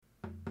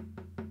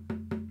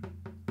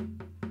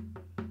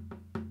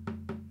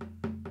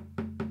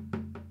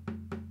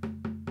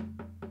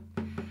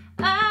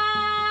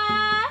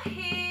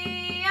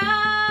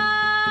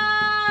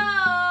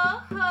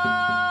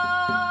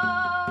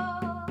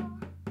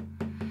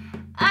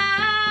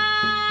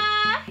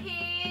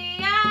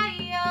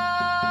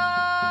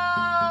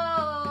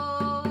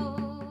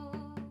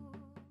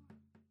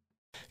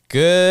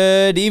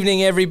Good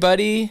evening,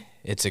 everybody.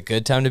 It's a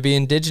good time to be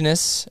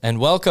Indigenous, and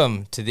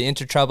welcome to the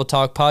Intertribal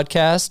Talk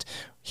podcast.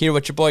 Here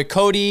with your boy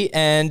Cody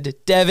and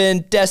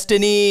Devin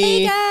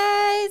Destiny. Hey,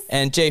 guys.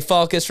 And Jay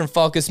Falkus from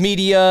Falkus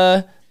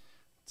Media.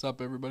 What's up,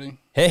 everybody?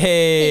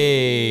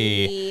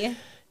 Hey.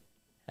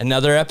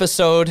 Another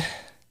episode.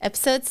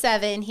 Episode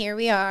 7. Here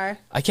we are.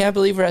 I can't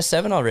believe we're at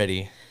 7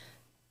 already.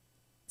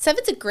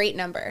 7's a great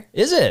number.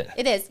 Is it?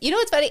 It is. You know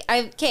what's funny?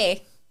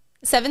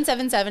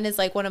 777 is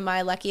like one of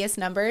my luckiest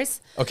numbers.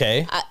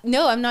 Okay.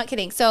 No, I'm not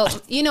kidding. So,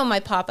 you know my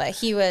papa,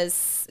 he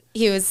was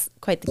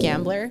quite the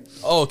gambler.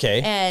 Oh,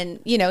 okay. And,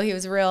 you know, he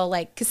was a real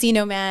like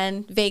casino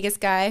man, Vegas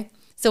guy.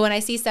 So when I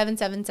see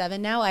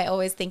 777 now, I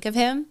always think of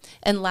him.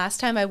 And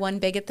last time I won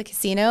big at the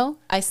casino,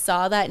 I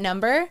saw that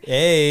number.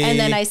 Hey. And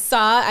then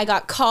I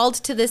got called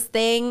to this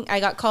thing.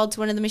 I got called to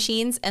one of the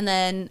machines, and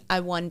then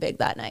I won big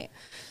that night.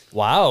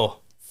 Wow.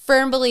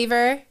 Firm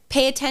believer.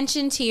 Pay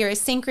attention to your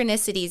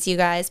synchronicities, you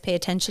guys. Pay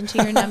attention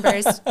to your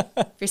numbers.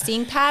 If you're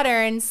seeing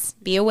patterns,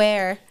 be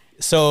aware.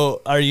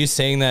 So are you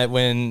saying that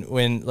when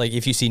like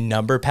if you see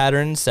number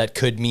patterns, that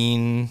could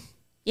mean...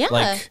 Yeah.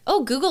 Like,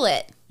 Google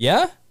it.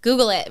 Yeah?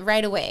 Google it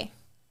right away.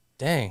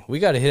 Dang, we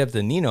got to hit up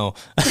the Nino.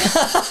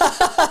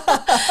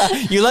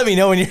 You let me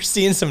know when you're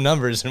seeing some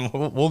numbers and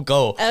we'll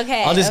go.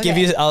 Okay. I'll just give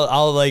you,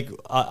 I'll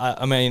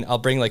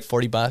bring like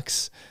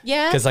 $40.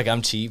 Yeah. Because like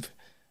I'm cheap.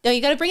 No, you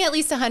got to bring at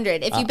least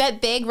 100. If you bet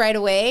big right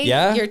away,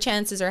 your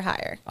chances are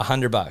higher.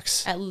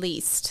 $100. At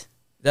least.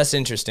 That's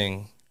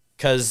interesting.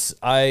 Because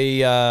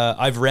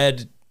I've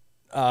read,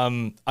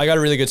 I got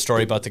a really good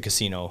story about the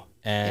casino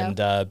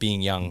and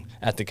being young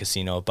at the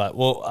casino. But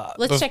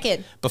let's check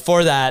in.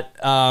 Before that,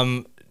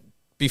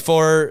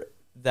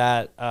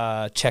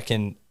 check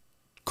in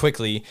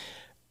quickly,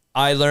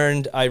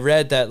 I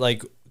read that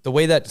like the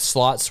way that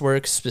slots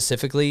work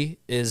specifically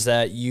is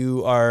that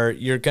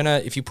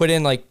if you put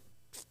in like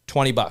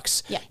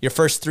 $20, your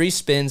first 3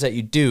 spins that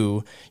you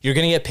do, you're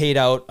going to get paid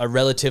out a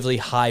relatively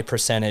high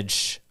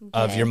percentage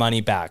of your money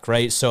back,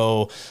 right?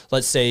 So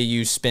let's say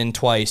you spin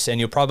twice and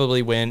you'll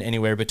probably win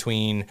anywhere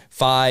between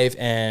 $5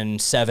 and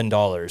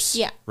 $7.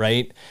 Yeah.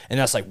 Right. And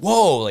that's like,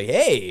 whoa, like,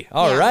 hey,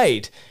 all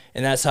right.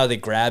 And that's how they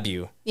grab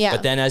you. Yeah.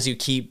 But then as you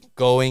keep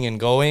going and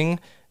going,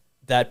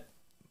 that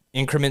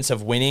increments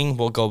of winning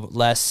will go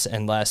less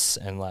and less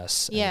and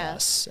less and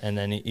less. And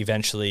then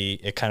eventually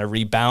it kind of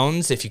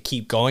rebounds if you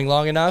keep going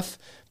long enough.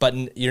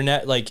 But you're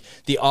not like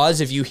the odds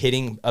of you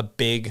hitting a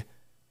big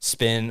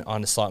spin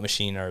on a slot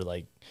machine are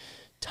like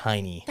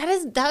tiny. That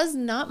was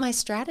not my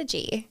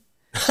strategy.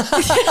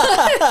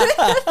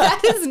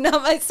 That is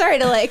not my, sorry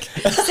to like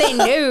say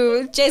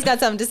no. Jay's got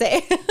something to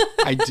say.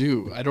 I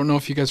do. I don't know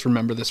if you guys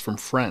remember this from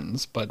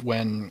Friends, but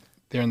when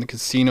they're in the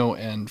casino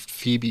and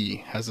Phoebe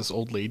has this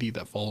old lady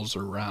that follows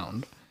her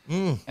around.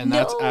 And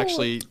that's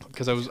actually,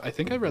 because I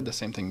think I read the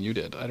same thing you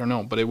did. I don't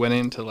know, but it went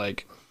into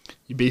like,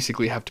 you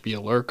basically have to be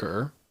a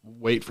lurker,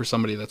 wait for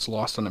somebody that's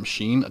lost on a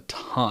machine a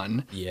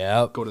ton.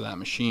 Yeah. Go to that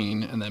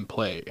machine and then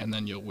play, and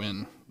then you'll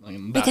win.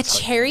 Like a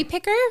cherry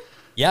picker?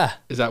 Yeah.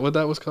 Is that what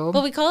that was called?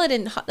 Well,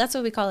 that's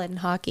what we call it in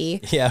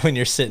hockey. Yeah, when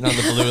you're sitting on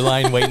the blue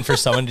line waiting for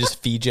someone to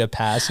just feed you a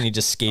pass and you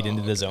just skate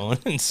into the zone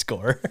and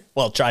score.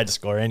 Well, try to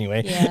score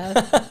anyway.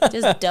 Yeah,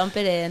 just dump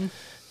it in.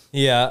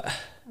 Yeah.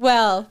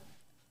 Well,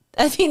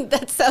 I mean,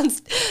 that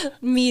sounds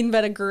mean,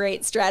 but a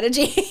great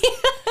strategy.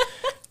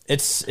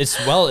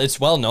 It's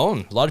well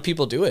known. A lot of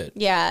people do it.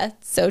 Yeah,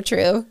 so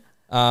true.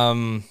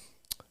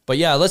 But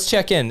yeah, let's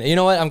check in. You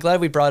know what? I'm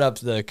glad we brought up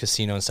the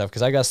casino and stuff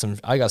because I got some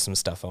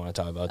stuff I want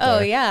to talk about there. Oh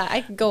yeah,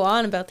 I could go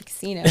on about the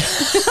casino.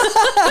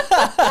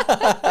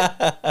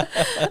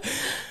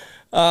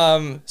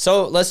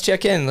 So let's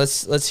check in.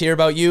 Let's hear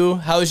about you.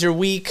 How's your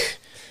week?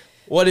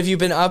 What have you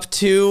been up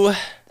to?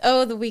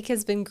 Oh, the week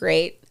has been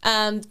great.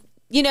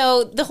 You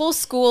know, the whole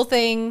school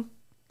thing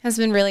has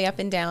been really up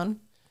and down.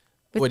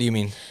 What do you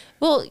mean?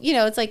 Well, you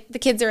know, it's like the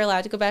kids are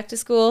allowed to go back to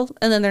school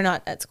and then they're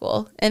not at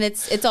school. And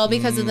it's all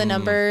because of the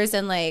numbers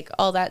and like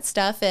all that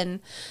stuff.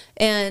 And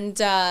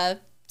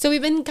so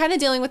we've been kind of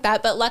dealing with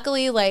that. But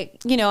luckily, like,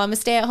 you know, I'm a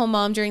stay-at-home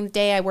mom during the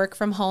day. I work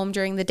from home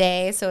during the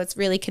day. So it's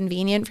really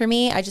convenient for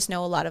me. I just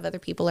know a lot of other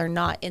people are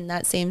not in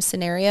that same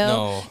scenario.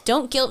 No.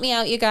 Don't guilt me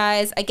out, you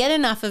guys. I get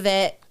enough of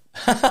it.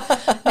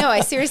 No,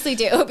 I seriously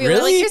do. People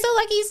are like, you're so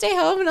lucky you stay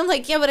home. And I'm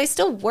like, yeah, but I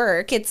still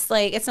work. It's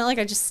like, it's not like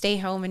I just stay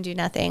home and do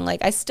nothing.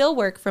 Like I still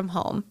work from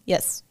home.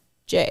 Yes,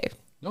 Jay.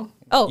 No.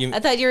 Oh, I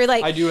thought you were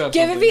like, I do have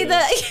giving me the.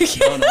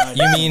 No,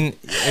 You mean,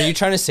 are you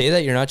trying to say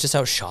that you're not just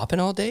out shopping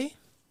all day?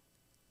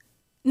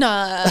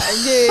 Nah.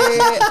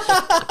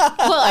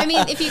 Well, I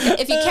mean, if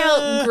you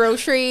count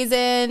groceries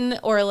in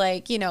or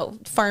like, you know,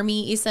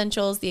 farmy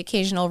essentials, the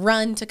occasional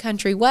run to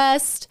Country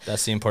West.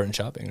 That's the important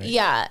shopping, right?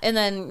 Yeah. And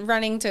then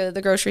running to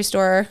the grocery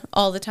store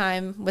all the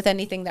time with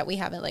anything that we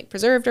haven't like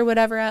preserved or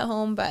whatever at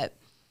home. But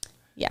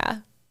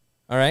yeah.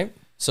 All right.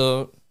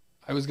 So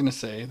I was going to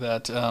say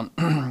that,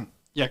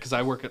 yeah, because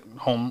I work at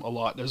home a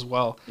lot as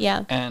well.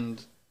 Yeah.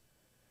 And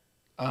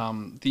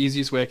the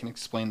easiest way I can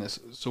explain this,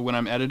 so when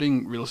I'm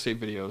editing real estate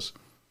videos,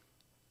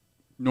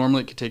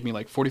 normally it could take me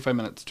like 45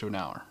 minutes to an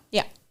hour.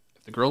 Yeah.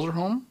 If the girls are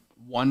home,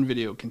 one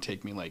video can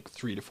take me like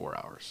 3 to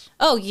 4 hours.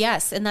 Oh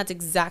yes, and that's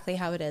exactly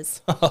how it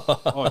is.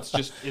 Oh,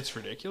 it's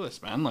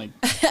ridiculous, man. Like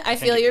I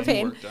feel your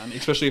pain. Work done,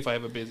 especially if I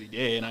have a busy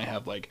day and I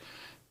have like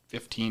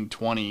 15,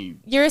 20.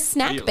 You're a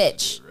snack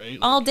bitch do, right?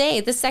 all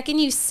day. The second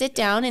you sit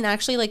down and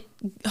actually like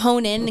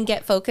hone in and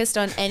get focused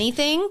on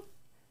anything,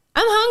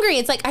 I'm hungry.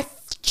 It's like I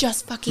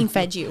just fucking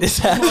fed you.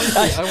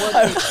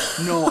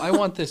 I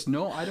want this.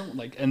 No, I don't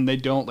like. And they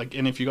don't like.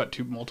 And if you got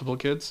multiple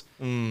kids,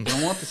 they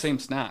don't want the same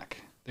snack.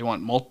 They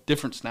want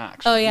different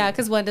snacks. Oh yeah,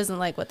 because one doesn't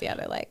like what the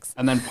other likes.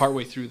 And then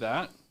partway through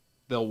that,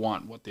 they'll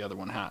want what the other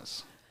one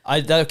has.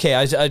 I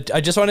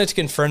just wanted to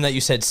confirm that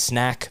you said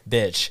snack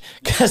bitch,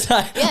 because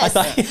I thought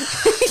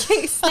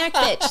snack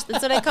bitch.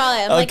 That's what I call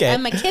it.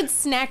 I'm a kid's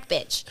snack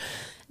bitch.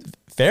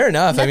 Fair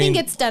enough. Nothing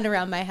gets done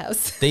around my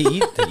house. They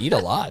eat a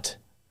lot.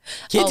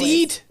 Kids Always.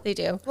 eat. They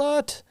do. A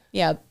lot.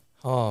 Yeah.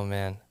 Oh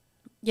man.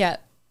 Yeah.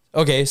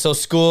 Okay, so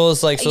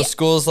school's like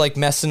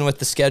messing with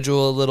the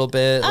schedule a little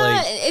bit.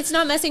 It's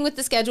not messing with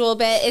the schedule a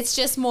bit. It's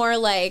just more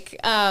like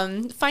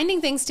finding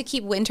things to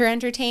keep Winter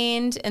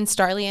entertained and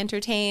Starly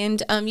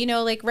entertained.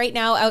 Like right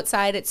now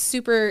outside, it's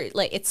super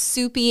it's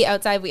soupy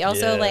outside. We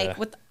also like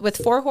with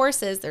 4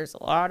 horses, there's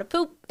a lot of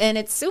poop and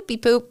it's soupy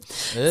poop.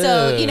 Ew.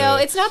 So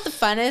it's not the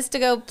funnest to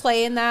go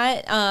play in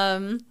that.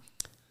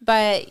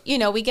 But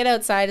we get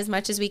outside as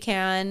much as we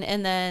can,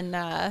 and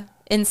then.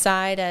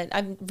 Inside,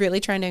 I'm really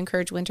trying to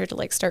encourage Winter to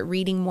like start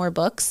reading more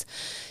books.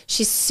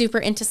 She's super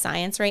into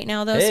science right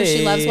now though. So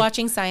she loves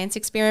watching science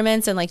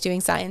experiments and like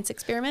doing science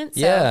experiments.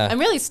 So I'm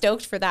really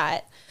stoked for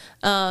that.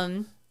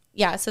 So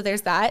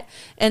there's that.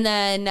 And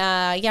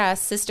then,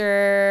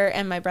 sister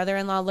and my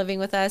brother-in-law living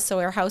with us. So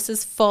our house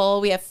is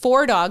full. We have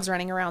 4 dogs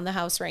running around the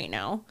house right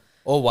now.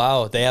 Oh,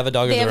 wow. They have a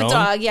dog of their own? They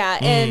have a dog, yeah.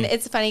 And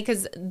it's funny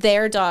because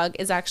their dog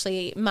is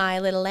actually my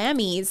little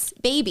Lammy's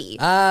baby.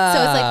 So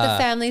it's like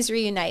the family's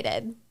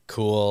reunited.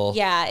 Cool.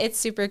 Yeah, it's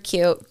super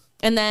cute.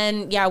 And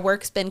then,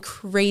 work's been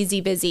crazy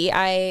busy.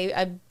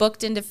 I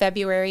booked into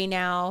February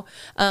now.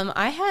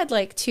 I had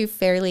like 2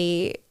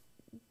 fairly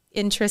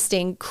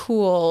interesting,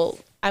 cool,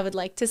 I would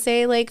like to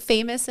say like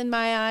famous in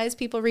my eyes,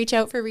 people reach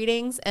out for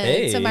readings.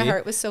 And so my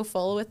heart was so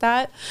full with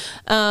that.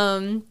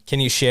 Can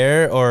you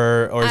share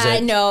or is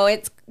it? No,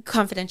 it's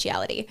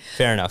confidentiality.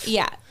 Fair enough.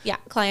 Yeah.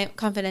 Client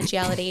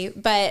confidentiality,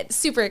 but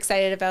super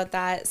excited about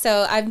that.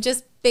 So I'm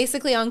just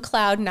basically on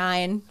cloud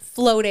 9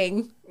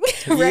 floating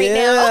right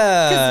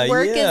now because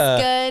work is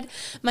good.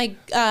 My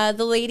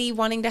the lady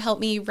wanting to help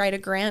me write a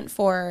grant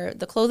for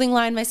the clothing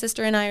line my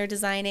sister and I are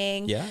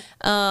designing.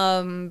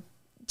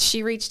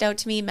 She reached out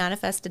to me,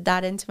 manifested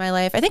that into my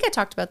life. I think I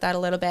talked about that a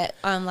little bit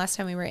last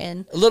time we were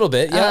in. A little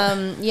bit,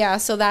 yeah.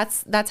 So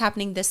that's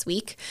happening this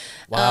week.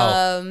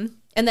 Wow.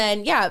 And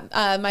then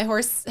my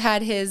horse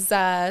had his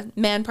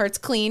man parts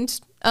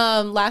cleaned.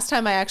 Last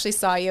time I actually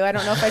saw you, I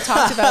don't know if I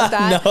talked about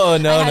that. No.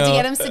 I had to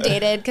get him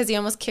sedated because he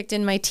almost kicked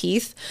in my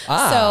teeth. So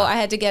I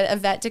had to get a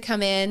vet to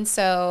come in.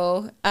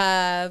 So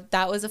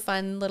that was a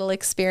fun little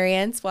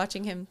experience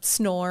watching him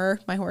snore,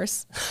 my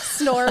horse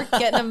snore,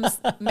 getting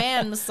a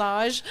man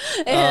massage.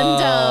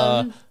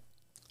 And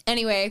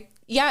anyway,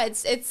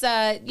 it's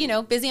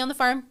busy on the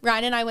farm.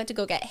 Ryan and I went to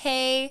go get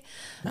hay.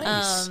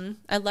 Nice.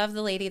 I love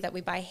the lady that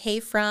we buy hay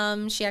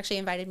from. She actually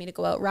invited me to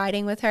go out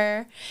riding with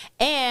her.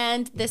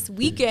 And this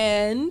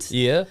weekend,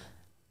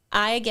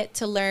 I get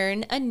to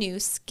learn a new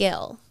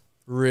skill.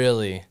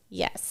 Really?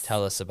 Yes.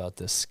 Tell us about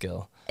this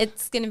skill.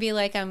 It's going to be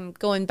like I'm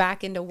going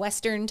back into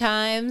Western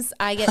times.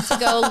 I get to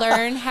go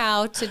learn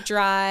how to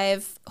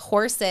drive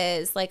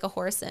horses like a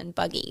horse and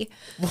buggy.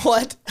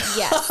 What?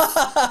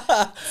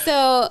 Yes.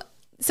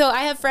 So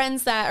I have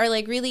friends that are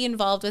like really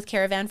involved with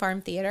caravan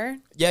farm theater.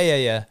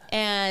 Yeah.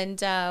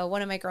 And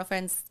one of my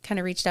girlfriends kind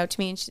of reached out to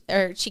me,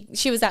 and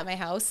she was at my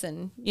house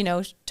and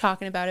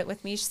talking about it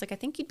with me. She's like, I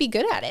think you'd be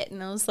good at it,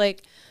 and I was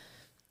like,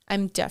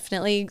 I'm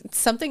definitely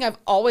something I've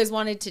always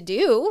wanted to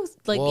do,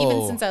 like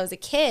even since I was a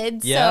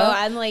kid. Yeah. So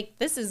I'm like,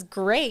 this is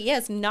great.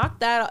 Yes,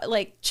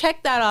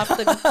 check that off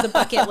the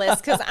bucket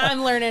list because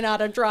I'm learning how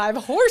to drive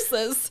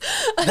horses.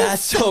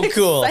 That's so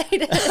cool.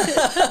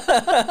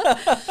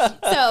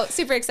 So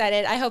super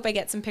excited. I hope I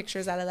get some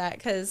pictures out of that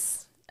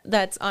because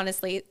that's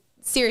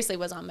seriously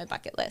was on my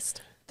bucket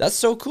list. That's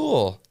so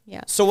cool.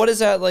 Yeah. So what is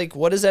that like?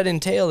 What does that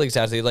entail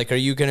exactly? Like, are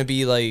you going to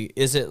be like,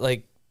 is it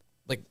like,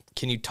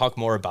 can you talk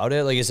more about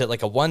it? Like, is it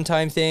like a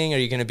one-time thing? Are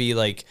you going to be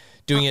like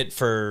doing it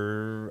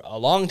for a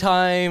long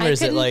time? Or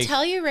is it like... I couldn't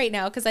tell you right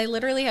now because I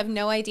literally have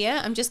no idea.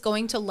 I'm just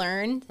going to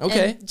learn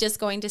and just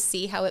going to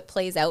see how it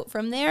plays out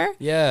from there.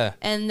 Yeah.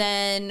 And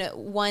then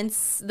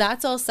once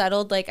that's all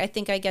settled, like I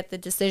think I get the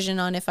decision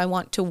on if I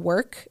want to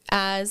work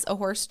as a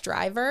horse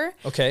driver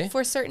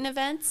for certain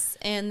events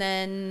and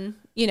then...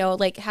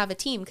 like have a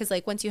team. Cause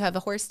like once you have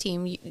a horse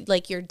team,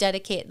 you're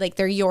dedicated, like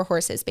they're your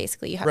horses,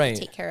 basically you have to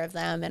take care of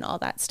them and all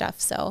that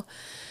stuff. So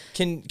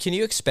can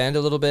you expand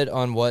a little bit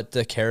on what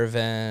the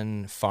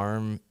caravan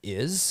farm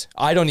is?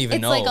 I don't even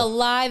know. It's like a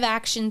live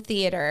action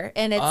theater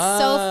and it's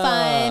so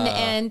fun.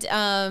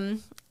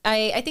 And,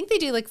 I think they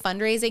do like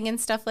fundraising and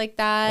stuff like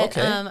that.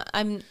 Okay.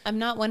 I'm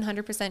not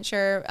 100%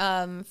 sure.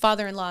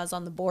 Father-in-law is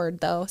on the board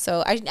though,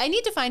 so I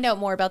need to find out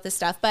more about this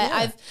stuff. But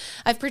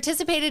I've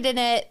participated in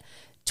it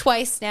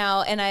twice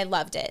now, and I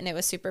loved it, and it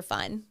was super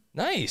fun.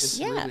 Nice. It's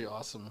really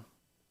awesome.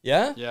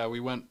 Yeah? Yeah, we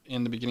went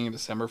in the beginning of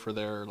December for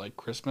their like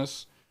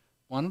Christmas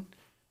one,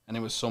 and it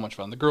was so much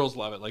fun. The girls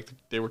love it. Like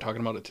they were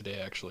talking about it today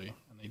actually,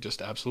 and they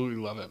just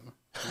absolutely love it.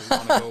 We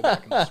want to go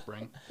back in the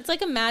spring. It's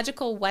like a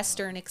magical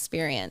Western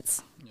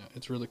experience. Yeah,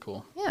 it's really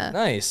cool. Yeah.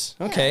 Nice.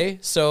 Okay.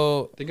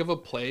 So Think of a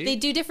play. They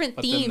do different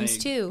but then themes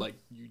they, too. Like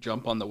you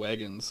jump on the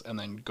wagons and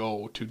then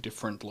go to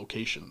different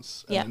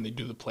locations, and then they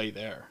do the play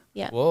there.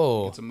 Yeah.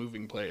 whoa. It's a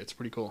moving play. It's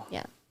pretty cool.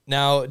 Yeah.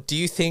 Now, do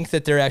you think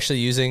that they're actually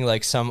using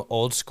like some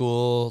old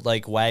school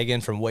like wagon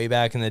from way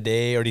back in the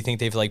day, or do you think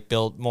they've like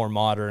built more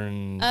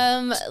modern?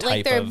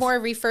 Like they're more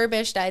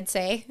refurbished, I'd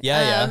say.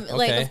 Yeah,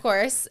 Like okay. of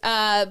course.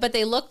 But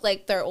they look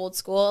like they're old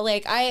school.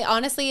 Like I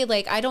honestly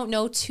I don't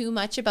know too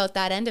much about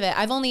that end of it.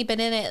 I've only been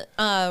in it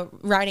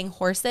riding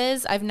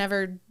horses. I've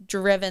never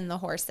driven the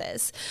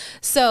horses.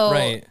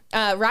 So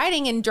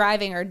riding and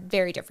driving are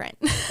very different.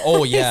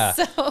 Oh yeah.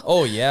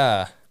 Oh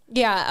yeah.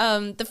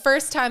 Yeah, the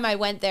first time I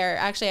went there,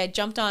 actually, I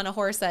jumped on a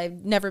horse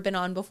I've never been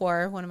on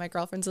before. One of my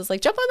girlfriends was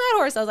like, jump on that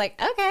horse. I was like,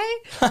 okay.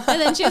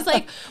 And then she was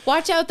like,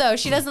 watch out, though.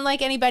 She doesn't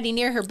like anybody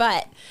near her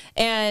butt.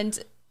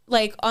 And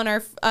like on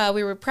our,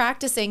 we were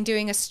practicing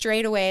doing a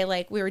straightaway,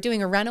 like we were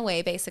doing a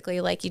runaway,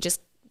 basically. Like you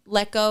just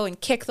let go and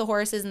kick the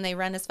horses and they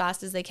run as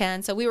fast as they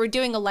can. So we were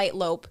doing a light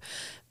lope.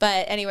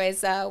 But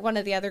anyways, one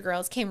of the other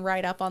girls came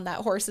right up on that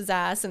horse's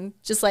ass and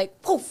just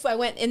like, poof, I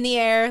went in the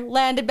air,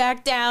 landed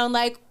back down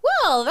like,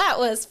 well, that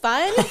was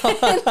fun.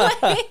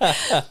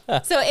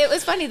 So it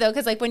was funny though,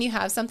 because like when you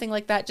have something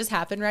like that just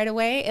happen right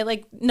away, it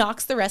like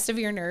knocks the rest of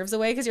your nerves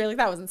away because you're like,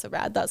 that wasn't so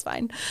bad. That was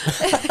fine.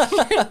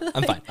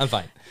 I'm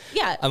fine.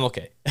 Yeah. I'm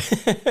okay.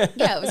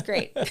 Yeah, it was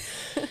great.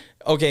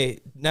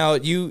 Okay. Now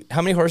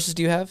how many horses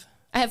do you have?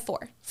 I have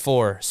 4.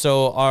 4.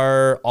 So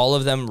are all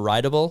of them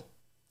rideable?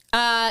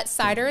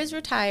 Cider is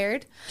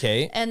retired.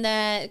 Okay. And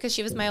then, because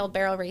she was my old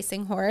barrel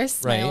racing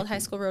horse, Right. my old high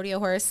school rodeo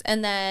horse.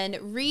 And then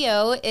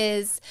Rio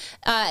is,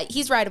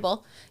 he's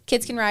rideable.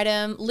 Kids can ride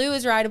him. Lou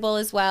is rideable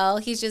as well.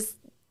 He's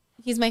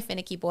my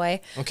finicky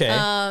boy. Okay.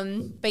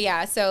 But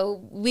yeah,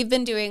 so we've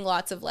been doing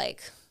lots of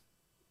like,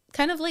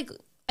 kind of like,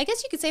 I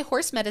guess you could say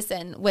horse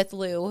medicine with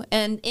Lou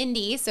and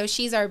Indy. So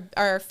she's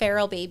our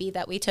feral baby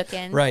that we took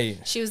in. Right.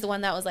 She was the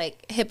one that was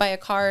like hit by a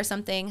car or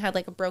something, had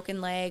like a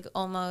broken leg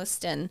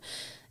almost. And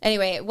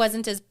anyway, it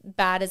wasn't as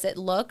bad as it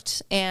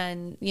looked.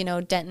 And, you know,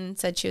 Denton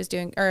said she was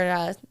doing,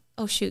 or,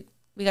 oh shoot,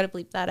 we got to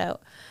bleep that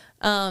out.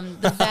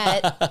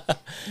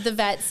 The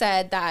vet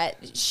said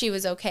that she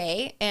was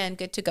okay and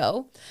good to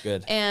go.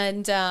 Good.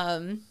 And,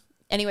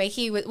 anyway,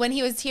 when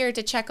he was here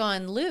to check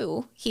on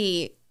Lou,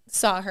 he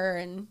saw her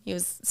and he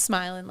was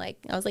smiling. Like,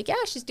 I was like, yeah,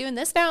 she's doing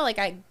this now. Like,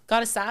 I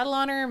got a saddle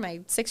on her. My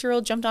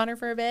 6-year-old jumped on her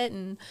for a bit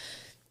and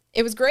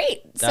it was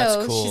great. That's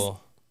so cool. She's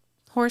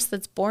a horse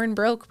that's born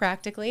broke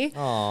practically.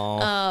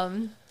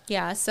 Aww.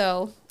 Yeah.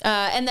 So,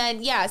 and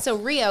then, yeah, so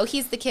Rio,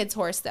 he's the kid's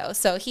horse though.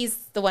 So he's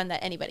the one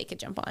that anybody could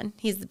jump on.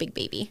 He's the big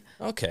baby.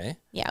 Okay.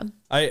 Yeah.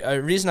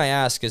 Reason I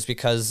ask is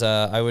because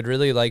I would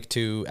really like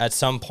to, at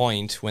some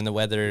point when the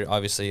weather,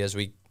 obviously, as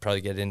we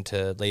probably get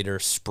into later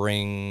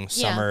spring,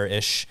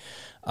 summer-ish,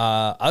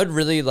 I would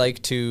really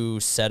like to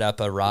set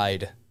up a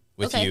ride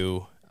with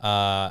you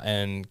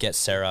and get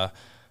Sarah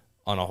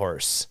on a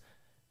horse.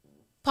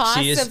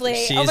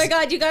 Possibly. Oh my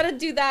God, you got to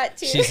do that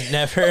too. She's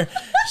never...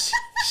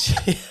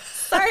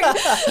 Sorry,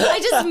 I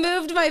just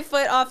moved my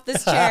foot off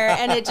this chair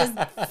and it just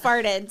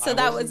farted. So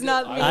that was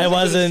not me. I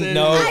wasn't.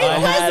 No,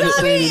 I It was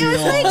not me. It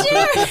was my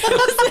chair. It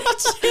was my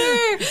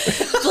chair.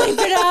 Bleep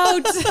it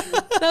out.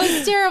 That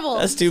was terrible.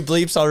 That's 2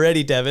 bleeps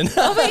already, Devin.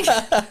 Oh my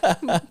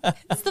God.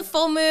 It's the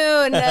full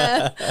moon.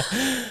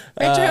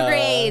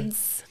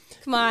 Retrogrades.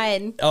 Come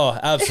on. Oh,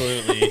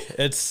 absolutely.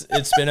 It's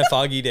been a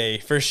foggy day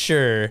for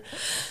sure.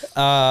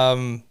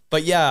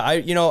 But yeah,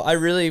 I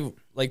really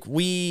like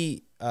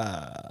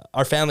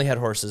our family had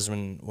horses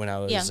when I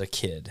was a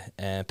kid,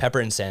 and Pepper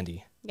and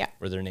Sandy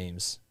were their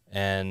names.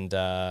 And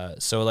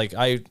so like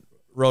I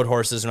rode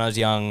horses when I was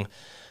young,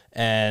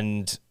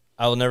 and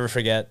I will never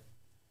forget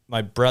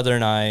my brother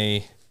and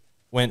I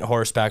went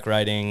horseback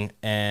riding,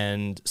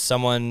 and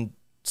someone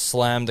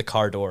slammed the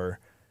car door,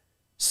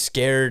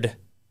 scared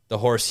the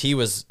horse. He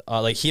was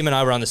like, him and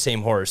I were on the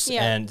same horse,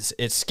 and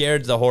it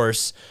scared the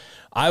horse.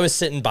 I was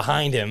sitting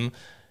behind him.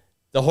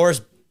 The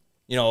horse,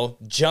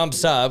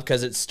 jumps up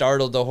because it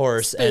startled the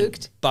horse.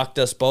 Spooked. And bucked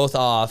us both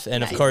off.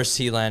 And of course,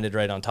 he landed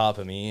right on top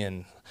of me,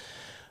 and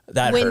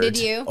that Winded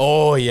hurt. you?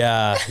 Oh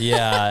yeah,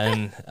 yeah.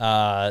 And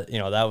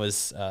that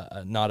was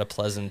not a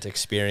pleasant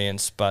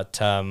experience.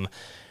 But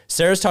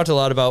Sarah's talked a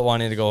lot about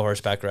wanting to go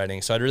horseback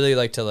riding, so I'd really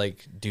like to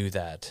do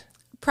that.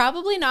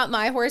 Probably not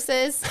my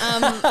horses.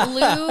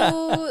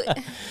 Lou,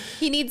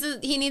 he needs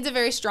a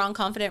very strong,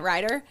 confident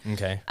rider.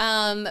 Okay.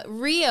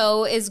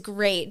 Rio is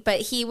great,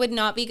 but he would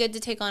not be good to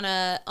take on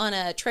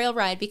a trail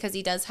ride because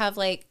he does have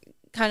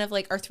kind of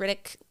like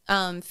arthritic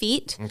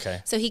feet.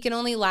 Okay. So he can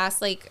only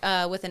last like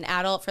with an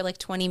adult for like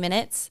 20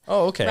 minutes.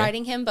 Oh, okay.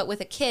 Riding him, but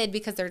with a kid,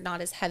 because they're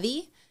not as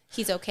heavy,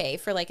 he's okay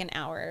for like an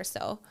hour or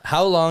so.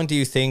 How long do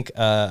you think,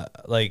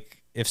 like,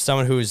 if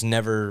someone who's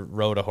never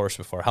rode a horse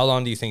before, how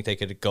long do you think they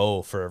could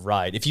go for a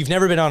ride? If you've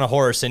never been on a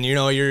horse and, you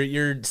know,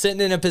 you're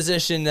sitting in a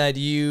position that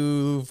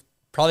you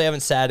probably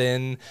haven't sat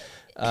in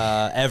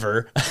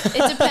ever.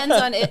 It depends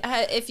on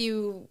if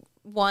you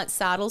want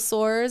saddle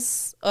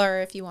sores or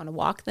if you want to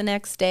walk the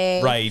next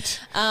day. Right.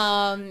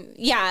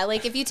 Yeah,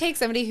 like if you take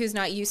somebody who's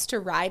not used to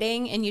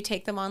riding and you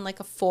take them on like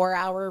a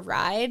 4-hour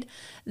ride,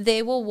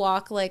 they will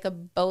walk like a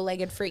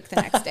bow-legged freak the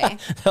next day.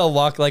 They'll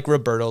walk like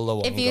Roberto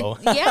Luongo.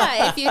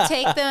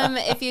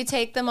 If you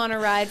take them on a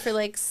ride for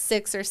like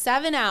 6 or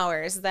 7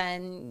 hours,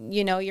 then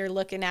you know you're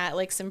looking at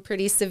like some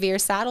pretty severe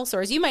saddle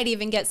sores. You might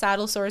even get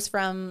saddle sores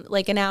from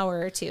like an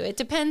hour or two. It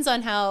depends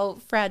on how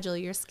fragile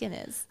your skin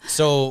is.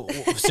 So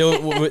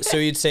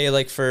you'd say,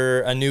 like,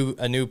 for a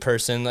new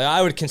person, like,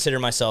 I would consider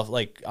myself,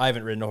 like, I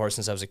haven't ridden a horse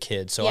since I was a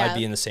kid, so I'd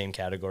be in the same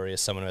category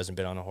as someone who hasn't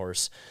been on a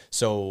horse.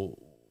 So,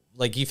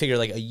 like, you figure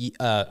like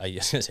I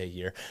was gonna say a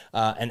year,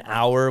 an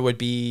hour would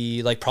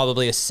be like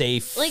probably a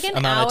safe like an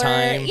amount hour, of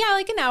time. Yeah,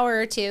 like an hour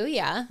or two.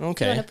 Yeah.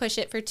 Okay. You want to push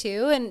it for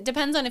 2, and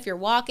depends on if you're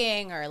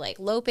walking or like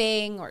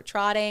loping or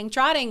trotting.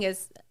 Trotting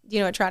is, you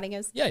know what trotting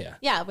is? Yeah.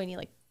 Yeah, when you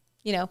like,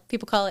 you know,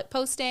 people call it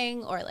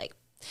posting, or like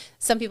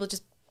some people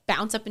just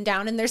bounce up and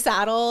down in their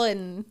saddle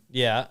and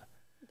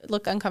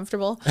look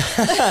uncomfortable.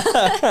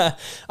 I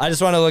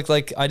just want to look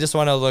like you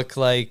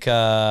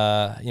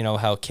know,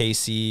 how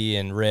Casey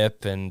and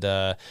Rip and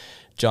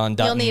John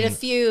Dutton. You'll need a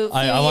few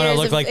I want to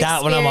look like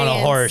that when I'm on a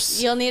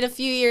horse. You'll need a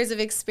few years of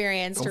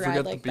experience Don't to forget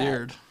ride like the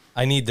beard. that.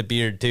 I need the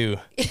beard too.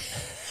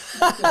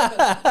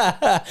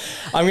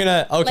 I'm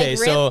gonna Like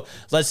so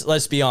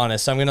let's be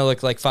honest. I'm gonna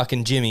look like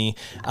fucking Jimmy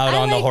out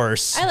on the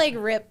horse. I like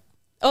Rip.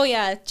 Oh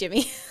yeah,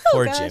 Jimmy.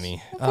 Poor gosh. Jimmy.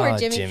 Poor Oh,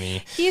 Jimmy.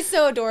 Jimmy. He's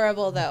so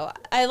adorable though.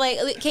 I like.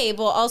 Okay,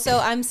 well, also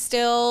I'm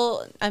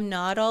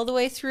not all the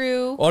way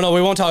through. Oh no,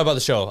 we won't talk about the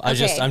show.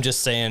 Okay. I'm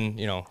just saying,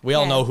 you know, we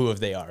all know who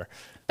they are.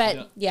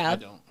 But yeah. I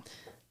don't.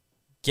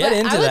 Get But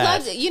into I would that.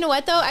 love to, you know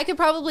what though? I could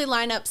probably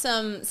line up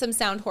some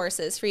sound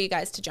horses for you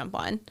guys to jump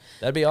on.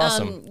 That'd be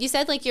awesome. You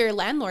said like your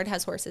landlord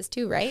has horses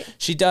too, right?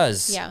 She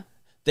does. Yeah.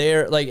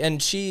 They're like,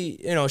 and she,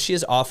 you know, she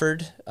has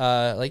offered,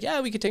 like, yeah,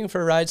 we could take him for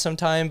a ride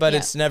sometime, but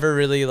it's never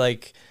really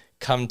like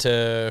come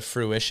to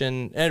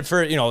fruition. And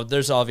for, you know,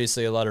 there's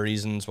obviously a lot of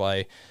reasons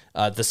why.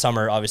 The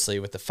summer, obviously,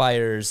 with the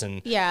fires,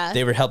 and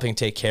they were helping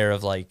take care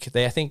of, like,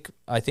 I think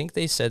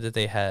they said that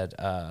they had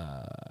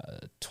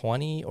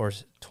 20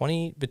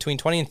 between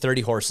 20 and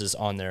 30 horses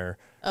on their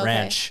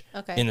ranch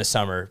in the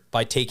summer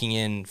by taking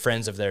in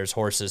friends of theirs'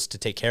 horses to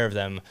take care of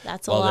them.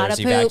 That's a while lot there's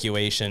of poop,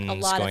 evacuations a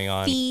lot going of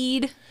on.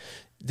 Feed.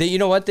 You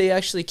know what? They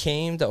actually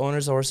came. The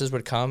owners of the horses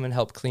would come and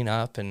help clean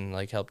up and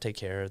like help take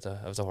care of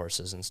the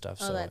horses and stuff.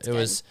 So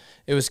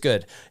it was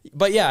good.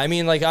 But yeah, I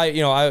mean, like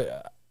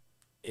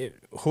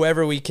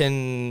whoever we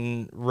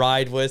can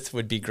ride with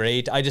would be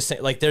great. I just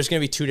think like there's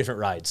going to be 2 different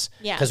rides.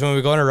 Yeah. Because when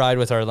we go on a ride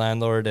with our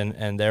landlord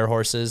and their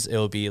horses,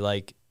 it'll be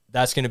like,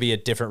 that's going to be a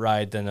different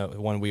ride than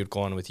the one we would go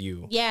on with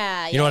you.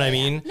 Yeah. You know what I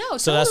mean? No,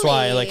 so that's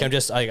why like, I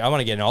want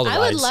to get in all the rides. I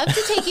would love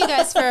to take you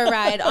guys for a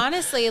ride.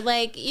 Honestly,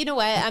 like, you know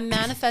what? I'm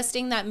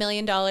manifesting that $1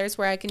 million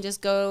where I can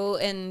just go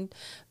and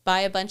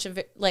buy a bunch of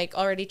like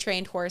already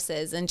trained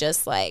horses and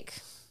just like.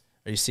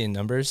 Are you seeing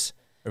numbers?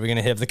 Are we going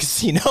to hit the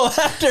casino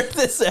after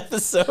this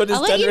episode is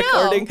done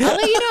recording? I'll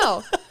let you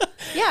know.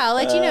 Yeah, I'll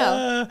let you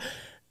know.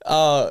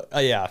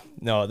 Yeah.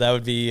 No, that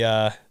would be,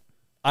 yeah.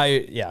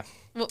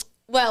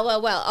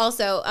 Well.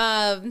 Also,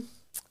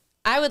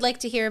 I would like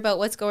to hear about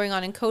what's going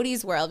on in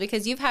Cody's world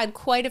because you've had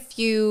quite a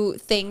few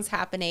things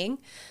happening.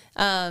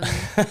 You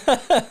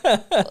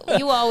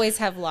always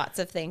have lots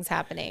of things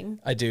happening.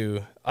 I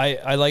do.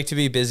 I like to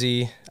be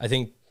busy.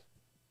 I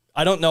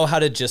don't know how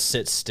to just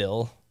sit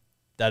still.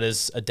 That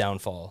is a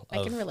downfall.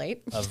 I can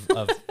relate.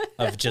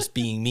 of just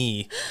being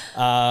me.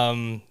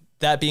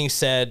 That being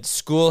said,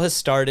 school has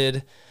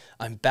started.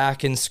 I'm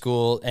back in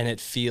school and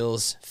it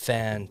feels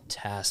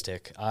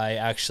fantastic. I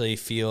actually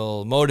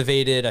feel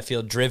motivated. I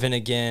feel driven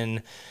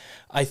again.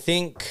 I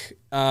think,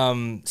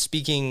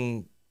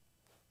 speaking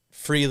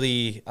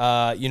freely,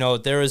 you know,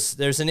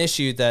 there's an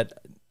issue that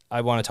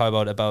I want to talk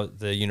about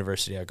the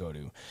university I go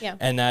to. Yeah.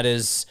 And that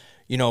is,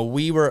 you know,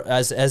 we were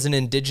as an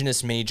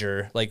Indigenous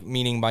major, like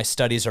meaning my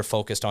studies are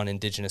focused on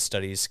Indigenous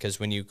studies because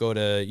when you go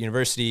to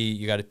university,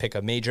 you got to pick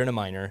a major and a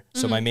minor.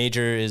 So my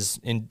major is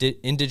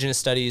Indigenous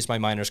studies, my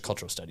minor is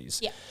cultural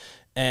studies. Yeah.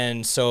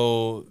 And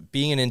so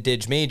being an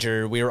Indig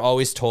major, we were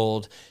always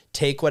told,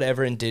 take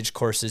whatever Indig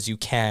courses you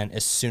can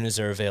as soon as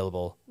they're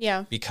available.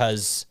 Yeah.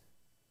 Because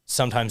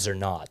sometimes they're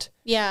not.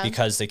 Yeah.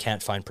 Because they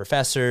can't find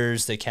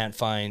professors, they can't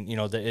find, you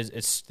know,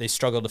 they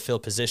struggle to fill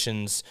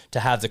positions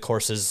to have the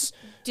courses.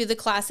 Do the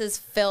classes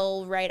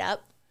fill right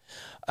up?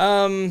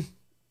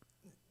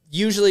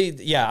 Usually,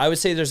 yeah, I would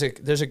say there's a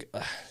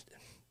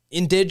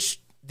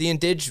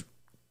Indig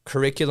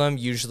curriculum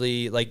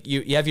usually like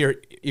you have your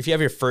if you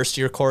have your first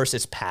year course,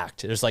 it's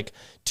packed. There's like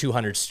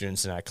 200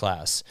 students in that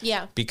class.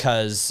 Yeah.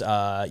 Because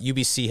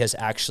UBC has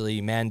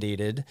actually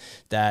mandated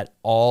that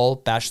all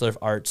Bachelor of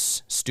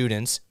Arts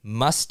students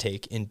must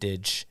take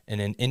Indig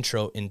and an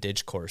intro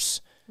Indig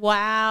course.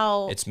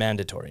 Wow. It's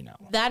mandatory now.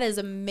 That is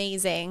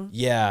amazing.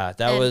 Yeah,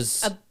 that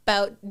was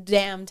about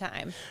damn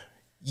time.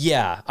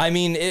 Yeah, I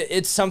mean,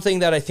 it's something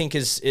that I think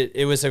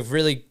it was a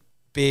really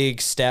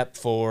big step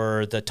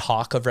for the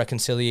talk of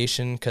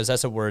reconciliation, because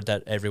that's a word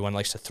that everyone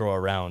likes to throw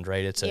around,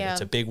 right? It's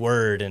a big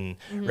word, and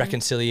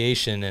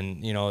reconciliation,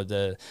 and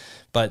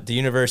but the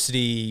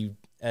university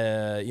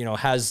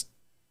has,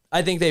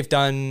 I think they've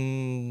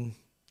done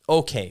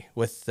okay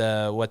with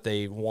what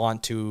they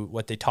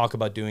talk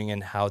about doing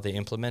and how they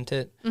implement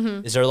it.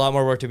 Is there a lot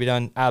more work to be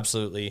done?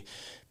 Absolutely,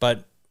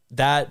 but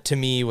that to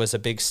me was a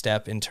big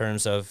step in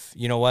terms of,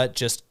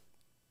 just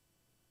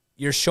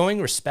you're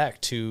showing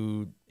respect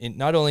to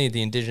not only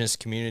the Indigenous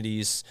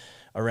communities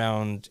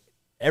around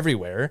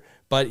everywhere,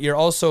 but you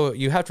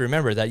have to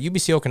remember that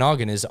UBC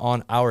Okanagan is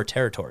on our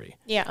territory.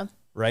 Yeah.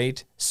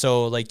 Right?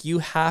 So like you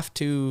have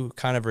to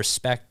kind of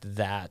respect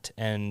that.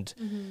 And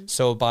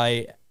so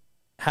by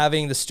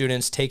having the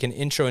students take an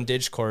intro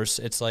Indig course,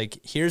 it's like,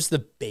 here's the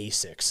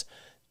basics.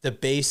 The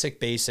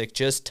basic,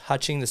 just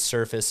touching the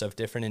surface of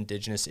different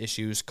Indigenous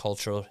issues,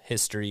 cultural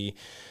history,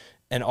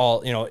 and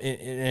all, and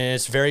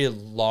it's very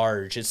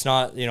large. It's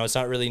not, it's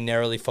not really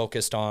narrowly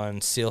focused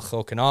on Syilx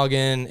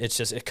Okanagan.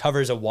 It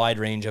covers a wide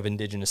range of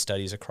Indigenous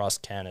studies across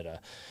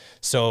Canada.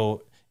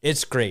 So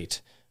it's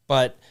great.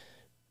 But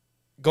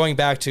going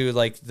back to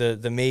like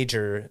the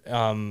major,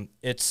 so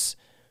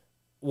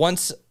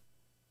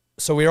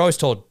we were always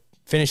told,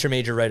 finish your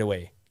major right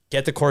away.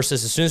 Get the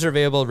courses as soon as they're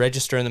available,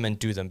 register in them and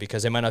do them,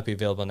 because they might not be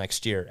available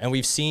next year. And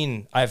we've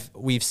seen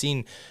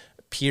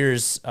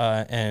peers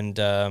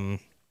and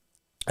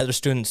other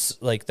students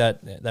like that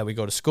we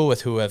go to school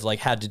with who have like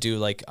had to do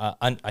like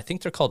I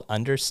think they're called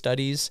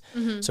understudies.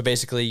 So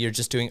basically you're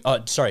just doing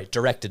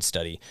directed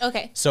study.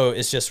 Okay. So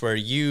it's just where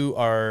you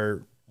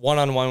are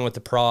one-on-one with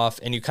the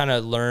prof and you kind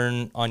of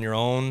learn on your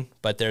own,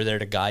 but they're there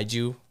to guide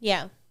you.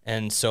 Yeah.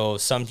 And so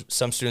some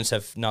students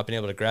have not been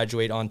able to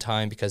graduate on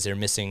time because they're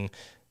missing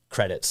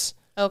credits.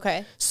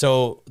 Okay.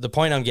 So the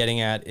point I'm getting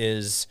at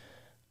is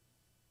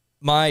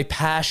my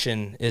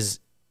passion is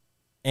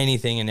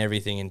anything and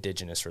everything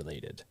Indigenous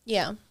related.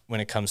 Yeah.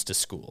 When it comes to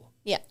school.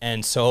 Yeah.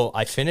 And so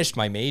I finished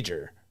my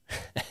major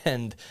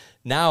and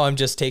now I'm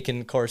just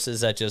taking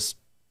courses that just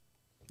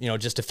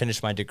to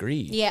finish my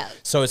degree. Yeah.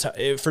 So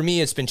for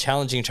me, it's been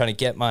challenging trying to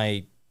get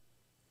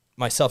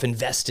myself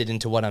invested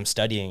into what I'm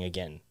studying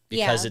again,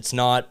 because it's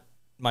not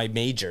my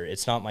major.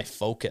 It's not my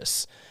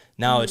focus.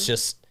 Now it's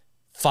just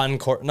fun,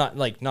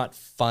 not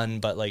fun,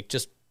 but like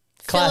just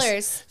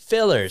class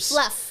fillers.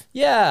 Fluff.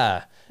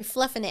 Yeah. You're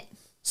fluffing it.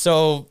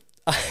 So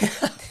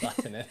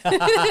fluffing it.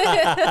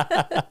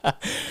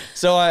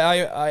 So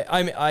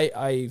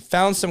I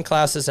found some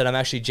classes that I'm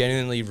actually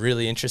genuinely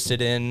really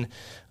interested in.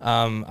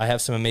 I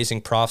have some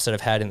amazing profs that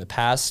I've had in the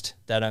past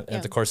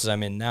at the courses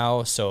I'm in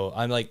now. So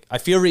I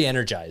feel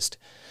re-energized.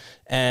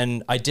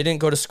 And I didn't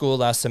go to school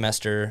last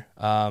semester,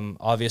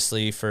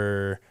 obviously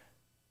for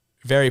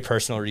very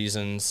personal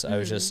reasons. I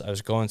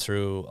was going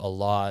through a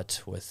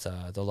lot with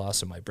the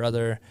loss of my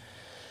brother,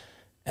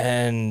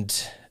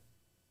 and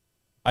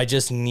I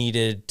just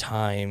needed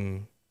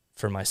time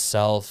for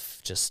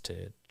myself just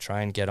to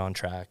try and get on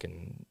track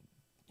and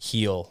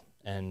heal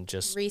and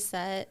just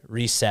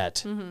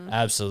reset.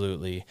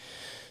 Absolutely.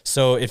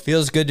 So it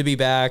feels good to be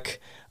back.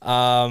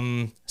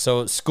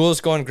 So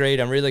school's going great.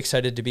 I'm really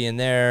excited to be in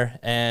there.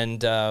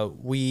 And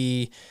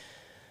we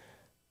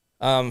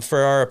for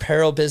our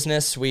apparel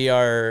business, we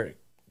are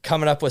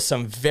coming up with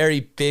some very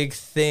big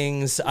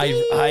things. I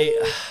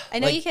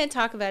know you can't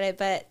talk about it,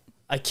 but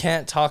I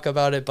can't talk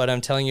about it, but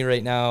I'm telling you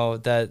right now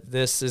that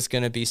this is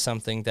going to be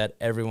something that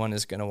everyone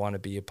is going to want to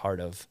be a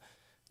part of,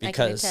 because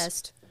I can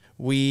attest.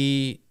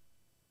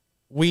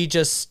 we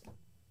just,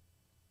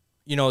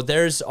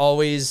 there's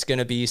always going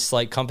to be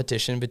slight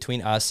competition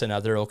between us and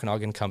other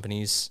Okanagan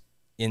companies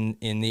in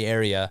the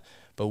area,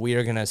 but we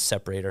are going to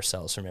separate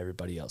ourselves from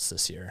everybody else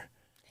this year.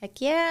 Heck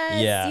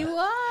yes, yeah. You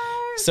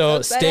are.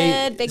 So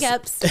stay. Big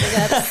ups.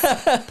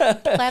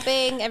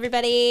 Clapping,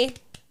 everybody.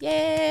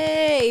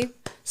 Yay.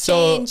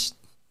 So Change.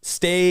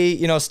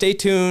 Stay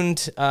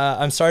tuned.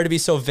 I'm sorry to be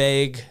so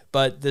vague,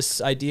 but this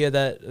idea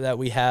that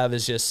we have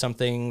is just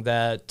something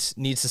that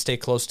needs to stay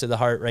close to the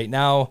heart right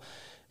now,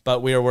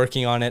 but we are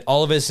working on it.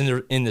 All of us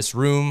in this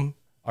room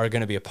are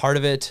going to be a part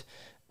of it,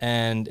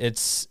 and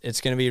it's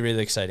going to be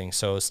really exciting.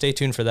 So stay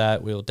tuned for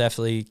that. We'll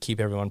definitely keep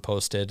everyone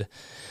posted.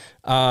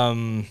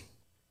 And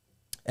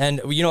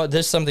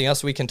there's something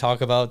else we can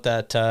talk about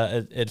that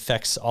it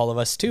affects all of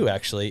us too,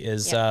 actually,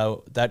 is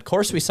that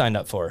course we signed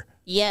up for.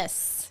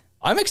 Yes.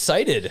 I'm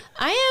excited.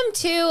 I am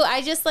too.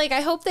 I just I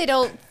hope they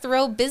don't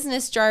throw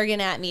business jargon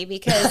at me,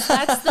 because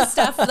that's the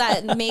stuff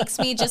that makes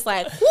me just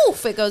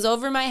woof, it goes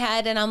over my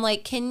head. And I'm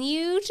like, can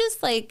you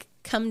just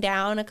come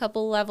down a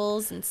couple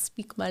levels and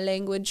speak my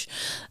language?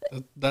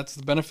 That's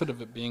the benefit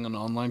of it being an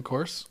online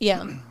course.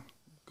 Yeah.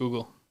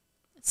 Google.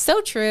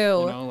 So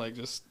true. You know, like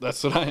just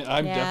that's what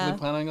I'm definitely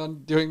planning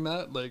on doing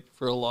that, like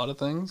for a lot of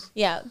things.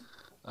 Yeah.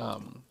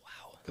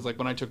 Because like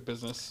when I took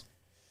business,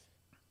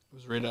 it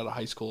was right out of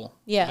high school.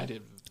 Yeah. I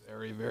did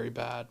very, very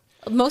bad.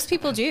 Most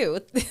people do.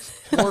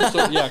 More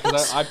so, yeah,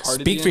 because I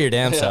partied. Speak for your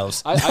damn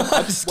selves. I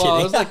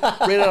was like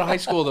right out of high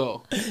school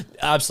though.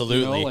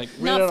 Absolutely. You know, like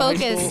right Not out of high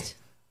school, focused.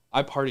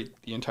 I partied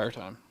the entire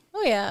time.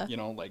 Oh yeah. You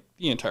know, like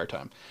the entire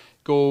time.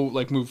 Go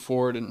like move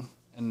forward and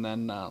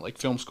then like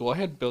film school. I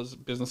had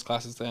business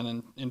classes then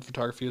and in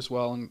photography as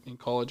well in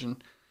college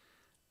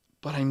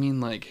but I mean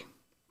like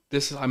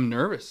I'm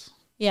nervous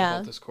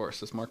about this course,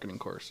 this marketing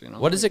course, you know.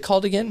 What is it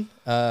called again?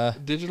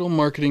 Digital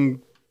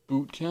marketing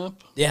boot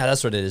camp. Yeah,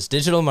 that's what it is.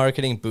 Digital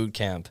marketing boot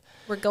camp.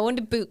 We're going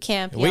to boot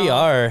camp. We y'all.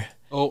 are.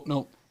 Oh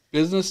no,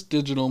 business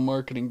digital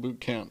marketing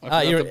boot camp.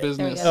 I forgot the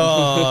business.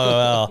 Oh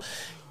well,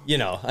 you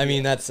know, I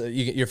mean that's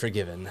you're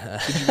forgiven.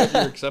 Did you get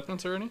your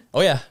acceptance already? Oh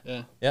yeah.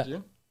 Yeah. Yeah. Did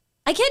you?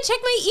 I can't check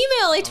my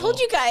email. I told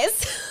you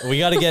guys. We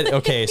got to get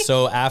okay.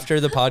 So after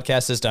the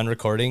podcast is done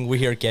recording,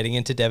 we are getting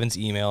into Devin's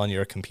email on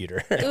your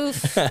computer.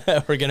 Oof.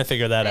 We're gonna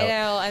figure that I out.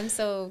 know. I'm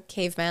so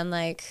caveman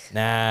like.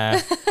 Nah.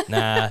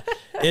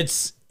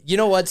 It's you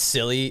know what's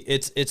silly?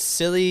 It's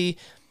silly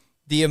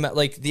the amount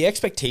like the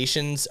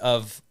expectations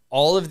of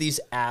all of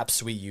these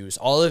apps we use,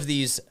 all of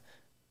these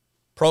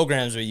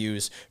programs we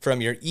use,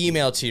 from your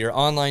email to your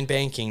online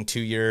banking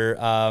to your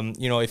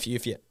you know, if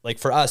you like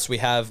for us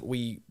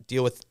we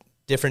deal with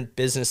different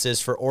businesses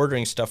for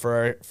ordering stuff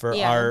for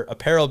our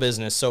apparel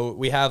business. So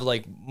we have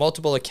like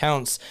multiple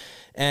accounts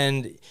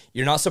and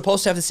you're not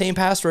supposed to have the same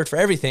password for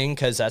everything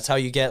because that's how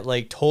you get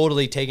like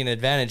totally taken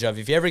advantage of.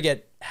 If you ever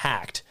get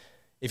hacked,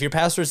 if your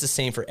password's the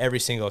same for every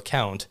single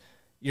account,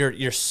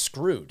 you're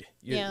screwed.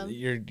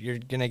 You're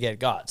gonna get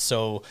got.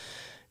 So,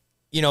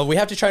 you know, we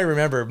have to try to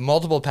remember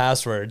multiple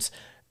passwords,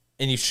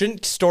 and you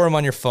shouldn't store them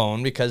on your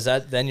phone because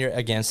then you're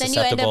susceptible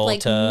you end up like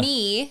to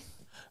me.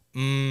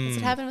 That's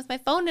what happened with my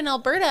phone in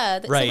Alberta.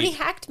 That Right. Somebody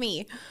hacked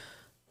me.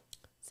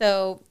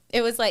 So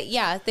it was like,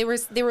 yeah, they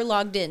were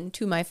logged in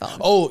to my phone.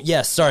 Oh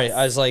yes, sorry.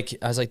 I was like,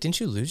 didn't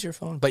you lose your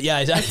phone? But yeah,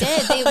 I did.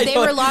 They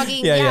were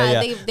logging.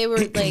 Yeah. They were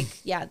like,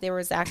 yeah, there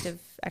was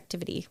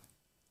activity.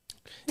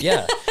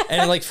 Yeah,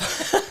 and like,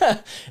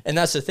 and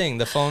that's the thing.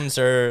 The phones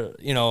are,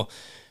 you know,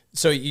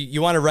 so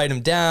you want to write them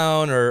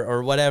down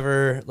or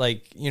whatever.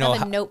 Like, you know, I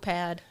have a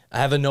notepad. I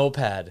have a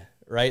notepad,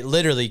 right?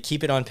 Literally,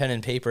 keep it on pen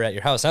and paper at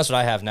your house. That's what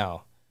I have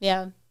now.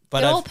 Yeah,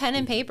 But good old pen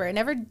and paper. It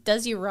never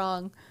does you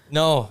wrong.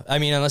 No, I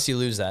mean, unless you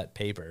lose that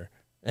paper.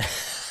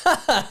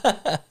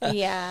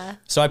 Yeah.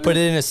 So I put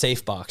it in a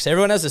safe box.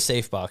 Everyone has a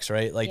safe box,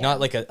 right? Like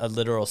not like a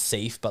literal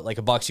safe, but like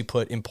a box you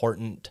put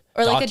important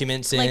Or like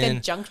documents like in. a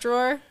junk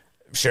drawer.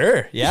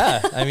 Sure.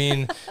 Yeah. I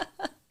mean,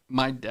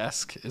 My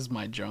desk is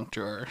my junk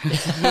drawer.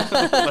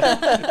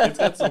 It's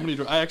got so many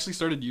drawers. I actually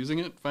started using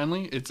it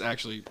finally. It's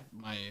actually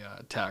my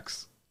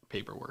tax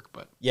paperwork,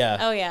 but yeah.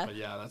 Oh yeah. but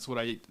yeah, that's what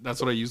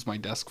I use my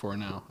desk for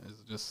now. Is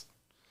just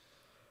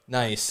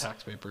Nice.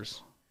 tax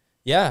papers.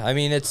 Yeah. I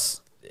mean,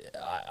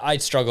 I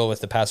struggle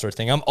with the password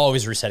thing. I'm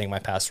always resetting my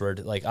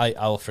password. Like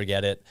I'll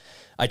forget it.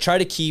 I try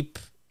to keep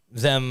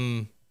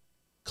them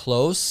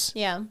close.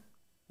 Yeah.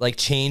 Like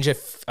change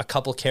a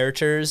couple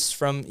characters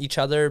from each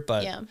other,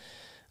 but Yeah.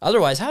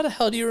 otherwise, how the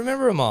hell do you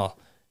remember them all?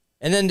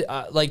 And then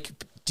like,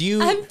 do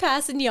you? I'm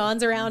passing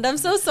yawns around. I'm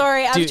so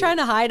sorry. I'm trying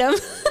to hide them.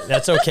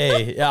 That's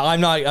okay. Yeah, I'm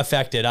not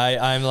affected.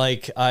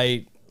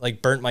 I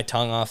burnt my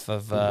tongue off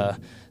of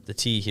the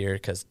tea here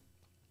because,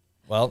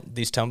 well,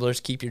 these tumblers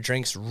keep your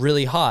drinks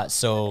really hot.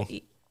 So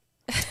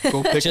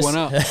Go pick one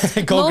up.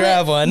 go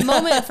grab one.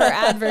 Moment for I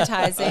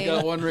advertising.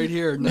 got one right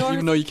here,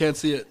 even though you can't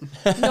see it.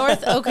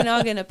 North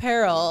Okanagan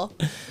Apparel,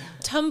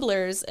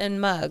 tumblers and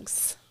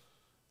mugs.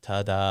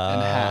 Ta-da!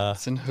 And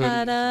hats and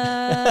hoodies.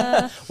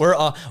 Ta-da. We're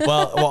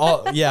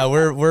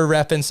we're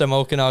repping some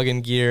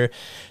Okanagan gear.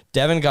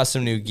 Devin got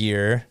some new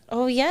gear.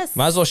 Oh yes.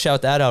 Might as well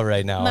shout that out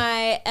right now.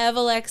 My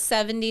Evolex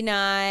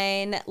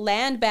 79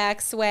 Landback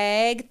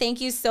swag.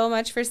 Thank you so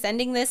much for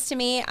sending this to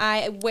me.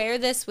 I wear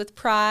this with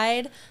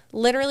pride.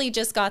 Literally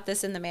just got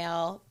this in the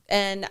mail.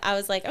 And I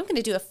was like, I'm going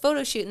to do a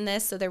photo shoot in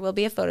this. So there will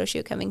be a photo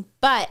shoot coming.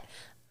 But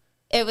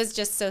it was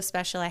just so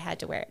special. I had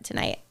to wear it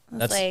tonight. I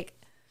was like,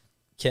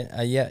 Can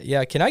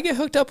Can I get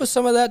hooked up with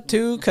some of that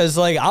too? Because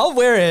like I'll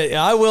wear it.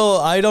 I will.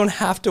 I don't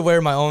have to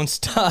wear my own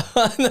stuff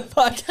on the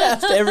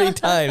podcast every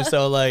time.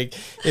 So like,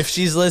 if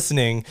she's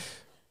listening,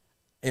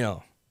 you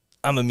know,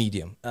 I'm a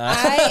medium.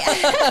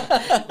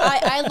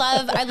 I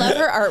love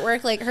her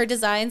artwork, like her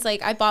designs.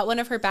 Like I bought one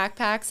of her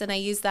backpacks and I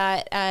use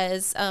that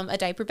as a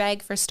diaper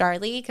bag for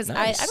Starly because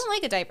Nice. I don't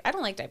like I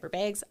don't like diaper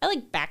bags. I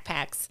like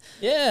backpacks.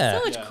 Yeah.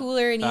 So much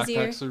cooler and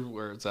easier. Backpacks are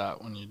where it's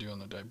at when you're doing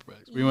the diaper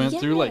bags. We went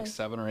through like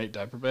 7 or 8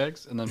 diaper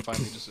bags and then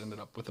finally just ended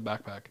up with a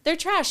backpack. They're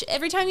trash.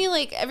 Every time you're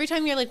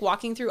like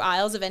walking through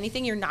aisles of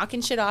anything, you're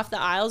knocking shit off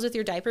the aisles with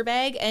your diaper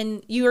bag,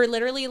 and you are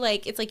literally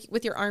like, it's like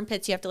with your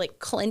armpits, you have to like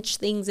clench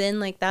things in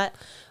like that.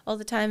 all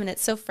the time, and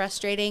it's so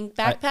frustrating.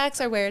 Backpacks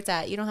are where it's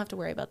at. You don't have to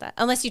worry about that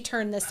unless you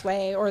turn this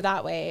way or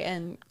that way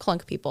and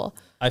clunk people.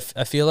 I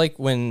feel like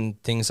when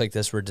things like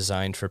this were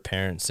designed for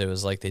parents, it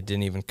was like they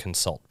didn't even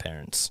consult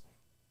parents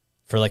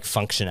for like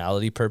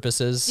functionality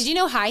purposes. Did you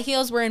know high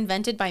heels were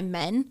invented by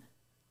men?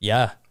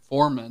 Yeah.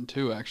 For men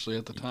too, actually,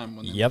 at the time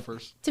when they were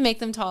first. To make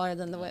them taller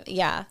than the women.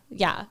 Yeah,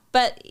 yeah.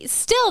 But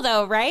still,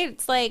 though, right?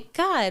 It's like,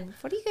 God,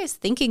 what are you guys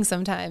thinking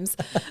sometimes?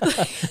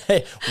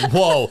 Hey,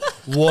 whoa,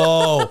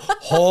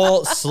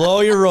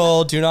 slow your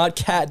roll. Do not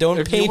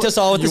don't paint us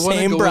all with the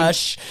same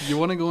brush. You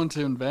want to go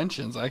into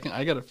inventions? I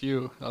got a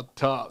few on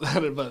top,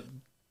 but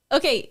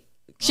okay,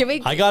 should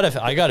we? I got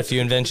a few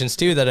inventions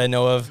too that I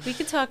know of. We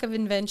could talk of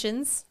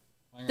inventions.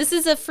 This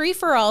is a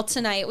free-for-all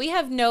tonight. We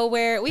have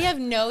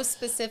no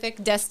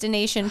specific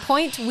destination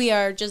point. We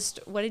are just,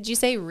 what did you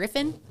say,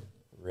 riffing?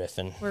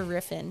 Riffing. We're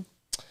riffing.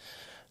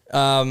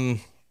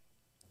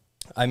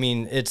 I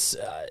mean, it's,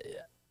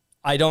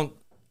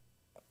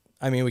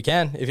 we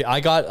can. I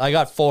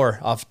got 4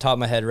 off the top of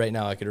my head right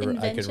now. I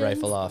could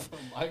rifle off.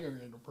 mine are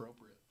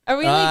inappropriate. Are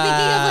we like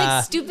thinking of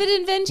like stupid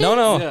inventions?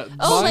 No. Yeah,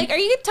 Are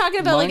you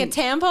talking about like a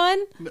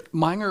tampon?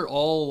 Mine are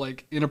all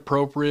like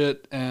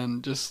inappropriate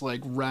and just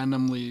like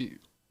randomly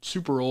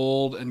super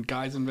old, and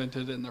guys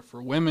invented it and they're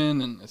for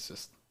women, and it's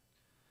just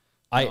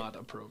not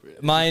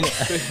appropriate. Mine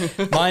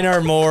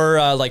are more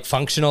like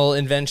functional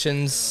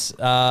inventions.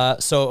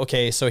 So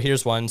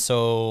here's one.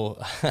 So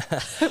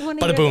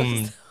bada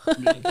boom.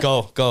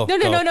 Go.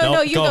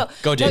 No, you go.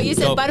 Go, Jay. No, you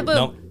said go. bada boom.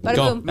 No, bada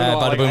go. boom.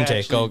 Bada boom, Jay.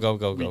 Actually, Go.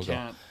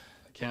 I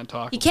can't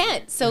talk. You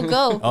can't, so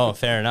go. Oh,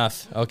 fair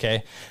enough.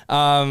 Okay.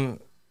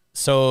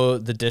 So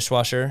the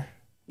dishwasher,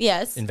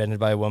 Yes. invented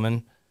by a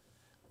woman.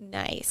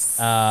 Nice.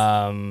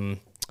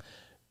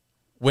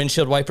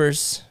 Windshield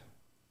wipers,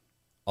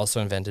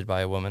 also invented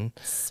by a woman.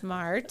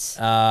 Smart.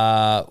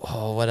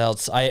 What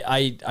else?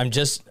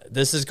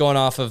 This is going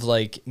off of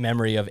like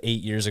memory of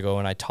 8 years ago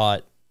when I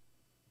taught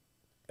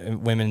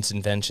women's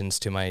inventions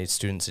to my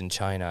students in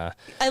China.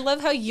 I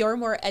love how you're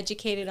more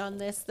educated on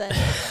this than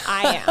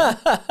I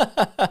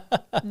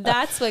am.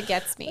 That's what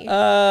gets me.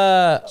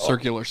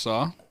 Circular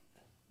saw.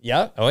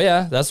 Yeah. Oh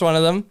yeah. That's one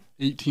of them.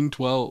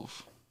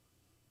 1812.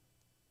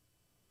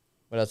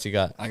 What else you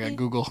got? I got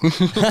Google.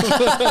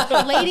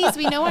 Ladies,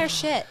 we know our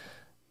shit.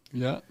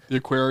 Yeah. The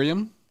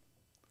aquarium.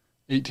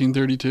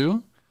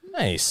 1832.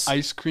 Nice.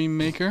 Ice cream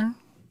maker.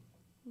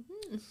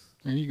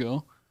 There you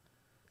go.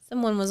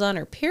 Someone was on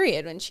her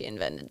period when she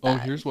invented Oh,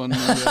 that. here's one.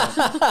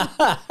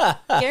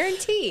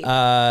 Guarantee.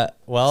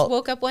 Well,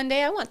 Woke up one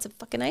day, I want some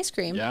fucking ice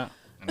cream. Yeah,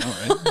 I know,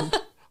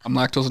 right? I'm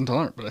lactose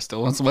intolerant, but I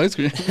still want some ice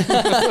cream.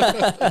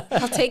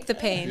 I'll take the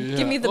pain. Yeah.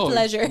 Give me the It's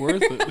pleasure.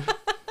 worth it.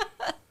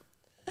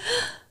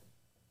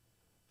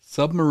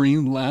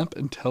 Submarine lamp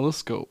and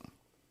telescope.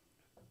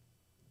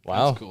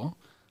 wow. That's cool.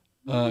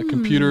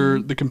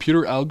 The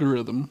computer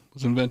algorithm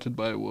was invented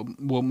by a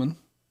woman.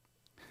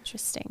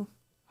 Interesting.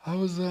 How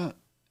was that?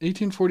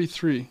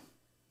 1843.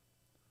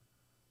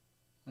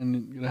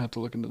 I'm gonna have to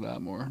look into that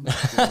more.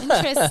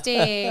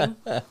 Interesting.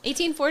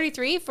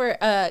 1843 for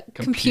a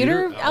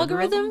computer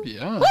algorithm?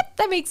 Yeah. What?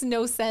 That makes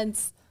no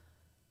sense.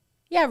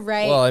 Yeah,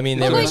 right. Well, I mean,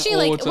 they What were- was she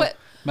like? it's a What?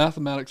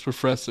 mathematics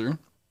professor.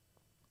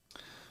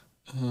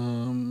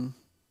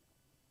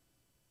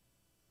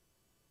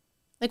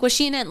 Like, was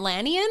she an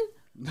Atlantean?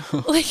 No.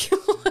 Like,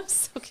 I'm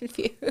so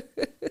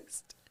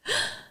confused.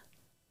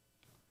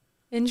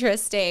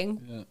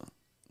 Interesting. Yeah,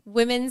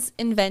 Women's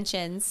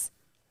inventions.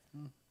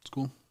 it's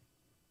cool.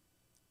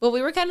 Well,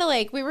 we were kind of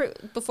like,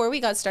 before we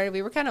got started,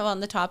 we were kind of on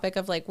the topic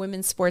of like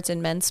women's sports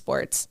and men's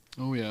sports.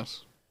 Oh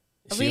yes.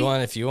 If you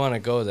want to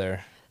go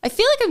there. I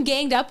feel like I'm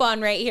ganged up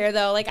on right here,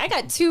 though. Like, I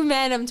got 2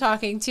 men I'm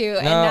talking to,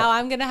 and now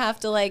I'm going to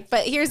have to, like,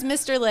 but here's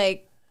Mr.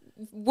 like,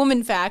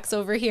 woman facts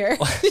over here.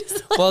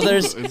 Well,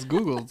 there's It's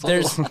Google. It's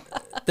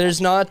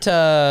there's not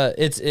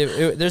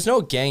there's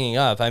no ganging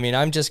up. I mean,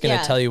 I'm just gonna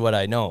Yeah. tell you what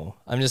I know.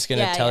 I'm just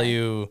gonna tell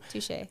you.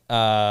 Touche.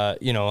 I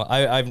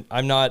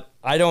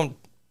don't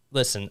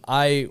listen.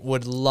 I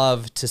would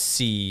love to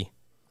see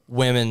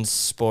women's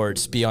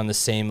sports be on the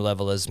same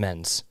level as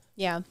men's.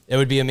 Yeah. It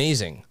would be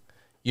amazing.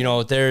 You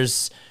know,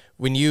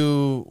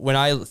 when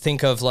I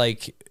think of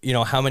like, you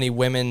know, how many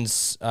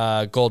women's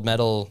gold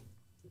medal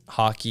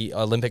hockey,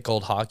 Olympic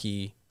gold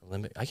hockey,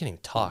 I can't even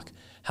talk.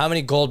 How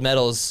many gold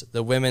medals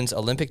the women's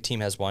Olympic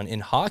team has won in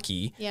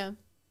hockey? Yeah.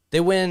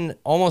 They win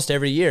almost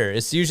every year.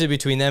 It's usually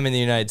between them and the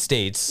United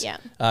States. Yeah.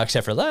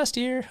 Except for last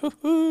year.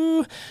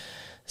 Hoo-hoo.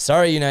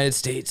 Sorry, United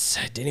States.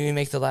 I didn't even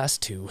make the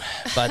last 2.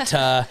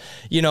 But,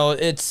 you know,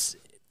 it's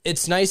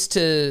nice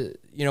to,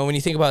 you know, when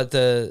you think about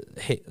the,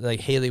 like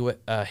Haley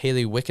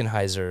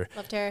Wickenheiser.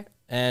 Loved her.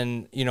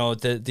 And, you know,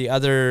 the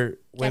other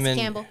women.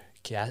 Campbell.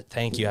 Yeah,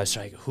 thank you. I was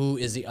like, who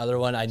is the other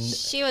one?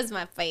 She was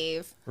my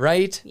fave.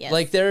 Right? Yes.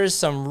 Like there's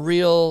some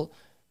real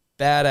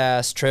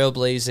badass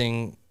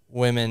trailblazing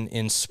women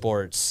in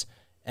sports.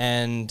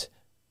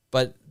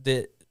 But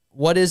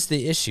what is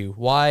the issue?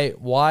 Why,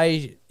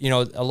 you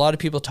know, a lot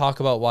of people talk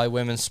about why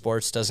women's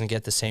sports doesn't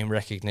get the same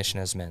recognition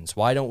as men's.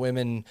 Why don't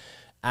women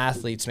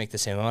athletes make the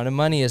same amount of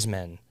money as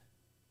men?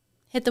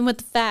 Hit them with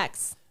the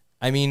facts.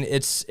 I mean,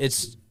 it's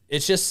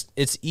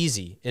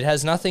easy. It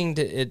has nothing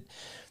to it.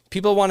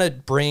 People want to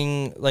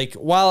bring, like,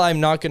 while I'm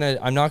not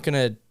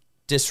gonna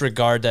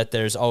disregard that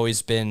there's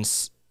always been,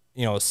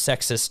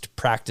 sexist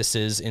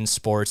practices in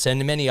sports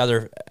and many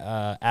other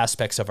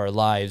aspects of our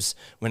lives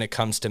when it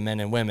comes to men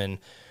and women.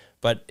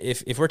 But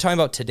if we're talking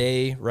about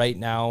today, right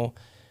now,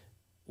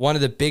 one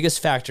of the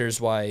biggest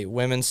factors why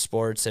women's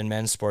sports and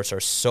men's sports are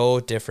so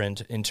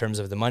different in terms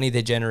of the money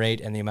they generate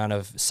and the amount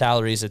of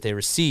salaries that they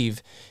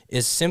receive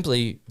is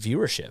simply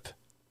viewership.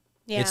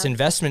 Yeah. It's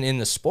investment in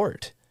the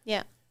sport.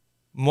 Yeah.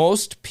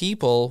 Most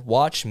people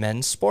watch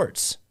men's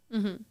sports.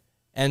 Mm-hmm.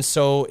 And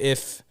so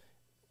if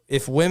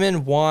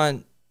women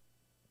want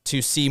to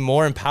see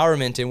more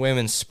empowerment in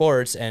women's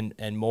sports and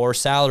more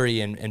salary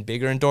and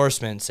bigger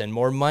endorsements and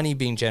more money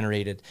being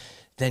generated,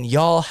 then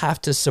y'all have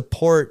to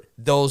support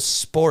those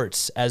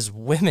sports as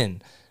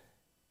women.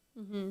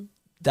 Mm-hmm.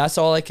 That's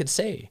all I could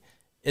say.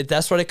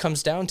 That's what it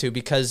comes down to,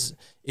 because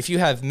if you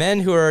have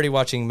men who are already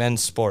watching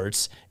men's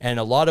sports and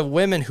a lot of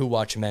women who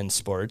watch men's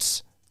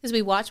sports. Because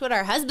we watch what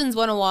our husbands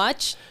want to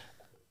watch.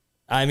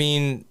 I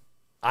mean,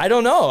 I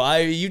don't know.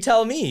 You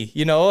tell me,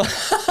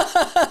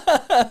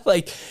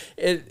 like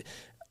it.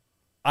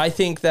 I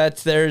think that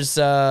there's,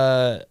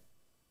 I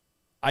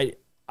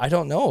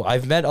don't know.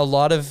 I've met a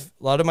lot of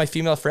my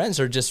female friends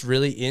are just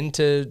really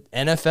into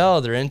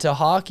NFL. They're into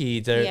hockey.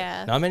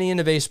 They're not many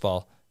into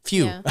baseball.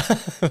 Few. Yeah.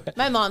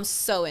 My mom's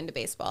so into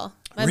baseball.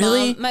 My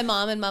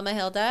mom and Mama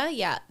Hilda,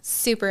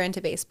 super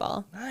into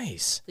baseball.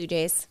 Nice. Blue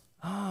Jays.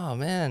 Oh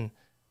man,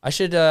 I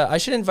should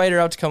invite her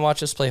out to come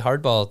watch us play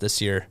hardball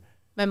this year.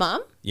 My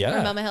mom?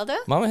 Yeah. Or Mama Hilda?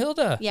 Mama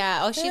Hilda.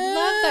 Yeah. Oh, she'd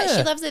love that.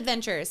 She loves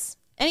adventures.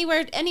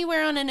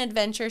 Anywhere on an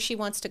adventure she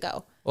wants to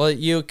go. Well,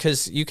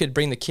 because you could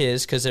bring the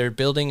kids, because they're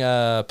building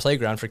a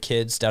playground for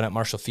kids down at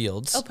Marshall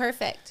Fields. Oh,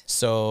 perfect.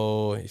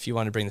 So if you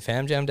want to bring the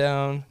fam jam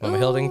down, Mama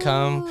Hilda can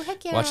come,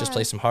 watch us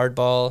play some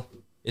hardball.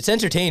 It's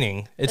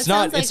entertaining. It's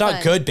not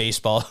good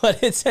baseball,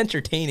 but it's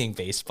entertaining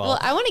baseball. Well,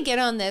 I want to get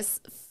on this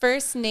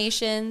First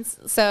Nations.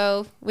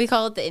 So we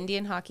call it the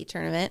Indian Hockey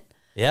Tournament.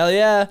 Hell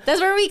yeah. That's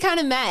where we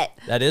kind of met.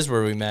 That is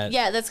where we met.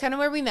 Yeah, that's kind of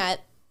where we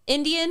met.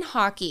 Indian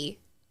hockey.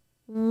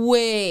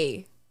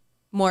 Way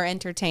more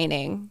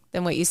entertaining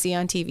than what you see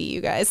on TV,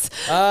 you guys.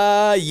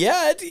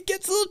 Yeah, it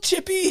gets a little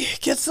chippy.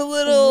 Gets a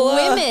little...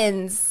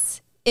 Women's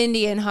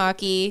Indian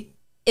hockey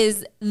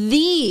is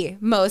the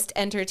most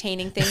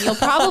entertaining thing you'll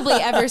probably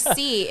ever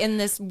see in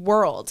this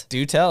world.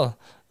 Do tell.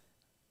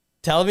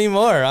 Tell me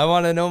more. I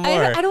want to know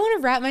more. I don't want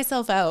to wrap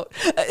myself out,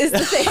 is the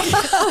thing.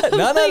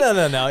 No.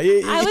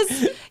 I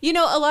was,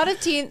 a lot of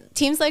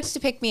teams liked to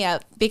pick me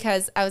up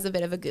because I was a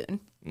bit of a goon.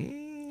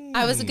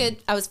 I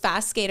was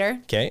fast skater.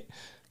 Okay.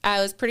 I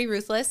was pretty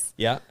ruthless.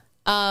 Yeah.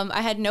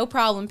 I had no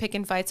problem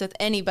picking fights with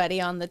anybody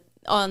on the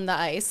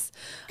ice.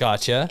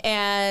 Gotcha.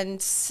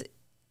 And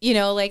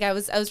I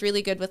was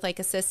really good with like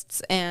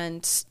assists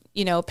and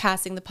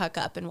passing the puck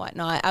up and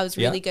whatnot. I was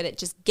really good at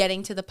just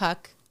getting to the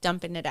puck,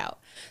 dumping it out.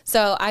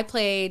 So I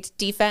played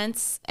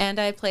defense and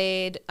I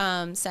played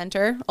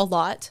center a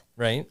lot.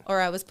 Right.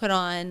 Or I was put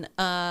on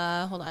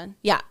I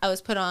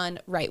was put on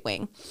right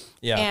wing.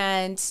 Yeah.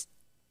 And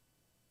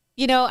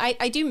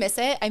I do miss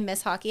it. I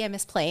miss hockey. I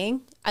miss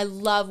playing. I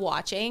love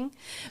watching.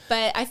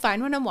 But I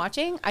find when I'm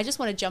watching, I just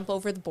want to jump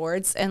over the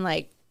boards and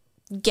like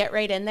get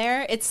right in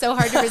there. It's so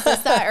hard to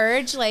resist that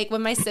urge. Like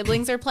when my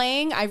siblings are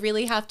playing, I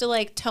really have to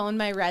like tone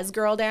my res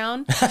girl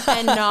down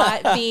and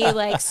not be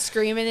like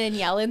screaming and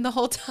yelling the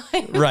whole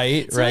time.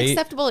 Right, it's not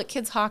acceptable at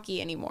kids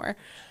hockey anymore.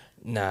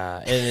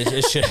 Nah,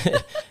 it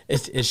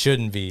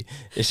shouldn't be.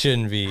 It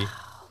shouldn't be.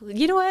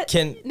 You know what?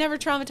 Never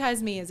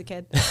traumatized me as a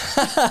kid.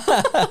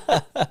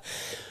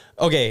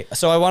 Okay,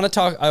 so I want to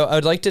talk. I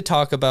would like to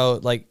talk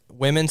about like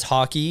women's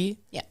hockey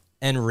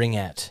and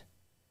ringette,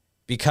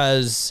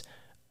 because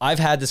I've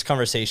had this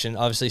conversation.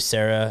 Obviously,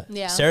 Sarah.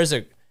 Yeah.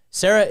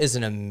 Sarah is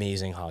an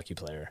amazing hockey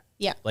player.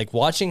 Yeah. Like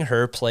watching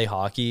her play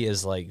hockey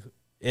is like,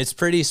 it's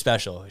pretty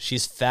special.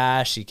 She's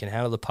fast. She can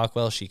handle the puck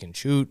well. She can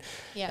shoot.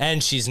 Yeah.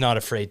 And she's not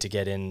afraid to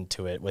get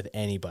into it with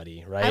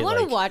anybody, right? I want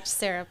to watch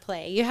Sarah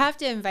play. You have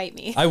to invite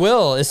me. I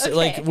will. It's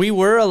like we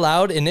were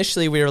allowed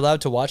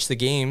to watch the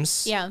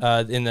games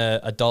in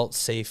the adult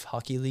safe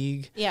hockey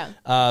league. Yeah.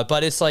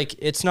 But it's like,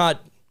 it's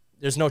not,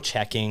 there's no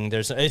checking.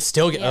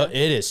 It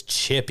is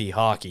chippy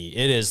hockey.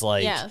 It is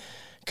like,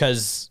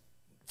 because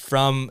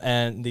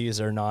and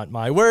these are not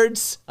my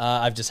words,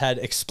 I've just had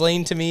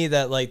explained to me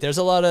that like there's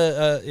a lot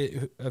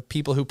of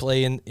people who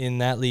play in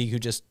that league who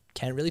just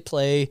can't really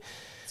play.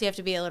 So you have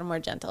to be a little more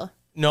gentle.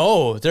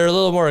 No, they're a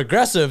little more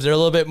aggressive. They're a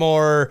little bit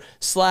more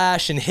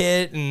slash and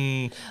hit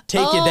and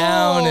take you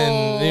down,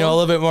 and a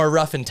little bit more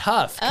rough and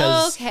tough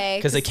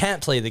because they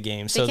can't play the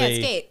game. So they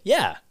can't skate.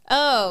 Yeah.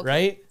 Oh.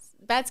 Right.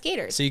 Bad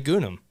skaters. So you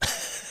goon them.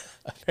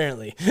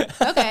 Apparently.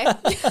 Okay.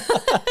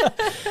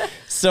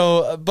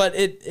 So, but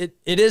it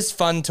is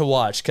fun to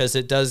watch because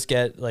it does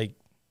get like,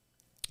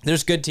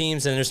 there's good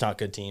teams and there's not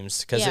good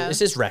teams because it's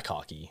just rec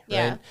hockey, right?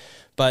 Yeah.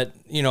 But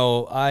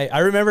I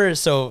remember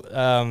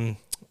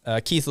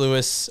Keith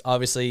Lewis,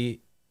 obviously,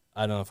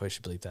 I don't know if I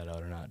should bleep that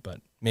out or not,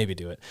 but maybe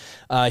do it.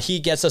 He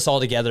gets us all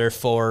together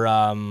for,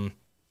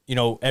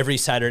 every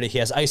Saturday he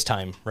has ice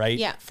time, right?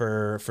 Yeah.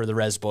 For the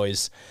Res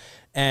boys.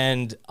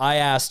 And I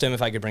asked him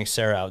if I could bring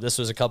Sarah out. This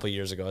was a couple of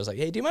years ago. I was like,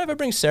 hey, do you mind if I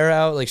bring Sarah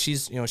out? Like,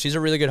 she's a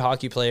really good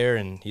hockey player.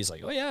 And he's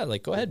like, oh yeah,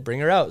 like, go ahead,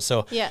 bring her out.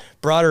 So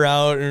brought her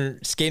out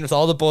and skating with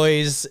all the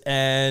boys.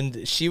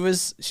 And she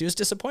was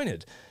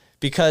disappointed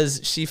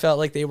because she felt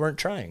like they weren't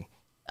trying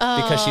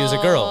because she was a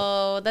girl.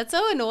 Oh, that's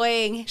so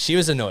annoying. She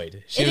was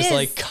annoyed. She was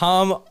like,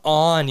 come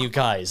on, you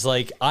guys.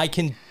 Like, I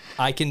can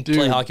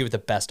play hockey with the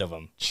best of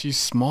them. She's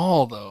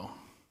small though.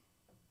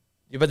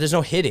 Yeah, but there's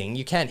no hitting.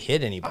 You can't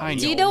hit anybody.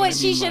 Do you know what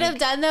she should have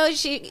done though?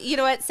 You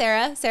know what,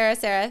 Sarah,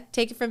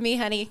 take it from me,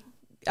 honey.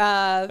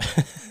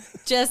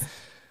 Just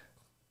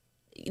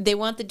they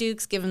want the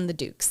Dukes, give them the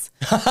Dukes,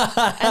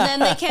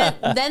 and then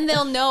then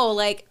they'll know,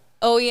 like,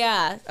 oh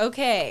yeah,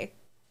 okay.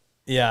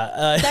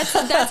 Yeah,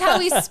 that's how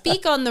we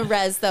speak on the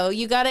res though.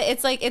 You gotta.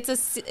 It's like it's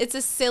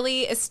a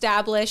silly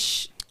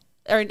establish,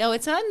 or no,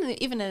 it's not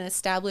even an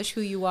establish who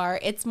you are.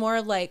 It's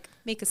more like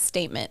make a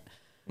statement.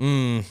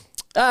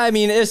 I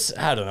mean,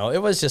 I don't know.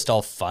 It was just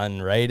all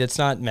fun, right? It's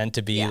not meant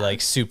to be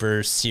like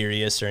super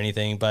serious or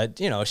anything,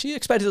 but she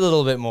expected a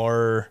little bit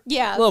more,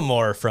 a little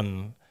more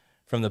from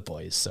the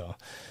boys. So,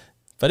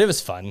 but it was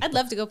fun. I'd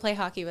love to go play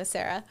hockey with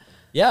Sarah.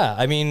 Yeah.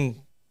 I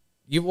mean,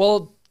 you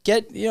will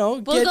get,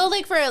 we'll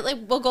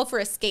go for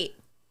a skate.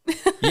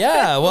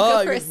 Yeah.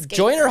 Well,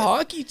 join our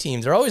hockey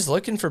teams. They're always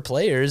looking for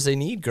players. They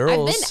need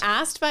girls. I've been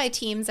asked by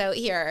teams out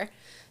here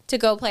to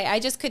go play. I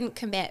just couldn't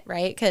commit,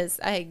 right? Because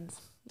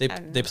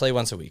They play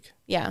once a week.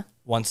 Yeah.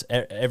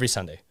 Every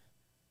Sunday.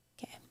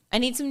 Okay. I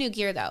need some new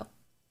gear though.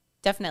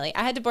 Definitely.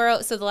 I had to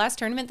borrow. So the last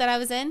tournament that I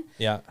was in,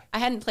 I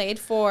hadn't played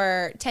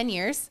for 10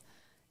 years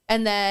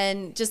and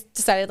then just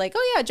decided like,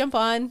 oh yeah, jump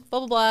on, blah,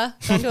 blah, blah.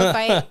 Got into a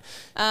fight.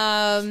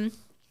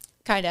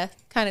 Kind of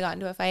got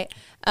into a fight.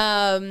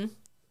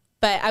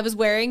 But I was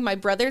wearing my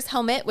brother's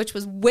helmet, which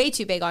was way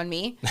too big on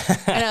me.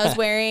 And I was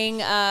wearing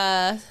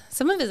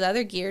some of his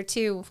other gear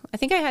too. I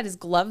think I had his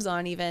gloves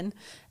on even.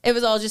 It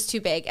was all just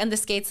too big. And the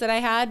skates that I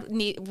had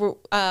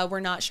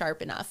were not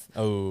sharp enough.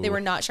 Oh. They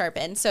were not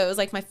sharpened. So it was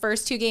like my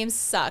first 2 games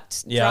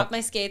sucked. Dropped my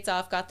skates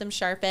off, got them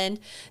sharpened.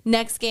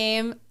 Next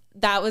game,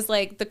 that was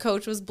like the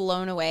coach was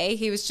blown away.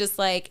 He was just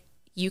like,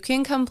 you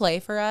can come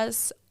play for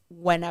us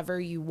whenever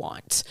you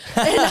want.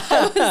 And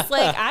I was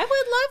like, I would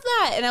love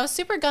that. And I was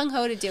super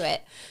gung-ho to do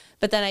it.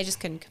 But then I just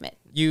couldn't commit.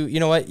 You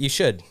know what? You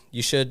should.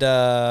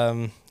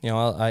 I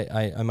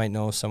might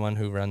know someone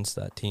who runs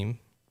that team.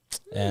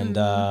 And,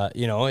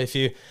 if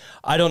you,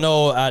 I don't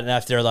know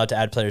if they're allowed to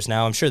add players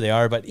now. I'm sure they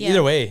are. But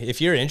either way,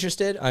 if you're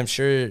interested, I'm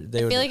sure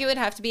they would. I feel like it would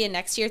have to be a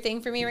next year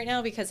thing for me right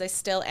now because I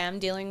still am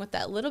dealing with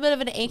that little bit of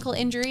an ankle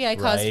injury I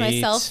caused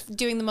myself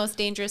doing the most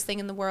dangerous thing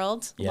in the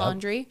world,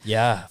 laundry.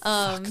 Yeah.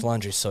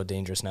 Laundry's so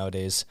dangerous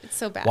nowadays. It's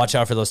so bad. Watch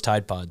out for those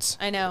Tide Pods.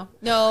 I know.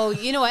 No,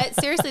 you know what?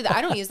 Seriously,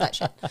 I don't use that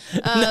shit.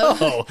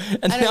 No,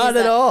 not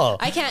at all.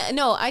 I can't.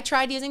 No, I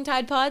tried using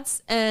Tide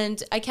Pods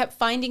and I kept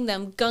finding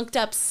them gunked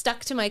up,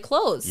 stuck to my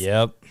clothes.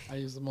 Yep. I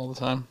use them all the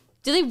time.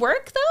 Do they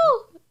work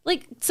though?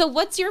 Like, so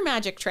what's your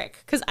magic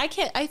trick? Because I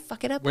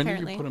fuck it up apparently.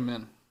 When do you put them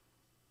in?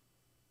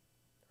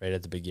 Right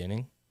at the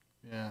beginning?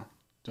 Yeah.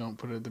 Don't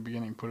put it at the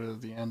beginning, put it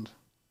at the end.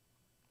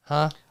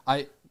 Huh?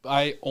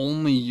 I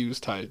only use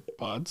Tide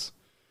Pods.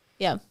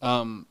 Yeah.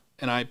 And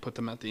I put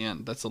them at the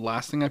end. That's the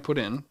last thing I put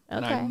in. Okay.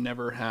 And I've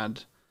never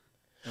had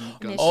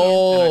use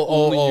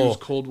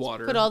cold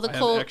water. Put all the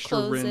cold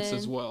extra rinse in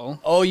as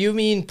well. Oh, you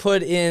mean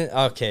put in?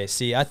 Okay,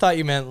 see, I thought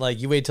you meant like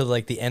you wait till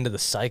like the end of the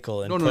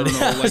cycle and put it.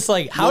 No. It's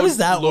like how does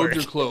that work? Load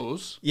your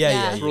clothes.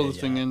 Throw the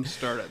thing in,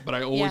 start it. But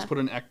I always put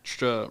an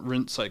extra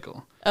rinse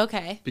cycle.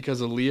 Okay.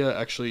 Because Aaliyah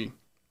actually,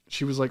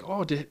 she was like,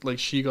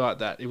 she got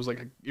that. It was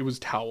like it was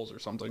towels or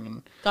something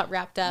and got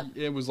wrapped up.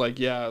 It was like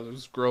it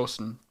was gross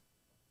and.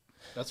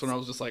 That's when I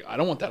was just like, I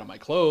don't want that on my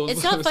clothes.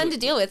 It's not fun to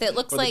deal with. It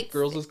looks like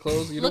girls'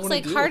 clothes. You looks don't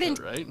like hardened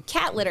right?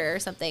 cat litter or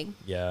something.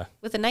 Yeah,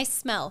 with a nice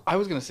smell. I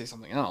was gonna say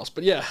something else,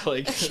 but yeah,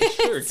 like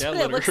sure, cat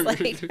litter. Looks like.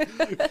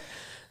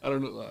 I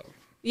don't know.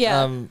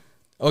 Yeah.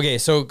 Okay,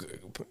 so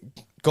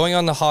going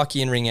on the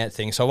hockey and ringette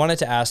thing. So I wanted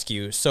to ask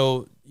you.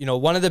 So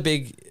one of the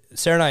big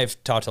Sarah and I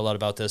have talked a lot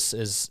about this.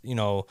 Is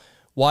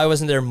why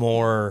wasn't there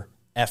more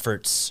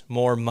efforts,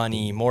 more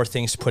money, more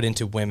things put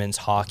into women's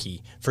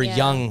hockey for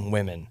young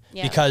women?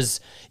 Because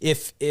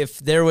if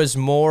there was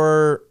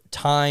more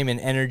time and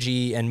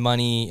energy and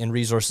money and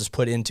resources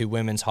put into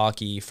women's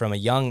hockey from a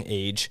young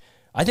age,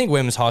 I think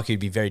women's hockey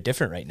would be very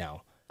different right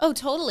now. Oh,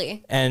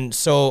 totally. And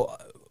so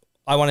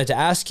I wanted to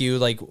ask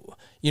you,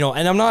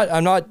 and I'm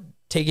not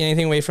taking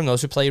anything away from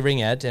those who play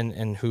ringette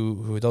and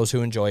who those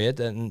who enjoy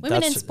it, and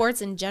women in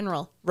sports in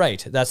general.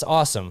 Right. That's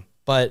awesome.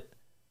 But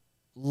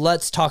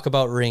let's talk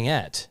about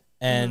ringette.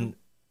 And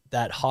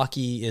that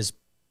hockey is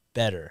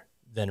better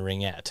than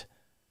ringette.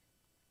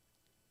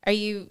 Are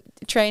you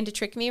trying to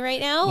trick me right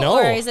now? No.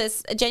 Or is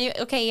this a genuine?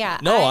 Okay, yeah.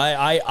 No,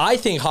 I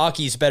think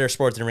hockey's a better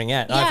sport than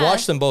ringette. Yeah. I've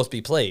watched them both be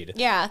played.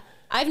 Yeah.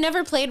 I've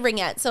never played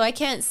ringette, so I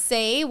can't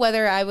say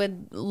whether I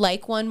would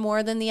like one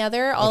more than the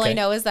other. All I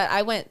know is that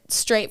I went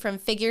straight from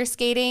figure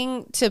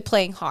skating to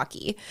playing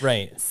hockey.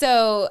 Right.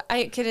 So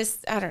I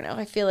don't know.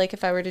 I feel like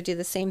if I were to do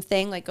the same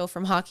thing, like go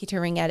from hockey to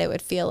ringette, it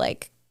would feel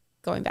like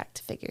going back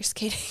to figure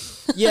skating.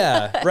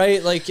 Yeah,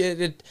 right. Like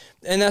it,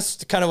 and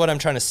that's kind of what I'm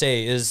trying to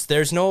say is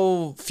there's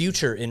no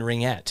future in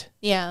ringette.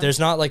 Yeah. There's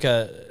not like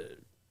a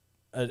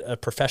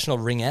professional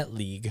ringette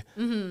league,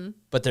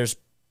 but there's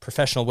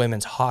professional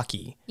women's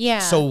hockey. Yeah.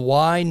 So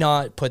why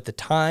not put the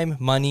time,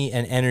 money,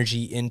 and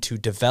energy into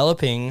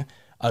developing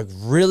a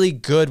really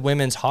good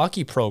women's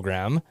hockey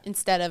program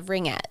instead of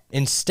ringette?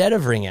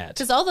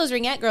 Because all those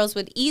ringette girls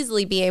would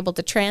easily be able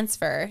to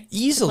transfer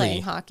easily to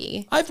playing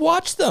hockey. I've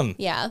watched them.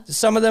 Yeah.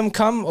 Some of them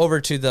come over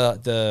to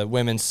the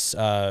women's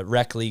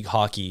rec league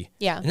hockey.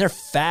 Yeah. And they're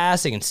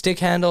fast. They can stick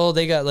handle.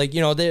 They got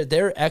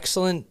they're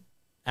excellent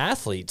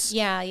athletes.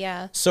 Yeah,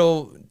 yeah.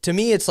 So to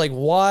me, it's like,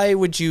 why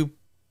would you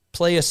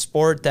play a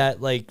sport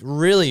that like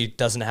really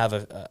doesn't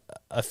have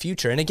a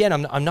future? And again,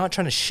 I'm not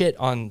trying to shit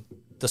on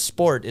the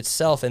sport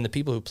itself and the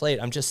people who play it.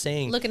 I'm just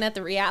saying, Looking at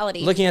the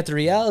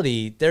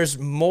reality, there's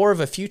more of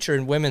a future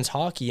in women's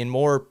hockey and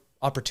more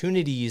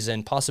opportunities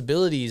and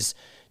possibilities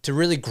to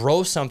really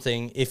grow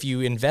something if you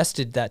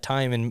invested that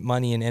time and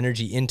money and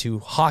energy into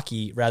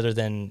hockey rather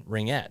than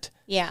ringette.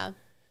 Yeah.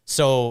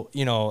 So,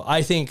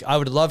 I think I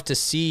would love to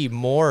see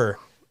more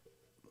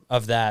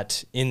of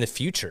that in the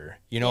future.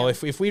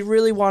 If we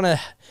really want to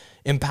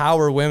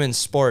empower women's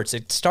sports,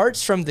 it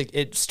starts from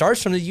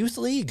the youth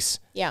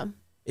leagues. Yeah.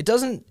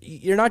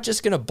 You're not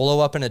just going to blow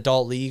up an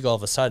adult league all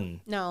of a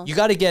sudden. No. You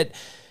got to get,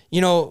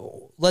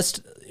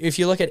 if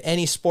you look at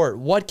any sport,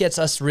 what gets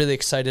us really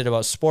excited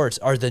about sports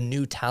are the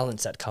new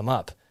talents that come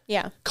up.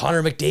 Yeah.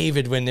 Connor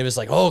McDavid, when it was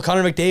like, oh,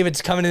 Connor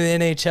McDavid's coming to the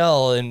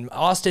NHL, and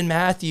Austin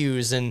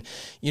Matthews. And,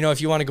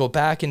 if you want to go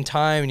back in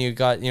time, and you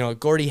got,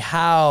 Gordie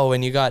Howe,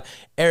 and you got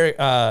Eric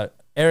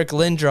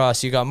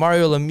Lindros, you got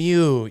Mario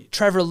Lemieux,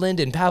 Trevor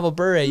Linden, Pavel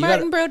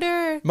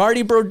Bure,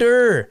 Marty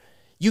Brodeur.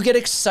 You get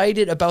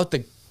excited about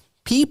the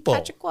people.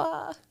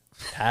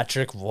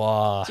 Patrick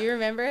Waugh. Do you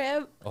remember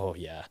him? Oh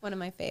yeah, one of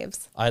my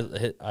faves.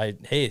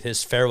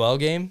 His farewell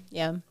game.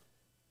 Yeah,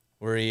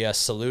 where he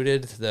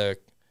saluted the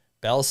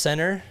Bell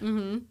Center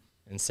and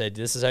said,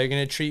 "This is how you're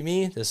going to treat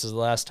me. This is the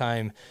last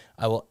time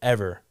I will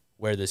ever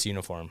wear this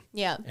uniform."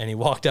 Yeah, and he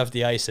walked off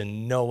the ice,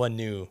 and no one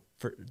knew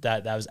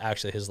that was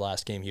actually his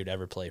last game he would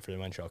ever play for the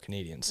Montreal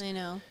Canadiens. I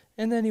know.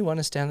 And then he won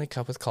a Stanley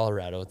Cup with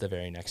Colorado the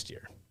very next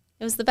year.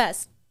 It was the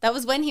best. That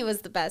was when he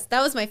was the best.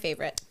 That was my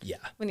favorite. Yeah.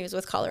 When he was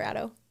with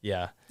Colorado.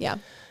 Yeah. Yeah.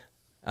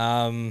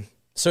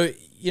 So,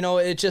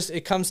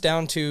 it comes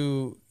down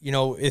to,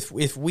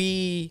 if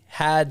we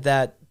had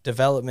that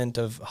development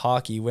of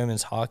hockey,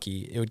 women's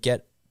hockey, it would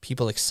get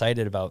people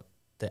excited about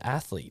the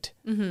athlete.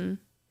 Mm-hmm.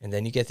 And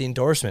then you get the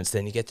endorsements,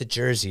 then you get the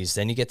jerseys,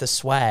 then you get the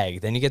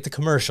swag, then you get the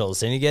commercials,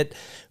 then you get,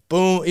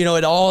 boom,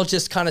 it all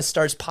just kind of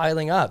starts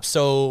piling up.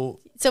 So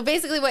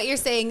basically what you're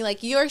saying,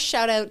 like your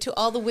shout out to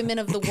all the women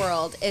of the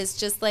world is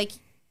just like,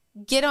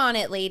 get on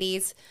it,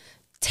 ladies.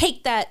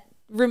 Take that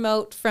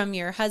remote from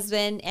your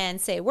husband and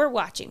say, we're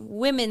watching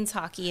women's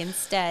hockey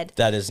instead.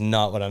 That is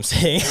not what I'm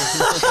saying.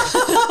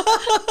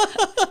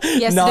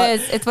 Yes,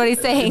 it is. It's what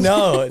he's saying.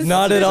 No,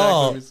 not at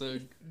all.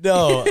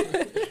 No,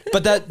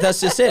 but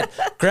that's just it.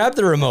 Grab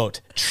the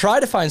remote. Try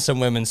to find some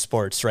women's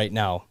sports right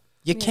now.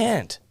 You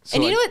can't. So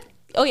and you know what?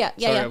 Oh, yeah.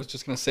 I was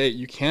just going to say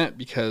you can't,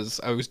 because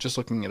I was just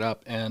looking it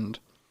up, and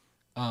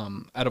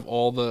out of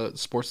all the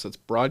sports that's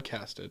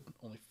broadcasted,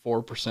 only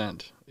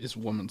 4% is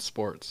women's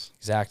sports.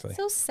 Exactly.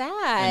 So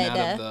sad. And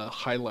out of the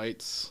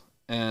highlights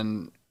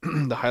and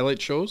the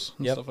highlight shows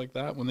and stuff like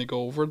that, when they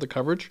go over the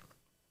coverage,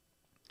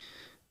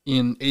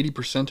 in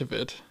 80% of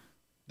it,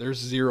 there's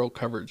zero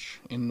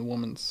coverage in the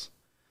women's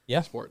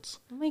sports.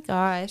 Oh my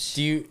gosh.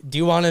 Do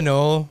you want to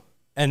know?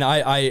 And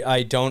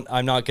I don't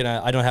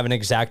have an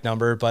exact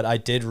number, but I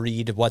did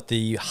read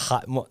okay.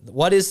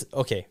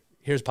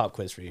 Here's a pop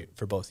quiz for you,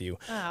 for both of you.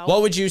 Oh.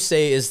 What would you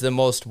say is the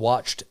most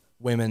watched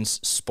women's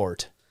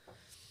sport?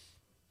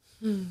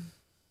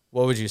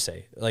 What would you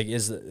say? Like,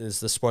 is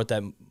the sport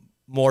that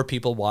more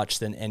people watch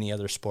than any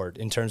other sport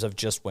in terms of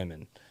just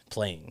women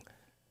playing?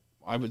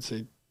 I would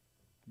say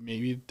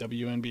maybe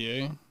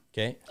WNBA.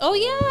 Okay. Oh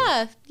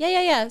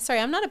yeah. Sorry,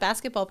 I'm not a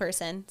basketball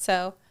person,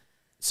 so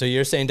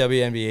you're saying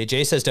WNBA.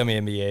 Jay says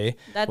WNBA.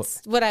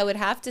 That's what I would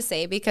have to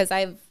say, because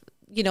I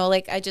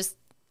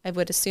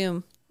would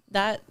assume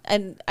that,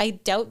 and I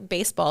doubt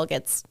baseball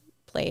gets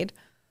played.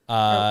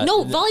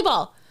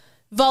 Volleyball.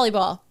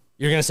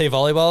 You're gonna say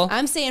volleyball?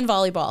 I'm saying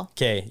volleyball.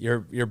 Okay,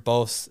 you're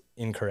both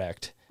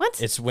incorrect.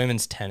 What? It's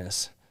women's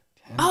tennis.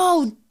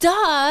 Oh,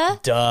 duh.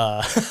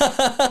 God.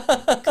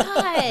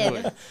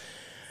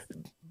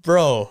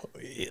 Bro,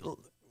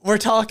 we're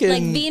talking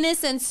like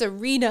Venus and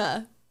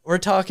Serena. We're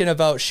talking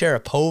about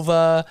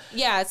Sharapova.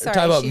 Yeah, sorry. We're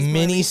talking about she's more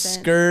mini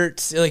recent.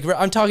 skirts. Like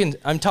I'm talking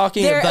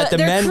They're, about the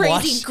they're men crazy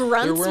watch.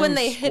 grunts They're when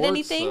they wearing hit skorts,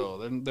 anything.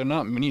 Though. They're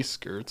not mini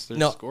skirts. They're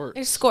No. skorts.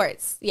 They're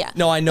skorts. Yeah.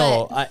 No, I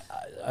know. But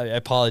I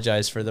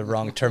apologize for the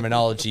wrong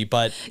terminology,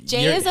 but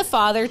Jay is a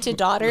father to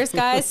daughters,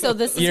 guys, so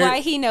this is why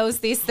he knows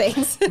these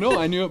things. No,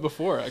 I knew it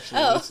before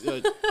actually.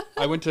 Oh.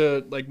 I went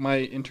to like my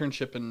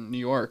internship in New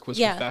York was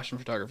for fashion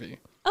photography.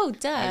 Oh,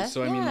 duh.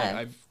 So I mean,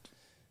 like,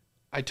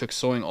 I took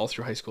sewing all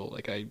through high school.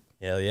 Like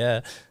hell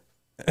yeah.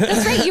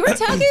 That's right. You were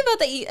talking about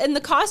that and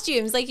the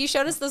costumes. Like you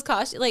showed us those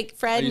costumes. Like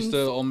Fred. I used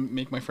to all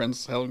make my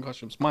friends Halloween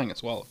costumes, mine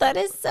as well. That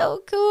is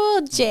so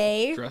cool,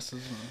 Jay.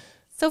 Dresses.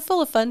 So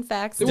full of fun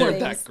facts. They weren't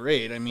that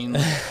great. I mean,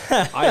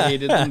 I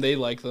hated them. They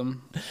liked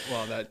them.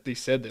 Well, that they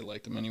said they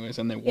liked them anyways,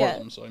 and they wore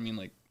them. So I mean,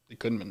 like they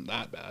couldn't have been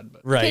that bad.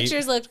 But Right.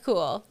 Pictures looked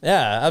cool.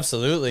 Yeah,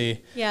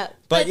 absolutely. Yeah.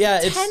 But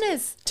yeah,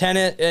 tennis.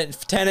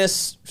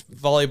 Tennis,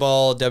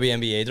 volleyball,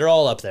 WNBA, they're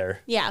all up there.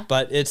 Yeah.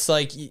 But it's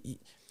like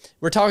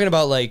we're talking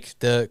about like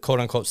the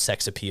quote unquote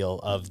sex appeal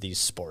of these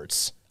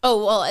sports.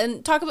 Oh, well,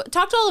 and talk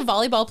to all the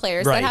volleyball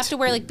players Right. that have to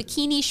wear like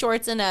bikini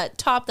shorts and a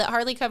top that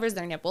hardly covers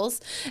their nipples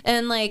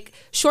and like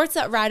shorts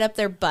that ride up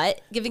their butt,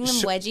 giving them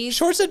wedgies.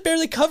 Shorts that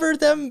barely cover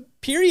them,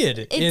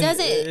 period. It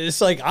doesn't. It's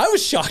like I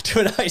was shocked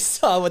when I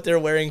saw what they're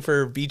wearing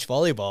for beach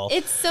volleyball.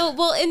 It's so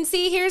well, and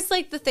see, here's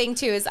like the thing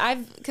too is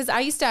because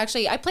I used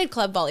to I played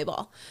club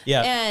volleyball.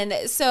 Yeah.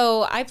 And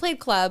so I played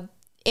club.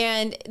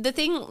 And the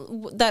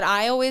thing that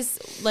I always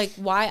like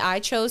why I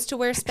chose to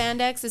wear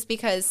spandex is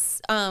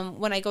because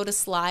when I go to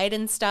slide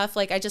and stuff,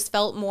 like I just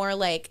felt more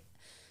like,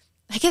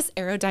 I guess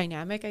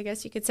aerodynamic, I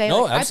guess you could say.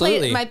 No, like,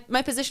 absolutely. I played,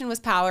 my position was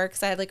power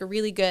because I had like a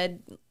really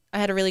good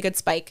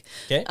spike.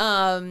 Okay.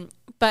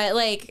 But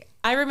like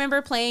I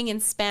remember playing in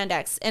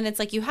spandex and it's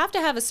like you have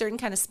to have a certain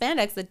kind of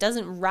spandex that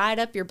doesn't ride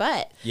up your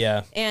butt.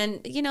 Yeah.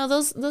 And you know,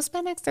 those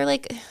spandex, they're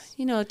like,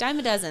 you know, a dime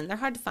a dozen. They're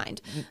hard to find.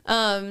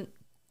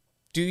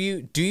 Do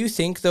you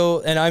think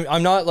though, and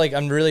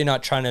I'm really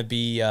not trying to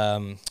be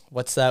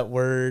what's that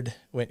word,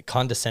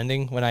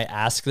 condescending when I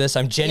ask this.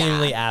 I'm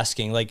genuinely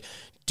asking, like,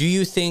 do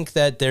you think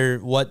that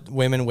what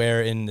women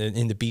wear in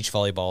the beach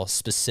volleyball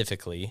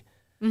specifically?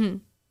 Mm-hmm.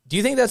 Do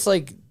you think that's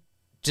like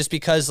just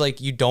because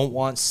like you don't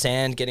want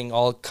sand getting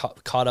all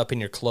caught up in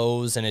your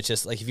clothes, and it's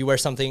just like if you wear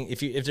something, if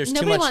there's Nobody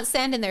too much, wants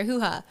sand in their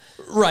hoo-ha.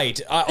 right?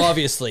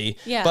 Obviously,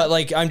 Yeah. But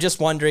like I'm just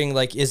wondering,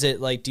 like, is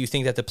it like, do you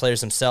think that the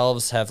players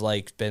themselves have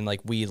like been like,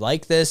 we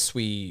like this,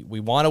 we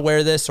want to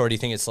wear this, or do you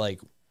think it's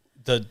like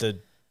the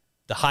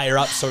higher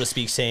up, so to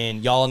speak,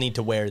 saying y'all need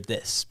to wear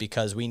this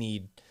because we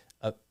need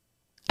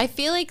I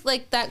feel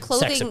like that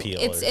clothing, appeal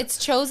it's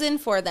chosen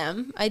for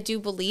them. I do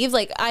believe.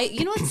 Like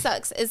you know what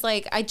sucks is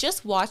like I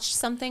just watched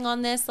something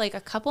on this like a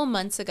couple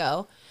months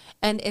ago,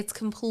 and it's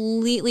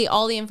completely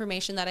all the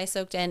information that I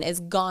soaked in is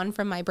gone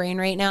from my brain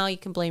right now. You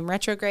can blame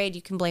retrograde.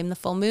 You can blame the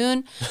full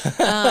moon.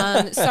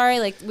 Sorry,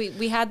 like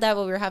we had that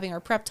while we were having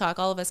our prep talk.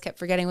 All of us kept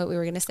forgetting what we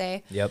were gonna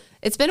say. Yep.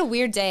 It's been a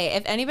weird day.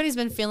 If anybody's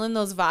been feeling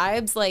those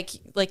vibes,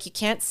 like you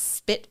can't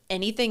spit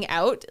anything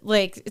out.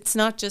 Like it's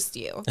not just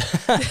you.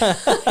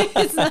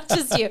 It's not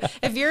just you.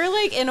 If you're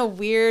like in a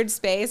weird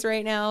space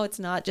right now, it's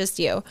not just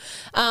you.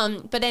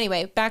 But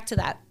anyway, back to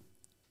that.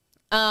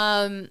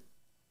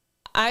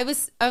 I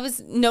was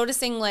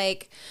noticing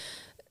like,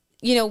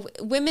 you know,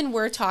 women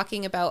were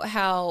talking about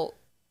how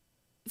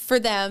for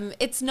them,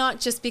 it's not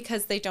just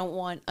because they don't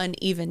want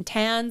uneven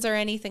tans or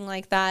anything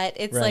like that.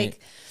 It's Right. like,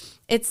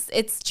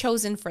 it's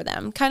chosen for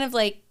them. Kind of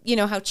like, you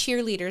know, how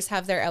cheerleaders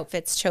have their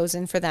outfits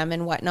chosen for them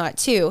and whatnot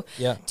too.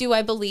 Yeah. Do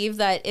I believe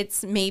that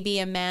it's maybe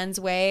a man's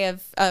way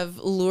of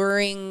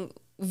luring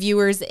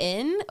viewers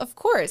in? Of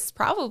course,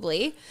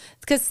 probably,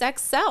 because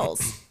sex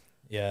sells,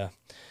 yeah.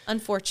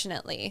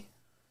 unfortunately.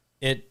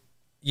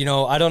 You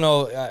know, I don't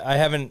know. I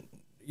haven't.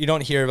 You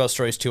don't hear about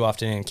stories too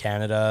often in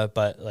Canada,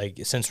 but like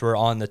since we're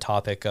on the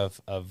topic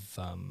of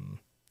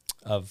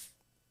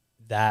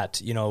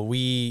that, you know,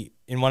 we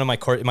in one of my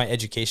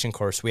education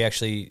course, we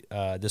actually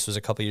this was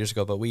a couple of years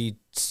ago, but we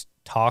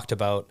talked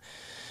about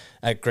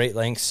at great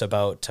lengths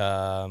about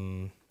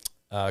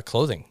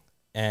clothing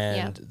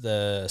and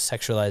the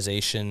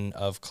sexualization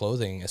of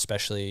clothing,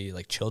 especially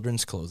like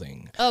children's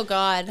clothing. Oh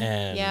God.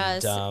 And,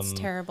 yes, it's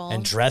terrible.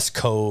 And dress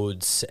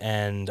codes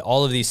and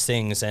all of these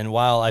things. And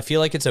while I feel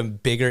like it's a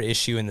bigger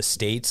issue in the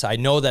States, I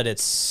know that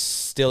it's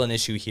still an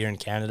issue here in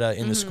Canada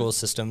in the school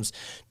systems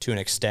to an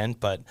extent,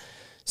 but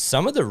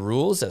some of the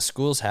rules that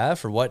schools have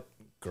for what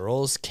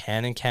girls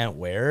can and can't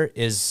wear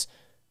is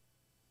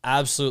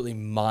absolutely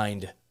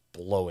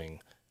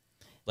mind-blowing.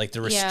 Like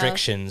the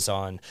restrictions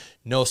on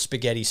no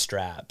spaghetti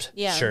strapped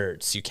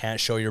shirts. You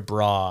can't show your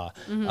bra.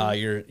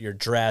 Your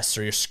dress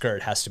or your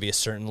skirt has to be a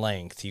certain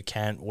length. You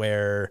can't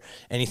wear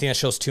anything that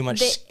shows too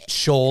much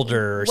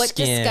shoulder or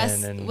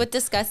skin. What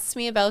disgusts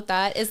me about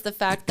that is the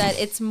fact that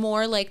it's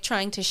more like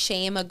trying to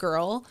shame a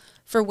girl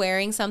for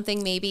wearing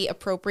something maybe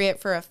appropriate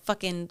for a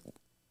fucking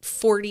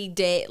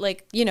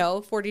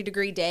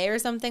 40-degree day or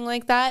something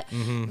like that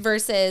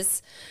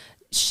versus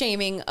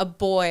shaming a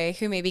boy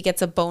who maybe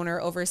gets a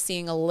boner over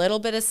seeing a little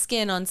bit of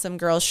skin on some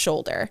girl's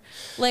shoulder.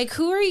 Like,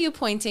 who are you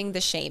pointing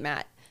the shame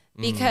at?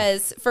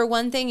 Because for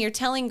one thing, you're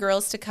telling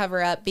girls to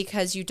cover up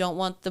because you don't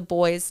want the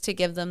boys to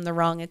give them the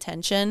wrong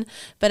attention.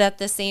 But at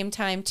the same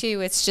time,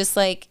 too, it's just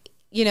like,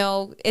 you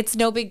know, it's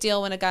no big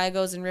deal when a guy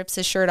goes and rips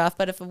his shirt off.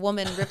 But if a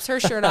woman rips her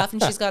shirt off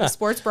and she's got a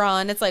sports bra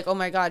on, it's like, oh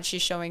my God,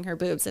 she's showing her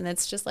boobs. And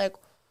it's just like,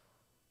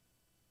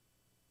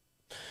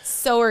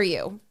 so are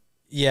you.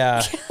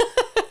 Yeah.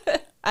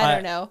 I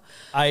don't know.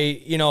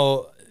 You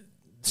know,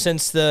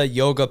 since the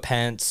yoga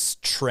pants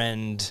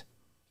trend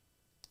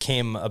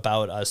came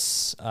about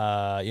us,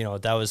 you know,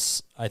 that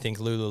was, I think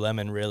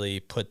Lululemon really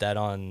put that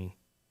on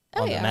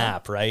the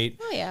map, right?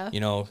 Oh yeah. You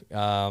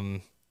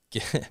know,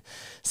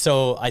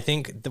 so I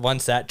think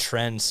once that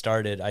trend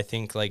started, I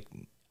think like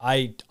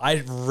I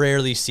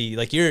rarely see,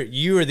 like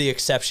you are the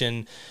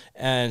exception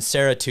and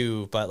Sarah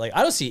too, but like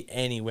I don't see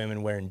any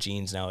women wearing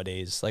jeans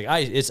nowadays. Like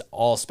it's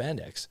all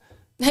spandex.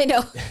 I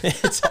know.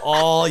 It's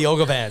all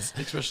yoga pants.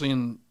 Especially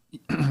in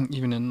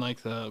even in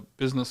like the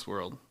business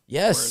world.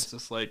 Yes. Where it's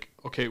just like,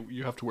 okay,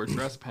 you have to wear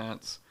dress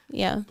pants.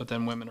 Yeah. But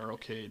then women are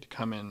okay to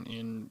come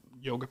in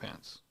yoga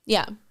pants.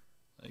 Yeah.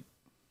 Like,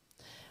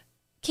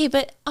 okay,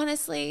 but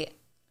honestly,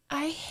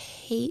 I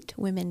hate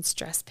women's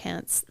dress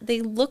pants.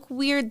 They look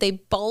weird. They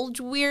bulge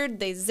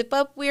weird. They zip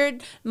up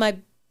weird. My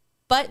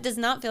butt does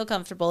not feel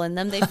comfortable in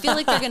them. They feel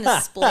like they're going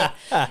to split.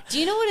 Do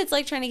you know what it's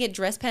like trying to get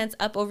dress pants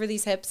up over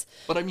these hips?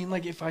 but I mean,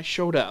 like, if I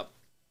showed up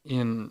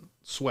in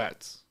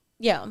sweats,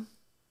 Yeah.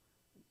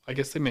 I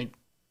guess they make.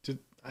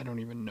 I don't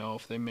even know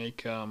if they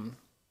make. I'm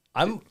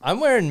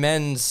wearing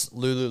men's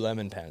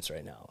Lululemon pants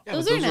right now. Yeah,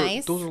 Those but are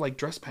nice. Those are like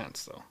dress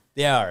pants, though.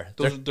 They are.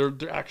 They're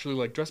actually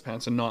like dress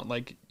pants and not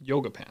like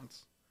yoga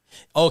pants.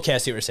 Okay, I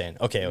see what you're saying.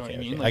 Okay, You know okay, what I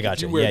okay. mean? I Like, got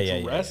if you. you wear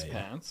Yeah. dress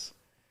pants.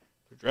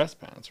 They're dress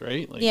pants,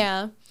 right? Like,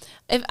 Yeah.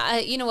 If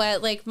you know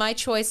what, like my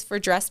choice for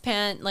dress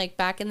pant, like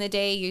back in the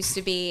day used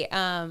to be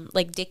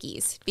like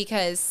Dickies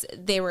because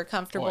they were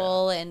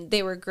comfortable and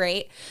they were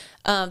great.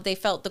 They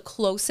felt the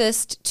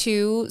closest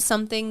to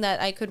something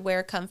that I could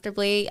wear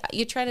comfortably.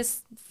 You try to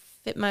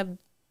fit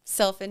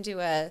myself into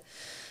a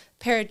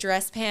pair of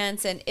dress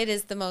pants and it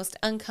is the most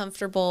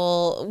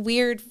uncomfortable,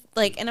 weird,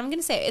 like, and I'm going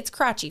to say it's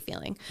crotchy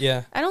feeling.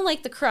 Yeah. I don't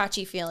like the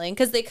crotchy feeling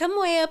because they come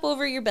way up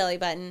over your belly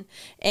button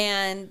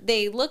and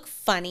they look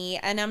funny.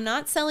 And I'm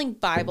not selling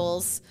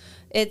Bibles.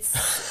 It's,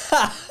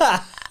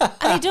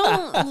 I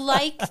don't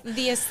like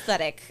the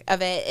aesthetic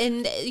of it.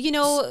 And, you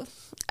know,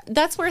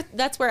 that's where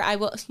I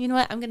will, you know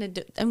what, I'm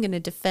going to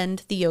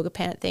defend the yoga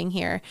pant thing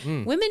here.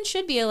 Women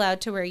should be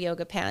allowed to wear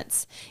yoga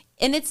pants.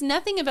 And it's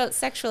nothing about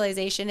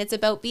sexualization. It's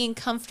about being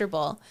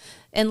comfortable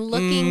and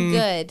looking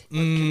good.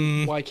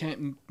 Why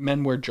can't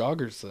men wear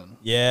joggers then?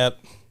 Yep.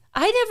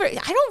 I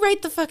don't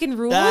write the fucking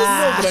rules.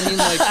 No, but I mean,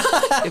 like,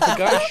 if a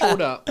guy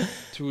showed up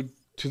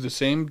to the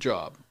same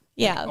job.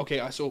 Yeah.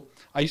 Okay, so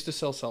I used to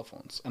sell cell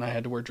phones, and I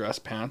had to wear dress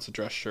pants, a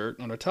dress shirt,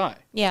 and a tie.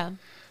 Yeah.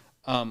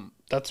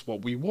 That's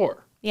what we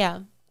wore.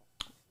 Yeah.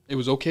 It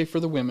was okay for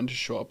the women to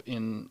show up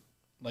in,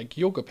 like,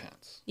 yoga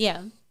pants.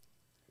 Yeah.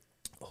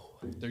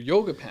 They're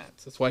yoga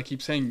pants. That's why I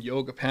keep saying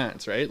yoga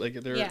pants, right? Like,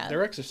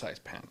 they're exercise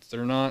pants.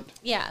 They're not,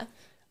 Yeah.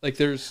 like,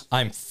 there's...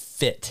 I'm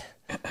fit.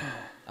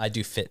 I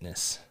do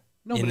fitness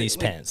in these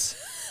pants.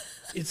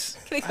 It's...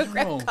 Can I go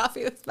grab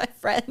coffee with my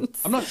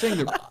friends? I'm not saying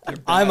they're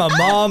bad. I'm a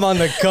mom on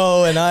the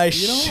go and I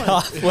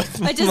shop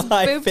with I just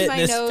my booped my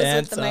fitness nose with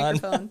pants the on.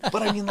 microphone.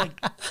 But I mean, like,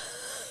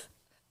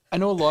 I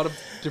know a lot of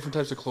different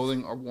types of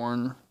clothing are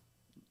worn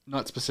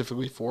not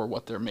specifically for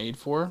what they're made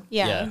for,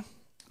 Yeah. Yeah.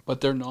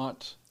 but they're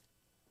not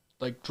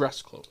like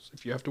dress clothes.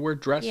 If you have to wear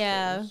dress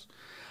Yeah. clothes,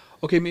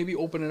 okay, maybe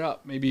open it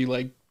up. Maybe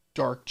like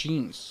dark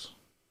jeans.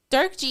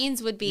 Dark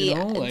jeans would be, You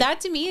know, like-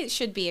 that to me it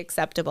should be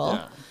acceptable.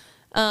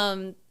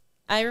 Yeah.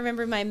 I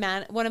remember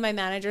one of my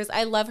managers,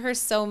 I love her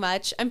so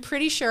much. I'm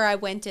pretty sure I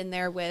went in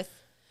there with,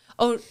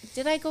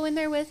 did I go in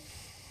there with?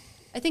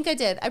 I think I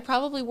did. I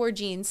probably wore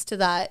jeans to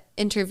that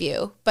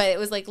interview, but it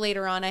was like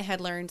later on I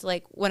had learned,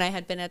 like when I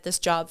had been at this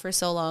job for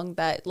so long,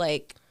 that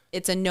like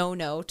it's a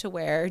no-no to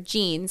wear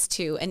jeans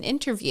to an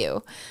interview.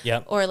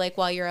 Yep. Or like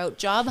while you're out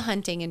job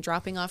hunting and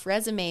dropping off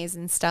resumes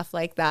and stuff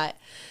like that.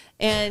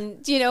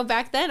 And, you know,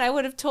 back then I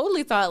would have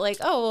totally thought like,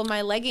 oh, well,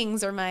 my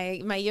leggings or my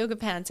yoga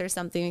pants or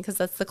something, because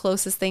that's the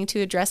closest thing to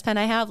a dress pant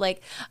I have.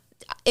 Like,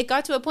 it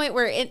got to a point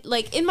where it,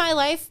 like, in my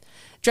life,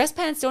 dress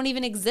pants don't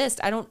even exist.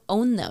 I don't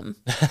own them,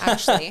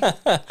 actually.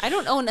 I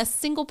don't own a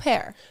single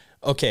pair.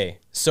 Okay,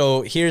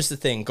 so here's the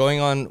thing. Going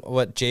on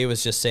what Jay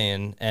was just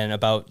saying and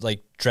about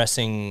like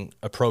dressing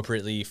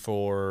appropriately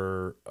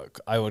for,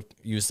 I would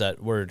use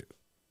that word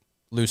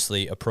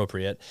loosely,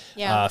 appropriate,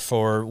 Yeah.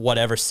 for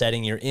whatever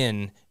setting you're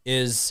in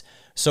is,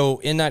 so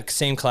in that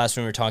same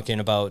classroom we were talking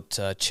about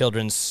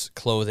children's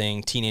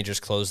clothing, teenagers'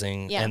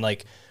 clothing, Yeah. and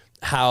like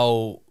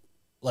how,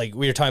 like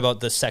we were talking about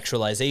the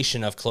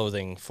sexualization of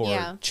clothing for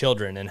Yeah.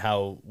 children and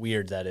how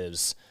weird that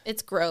is.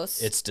 It's gross.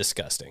 It's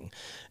disgusting.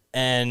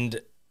 And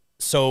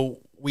so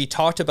we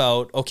talked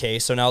about, okay,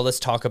 so now let's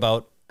talk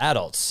about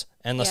adults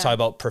and let's Yeah. talk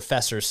about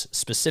professors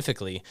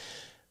specifically.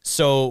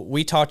 So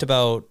we talked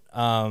about,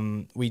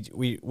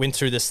 we went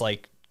through this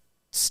like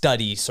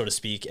study, so to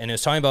speak, and it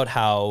was talking about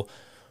how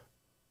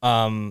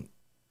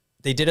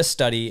they did a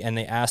study and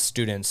they asked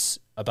students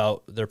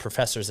about their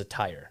professor's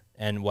attire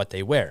and what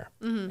they wear.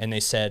 And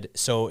they said,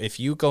 so if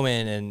you go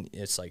in and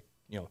it's like,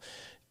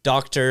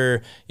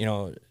 Dr.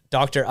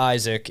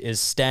 Isaac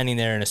is standing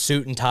there in a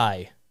suit and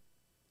tie,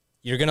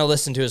 you're going to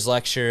listen to his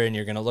lecture and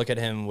you're going to look at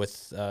him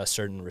with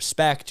certain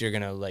respect. You're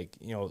going to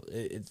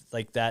it's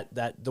like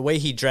that the way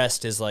he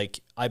dressed is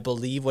like, I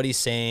believe what he's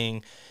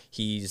saying.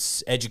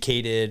 He's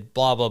educated,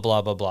 blah, blah,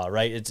 blah, blah, blah.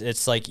 Right.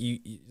 It's like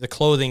the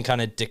clothing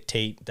kind of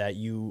dictate that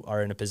you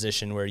are in a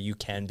position where you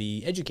can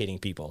be educating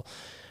people.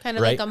 Kind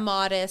of like a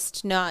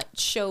modest, not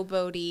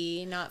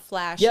showboaty, not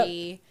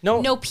flashy.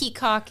 Yep. No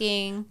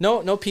peacocking.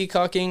 No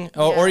peacocking.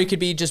 Or you could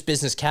be just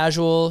business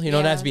casual. You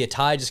don't have to be a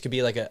tie. Just could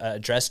be like a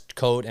dress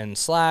coat and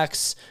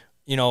slacks.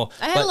 I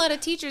had a lot of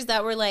teachers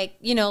that were like,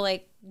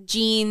 like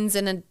jeans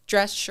and a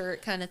dress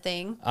shirt kind of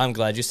thing. I'm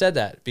glad you said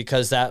that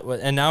because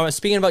and now I'm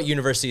speaking about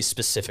university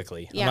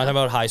specifically. I'm not talking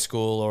about high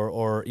school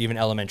or even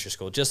elementary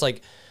school. Just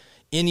like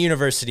in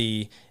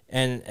university.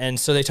 And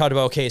so they talked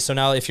about, okay, so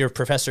now if your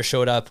professor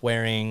showed up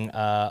wearing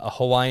a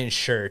Hawaiian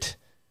shirt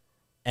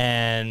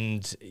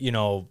and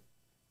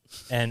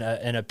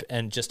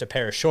just a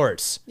pair of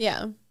shorts,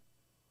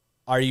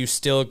 are you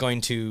still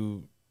going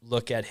to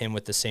look at him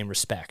with the same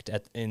respect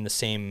in the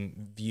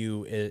same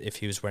view if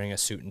he was wearing a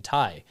suit and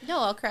tie? No,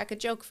 I'll crack a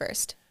joke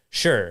first.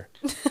 Sure.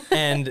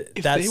 And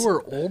if they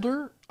were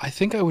older, I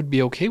think I would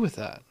be okay with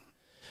that.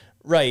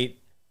 Right.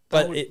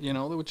 But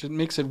which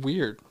makes it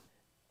weird.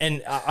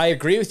 And I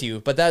agree with you,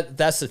 but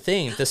that's the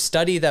thing. The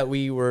study that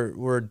we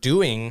were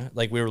doing,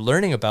 like we were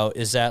learning about,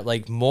 is that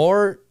like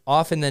more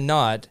often than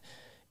not,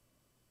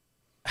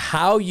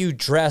 how you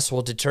dress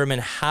will determine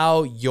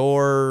how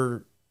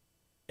your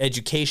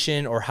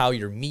education or how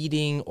your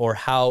meeting or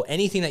how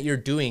anything that you're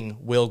doing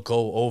will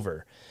go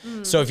over.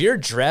 So if you're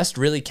dressed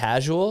really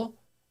casual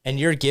and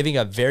you're giving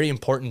a very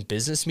important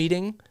business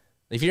meeting,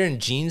 if you're in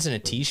jeans and a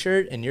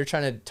t-shirt and you're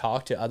trying to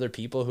talk to other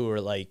people who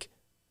are like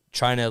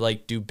trying to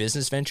like do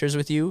business ventures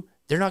with you,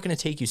 they're not going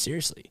to take you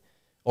seriously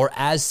or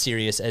as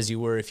serious as you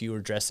were if you were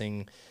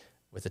dressing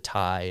with a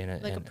tie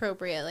and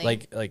appropriately,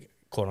 like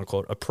quote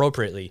unquote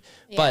appropriately.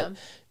 But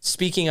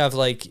speaking of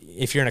like,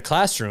 if you're in a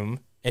classroom,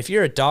 if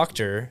you're a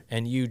doctor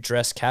and you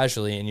dress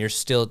casually and you're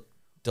still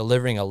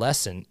delivering a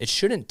lesson, it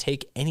shouldn't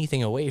take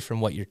anything away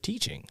from what you're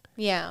teaching.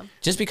 Yeah.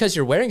 Just because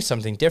you're wearing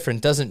something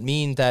different doesn't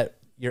mean that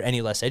you're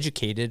any less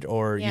educated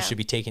or you should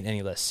be taken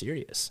any less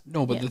serious.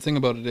 No, but the thing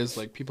about it is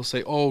like people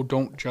say, oh,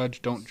 don't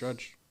judge.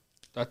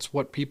 That's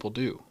what people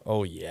do.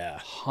 Oh, yeah.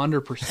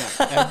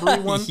 100%.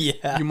 Everyone,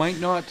 you might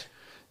not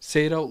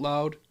say it out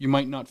loud. You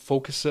might not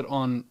focus it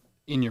on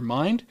in your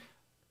mind,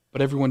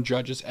 but everyone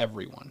judges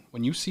everyone.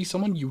 When you see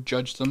someone, you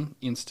judge them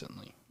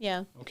instantly.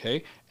 Yeah.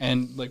 Okay.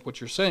 And like what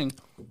you're saying,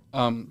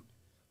 I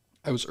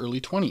was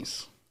early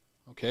 20s.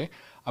 Okay.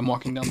 I'm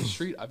walking down the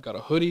street. I've got a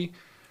hoodie,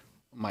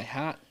 my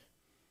hat.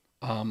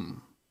 I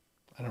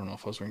don't know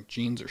if I was wearing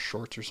jeans or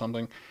shorts or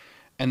something.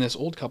 And this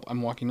old couple,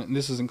 and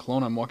this is in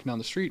Kelowna, I'm walking down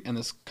the street and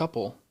this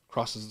couple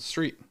crosses the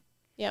street.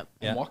 Yep.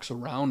 And walks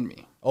around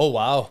me. Oh,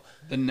 wow.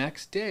 The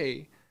next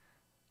day,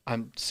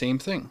 same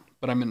thing,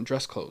 but I'm in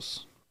dress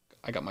clothes.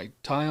 I got my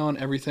tie on,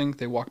 everything.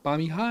 They walk by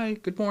me. Hi,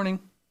 good morning.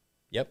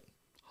 Yep.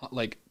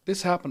 Like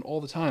this happened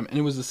all the time. And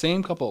it was the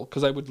same couple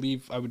because I would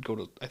go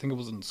to, I think it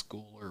was in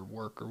school or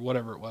work or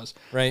whatever it was.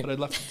 Right. But I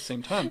left at the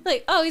same time.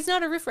 Like, oh, he's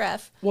not a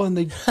riffraff. Well, and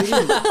they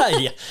didn't.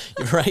 Yeah,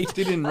 you're right.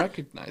 They didn't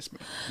recognize me.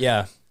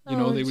 Yeah. They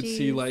would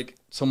see like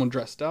someone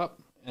dressed up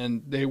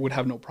and they would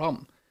have no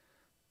problem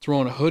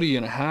throwing a hoodie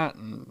and a hat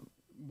and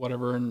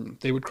whatever. And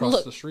they would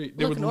cross the street.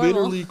 They would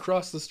literally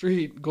cross the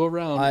street, go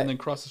around and then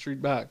cross the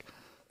street back.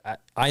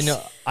 I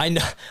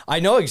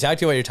know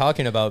exactly what you're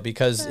talking about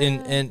because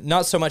and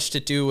not so much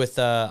to do with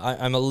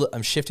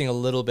I'm shifting a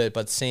little bit,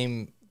 but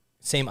same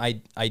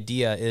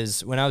idea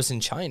is when I was in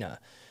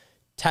China,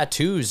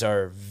 tattoos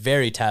are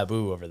very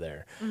taboo over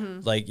there.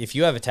 Mm-hmm. Like if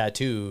you have a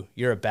tattoo,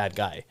 you're a bad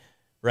guy,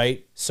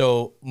 right?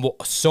 So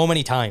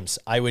many times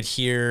I would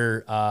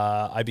hear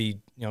I'd be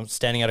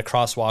standing at a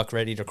crosswalk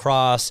ready to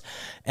cross,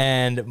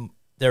 and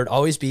there would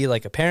always be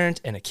like a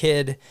parent and a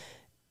kid,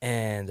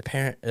 and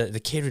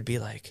the kid would be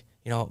like,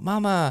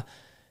 Mama,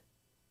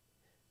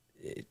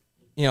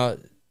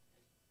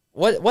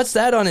 what's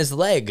that on his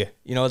leg?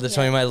 That's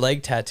showing my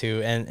leg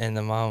tattoo. And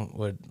the mom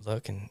would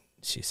look and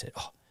she said,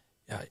 oh,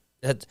 yeah,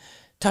 that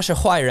他是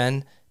坏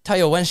人, 他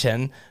有纹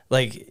身,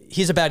 like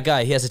he's a bad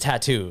guy. He has a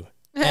tattoo.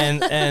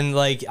 And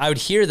like I would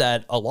hear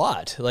that a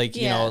lot, like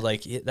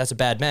like that's a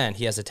bad man,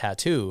 he has a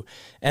tattoo.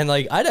 And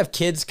like I'd have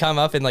kids come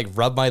up and like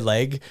rub my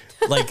leg,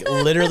 like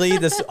literally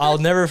I'll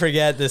never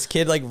forget this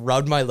kid like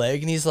rubbed my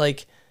leg and he's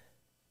like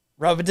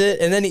rubbed it,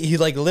 and then he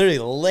like literally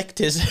licked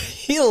his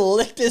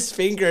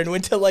finger and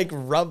went to like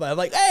rub my, I'm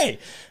like, hey,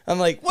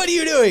 what are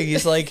you doing?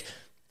 He's like,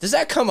 does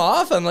that come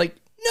off? I'm like,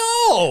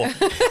 no,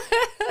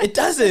 it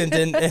doesn't.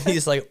 And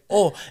he's like,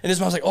 oh, and his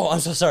mom's like, oh,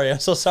 I'm so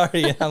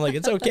sorry. And I'm like,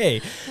 it's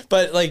okay.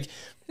 But like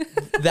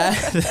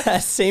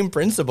that same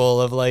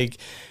principle of like,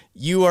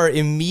 you are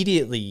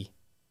immediately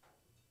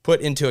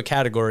put into a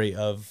category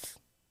of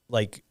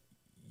like,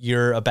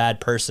 you're a bad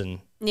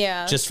person.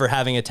 Yeah. Just for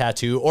having a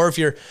tattoo, or if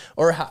you're,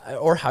 or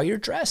how you're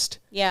dressed.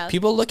 Yeah.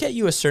 People look at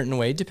you a certain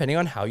way depending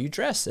on how you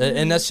dress.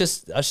 And that's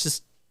just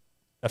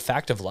a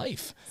fact of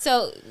life.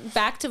 So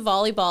back to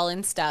volleyball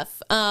and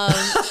stuff. Nice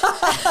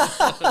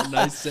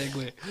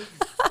segue.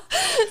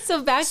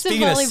 So back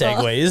Speaking to volleyball.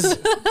 of segues,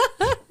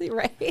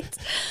 Right.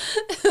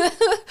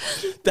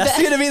 that's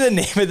going to be the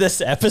name of this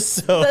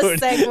episode. The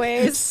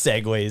segues.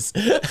 Segues.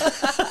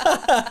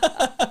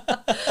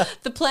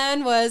 The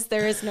plan was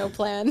there is no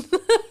plan.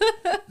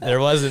 There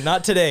wasn't.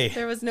 Not today.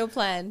 There was no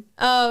plan.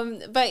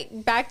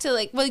 But back to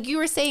like, well, you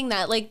were saying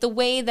that like the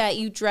way that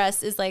you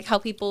dress is like how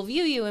people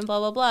view you and blah,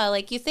 blah, blah.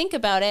 Like you think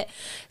about it,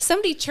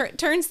 somebody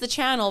turns the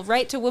channel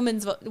right to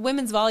women's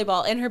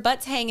volleyball and her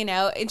butt's hanging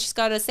out and she's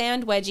got a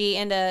sand wedgie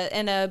and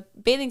a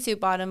bathing suit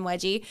bottom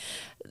wedgie.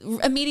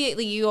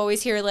 Immediately you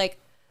always hear like,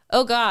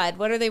 oh God,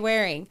 what are they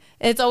wearing?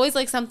 And it's always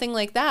like something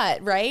like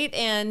that. Right.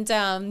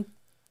 And,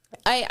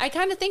 I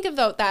kind of think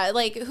about that.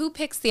 Like, who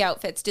picks the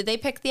outfits? Do they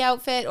pick the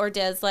outfit, or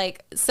does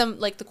like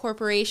the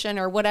corporation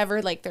or whatever,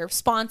 like their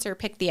sponsor,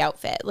 pick the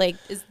outfit? Like,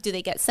 do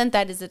they get sent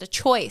that? Is it a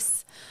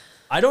choice?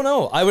 I don't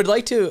know. I would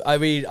like to. I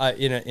mean,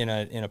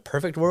 in a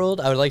perfect world,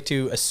 I would like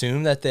to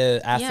assume that the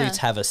athletes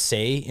have a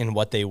say in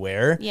what they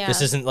wear. Yeah.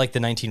 This isn't like the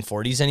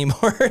 1940s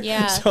anymore.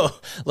 Yeah. So,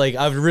 like,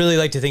 I would really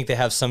like to think they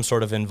have some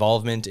sort of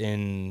involvement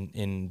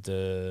in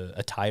the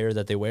attire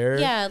that they wear.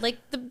 Yeah, like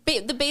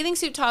the bathing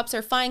suit tops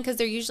are fine because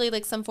they're usually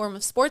like some form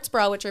of sports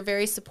bra, which are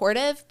very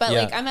supportive. But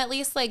like, I'm at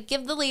least like,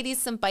 give the ladies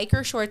some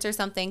biker shorts or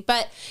something.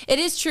 But it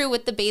is true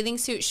with the bathing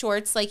suit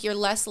shorts, like you're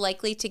less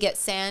likely to get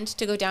sand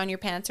to go down your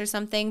pants or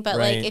something. But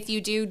Right. like, if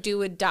you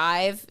do a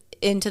dive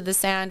into the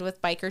sand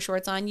with biker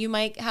shorts on, you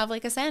might have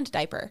like a sand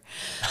diaper.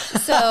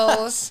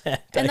 So,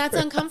 and that's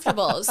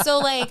uncomfortable. So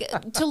like,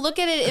 to look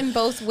at it in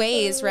both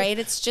ways, right?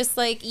 It's just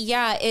like,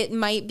 yeah, it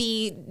might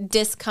be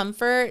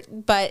discomfort,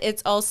 but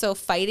it's also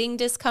fighting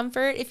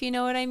discomfort, if you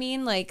know what I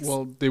mean. Like,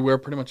 Well, they wear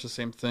pretty much the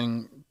same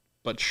thing,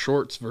 but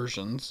shorts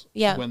versions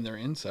when they're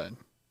inside.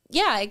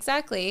 yeah,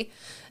 exactly.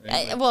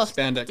 Right? Well,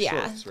 spandex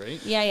shorts, right?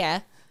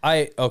 Yeah.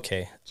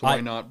 Okay. So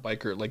why not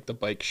biker, like the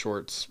bike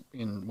shorts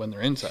when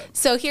they're inside?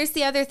 So here's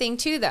the other thing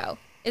too, though,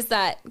 is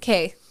that,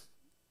 okay,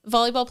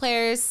 volleyball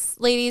players,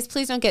 ladies,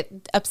 please don't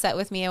get upset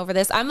with me over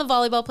this. I'm a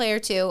volleyball player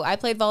too. I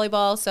played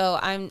volleyball, so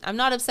I'm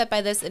not upset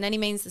by this in any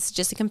means. This is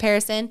just a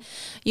comparison.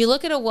 You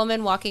look at a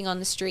woman walking on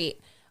the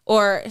street,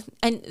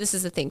 and this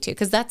is the thing too,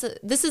 because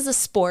this is a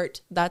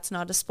sport. That's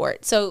not a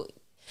sport. So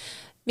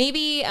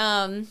maybe,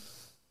 I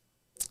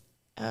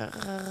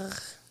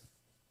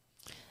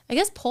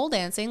guess pole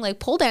dancing. Like,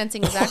 pole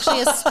dancing is actually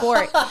a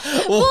sport. Well,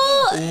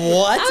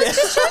 what? I was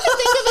just trying to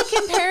think of a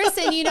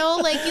comparison, you know?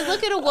 Like, you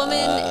look at a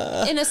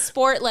woman in a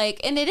sport,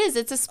 like, and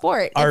it's a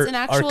sport. It's an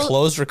actual... Are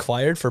clothes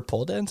required for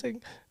pole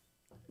dancing?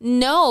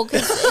 No,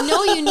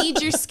 you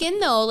need your skin,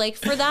 though, like,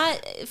 for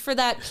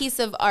that piece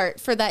of art,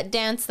 for that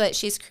dance that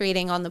she's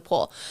creating on the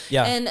pole.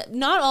 Yeah. And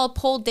not all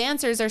pole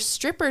dancers are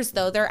strippers,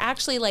 though. They're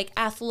actually, like,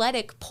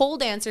 athletic pole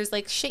dancers,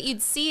 like shit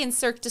you'd see in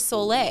Cirque du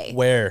Soleil.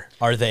 Where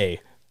are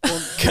they?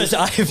 Because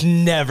I've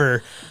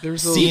never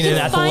seen an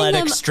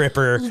athletic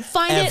stripper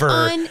Find ever. it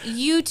on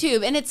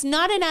YouTube, and it's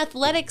not an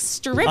athletic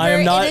stripper. I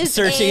am not it is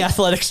searching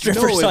athletic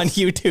strippers on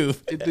YouTube.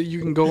 You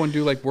can go and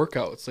do like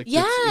workouts. Like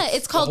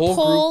it's called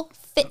pole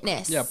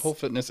fitness. Yeah, pole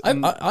fitness.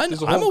 I'm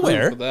there's a whole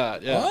aware group for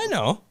that. Yeah,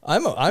 Oh, I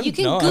know. You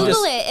can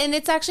Google it, and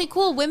it's actually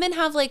cool. Women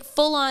have like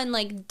full on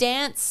like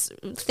dance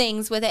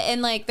things with it,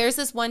 and like there's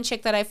this one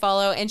chick that I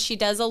follow, and she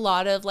does a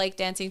lot of like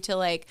dancing to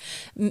like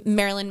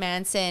Marilyn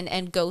Manson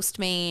and Ghost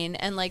Main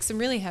and like some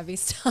really heavy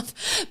stuff.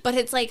 But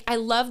it's like, I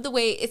love the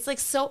way it's like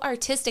so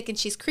artistic, and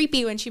she's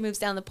creepy when she moves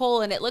down the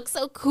pole, and it looks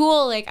so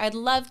cool. Like, I'd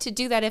love to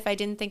do that if I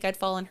didn't think I'd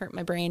fall and hurt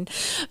my brain.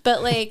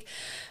 But like,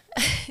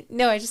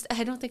 no, I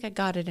don't think I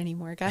got it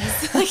anymore,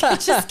 guys. Like,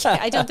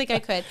 I don't think I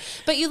could.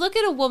 But you look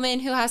at a woman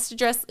who has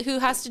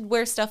to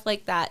wear stuff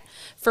like that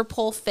for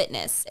pole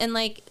fitness, and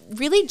like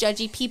really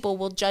judgy people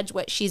will judge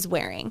what she's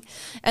wearing,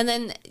 and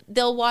then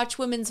they'll watch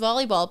women's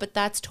volleyball, but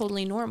that's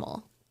totally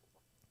normal.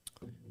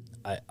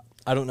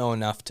 I don't know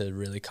enough to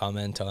really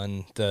comment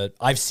on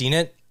I've seen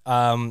it.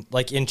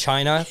 Like in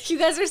China. You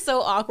guys are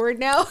so awkward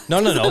now. No.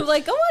 I'm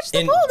like, go watch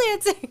the pole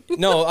dancing.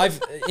 No,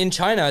 in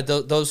China,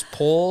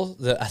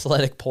 the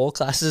athletic pole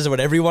classes, or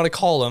whatever you want to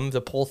call them,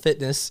 the pole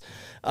fitness,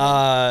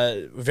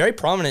 very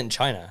prominent in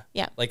China.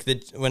 Yeah. Like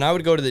when I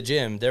would go to the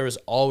gym, there was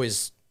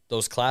always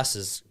those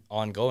classes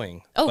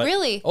ongoing. Oh,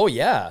 really? Oh,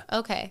 yeah.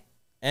 Okay.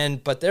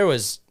 But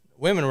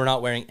women were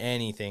not wearing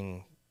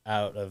anything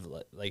out of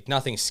like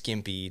nothing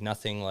skimpy,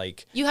 nothing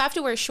like. You have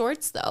to wear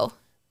shorts though.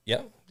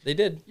 Yeah. They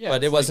did, yeah,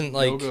 but it wasn't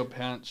like yoga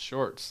pants,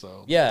 shorts.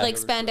 So yeah, like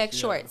spandex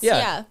shorts.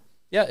 Yeah,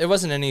 it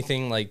wasn't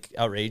anything like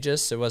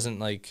outrageous. It wasn't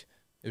like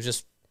it was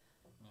just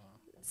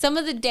Some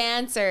of the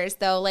dancers,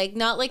 though, like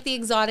not like the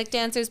exotic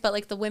dancers, but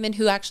like the women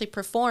who actually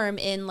perform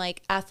in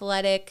like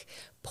athletic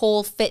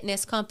pole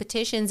fitness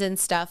competitions and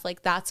stuff,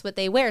 like that's what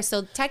they wear.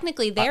 So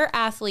technically they're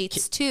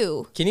athletes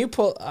too. Can you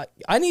pull?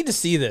 I need to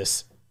see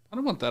this. I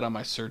don't want that on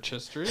my search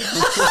history.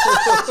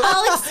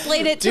 I'll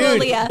explain it to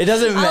Dude, Aaliyah. it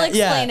doesn't I'll matter.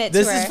 explain Yeah, it to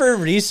this her. is for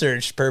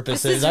research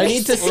purposes. I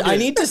need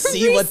to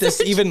see what this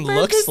Research even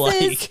looks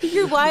purposes. like.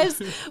 Your wives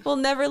will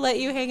never let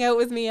you hang out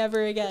with me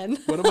ever again.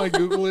 What am I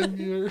Googling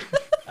here?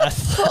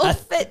 Pole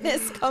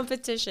fitness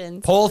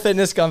competitions. Pole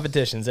fitness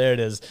competitions. There it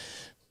is.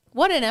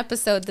 What an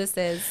episode this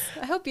is.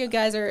 I hope you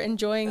guys are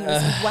enjoying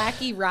this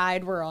wacky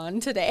ride we're on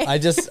today.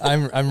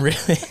 I'm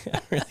really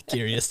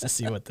curious to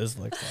see what this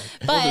looks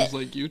like. Well, there's But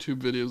like YouTube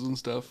videos and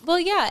stuff. well,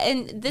 yeah,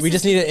 and this We is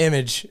just need an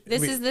image.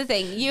 this is the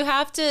thing. You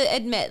have to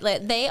admit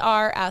that they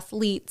are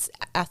athletes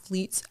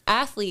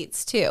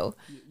too.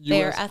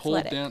 They're U.S. pole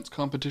athletic. dance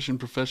competition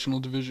professional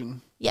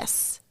division.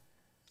 Yes.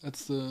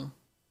 That's the.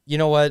 You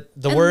know what?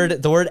 The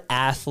word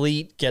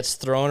athlete gets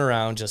thrown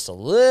around just a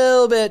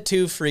little bit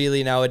too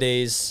freely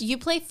nowadays. You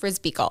play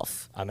frisbee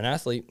golf. I'm an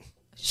athlete.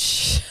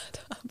 Shut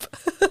up.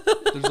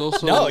 There's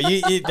also. No,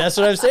 that's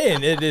what I'm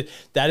saying.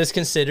 That is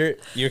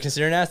you're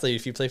considered an athlete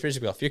if you play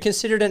frisbee golf. You're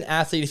considered an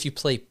athlete if you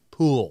play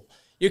pool.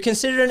 You're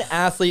considered an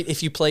athlete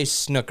if you play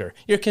snooker.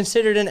 You're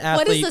considered an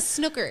athlete. What is a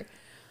snooker?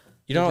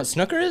 You don't know what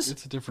snooker is?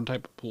 It's a different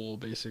type of pool,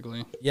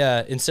 basically.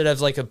 Yeah, instead of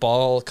like a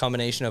ball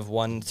combination of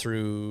 1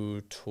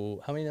 through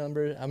 2. How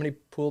many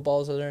pool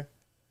balls are there?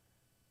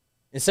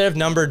 Instead of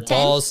numbered 10?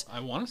 balls, I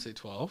want to say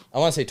 12. I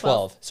want to say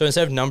 12. So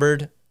instead of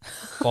numbered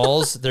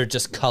balls, they're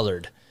just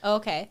colored.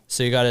 Okay.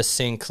 So you got to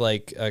sync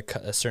like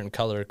a certain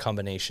color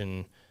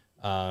combination.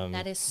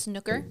 That is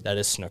snooker. That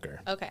is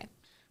snooker. Okay.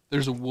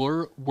 There's a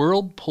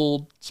world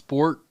pole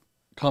sport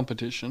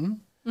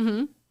competition.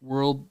 Mm-hmm.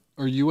 World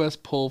or U.S.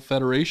 pole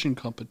federation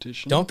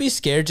competition. Don't be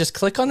scared. Just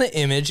click on the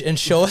image and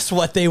show us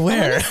what they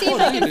wear. See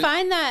if I can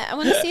find that. I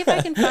want to see if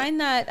I can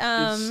find that.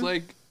 It's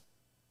like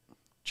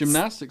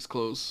gymnastics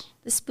clothes.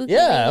 The spooky.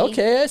 Yeah, lady.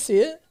 okay, I see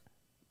it.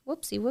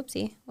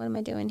 Whoopsie. What am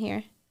I doing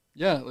here?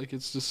 Yeah, like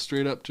it's just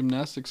straight up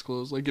gymnastics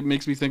clothes. Like it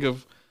makes me think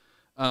of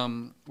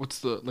what's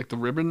the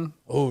ribbon?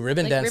 Oh,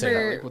 ribbon Like dancing.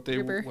 river- Like what they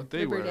river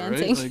wear,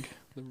 dancing. right? Like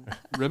the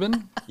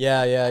ribbon,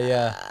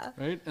 Yeah.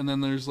 right? And then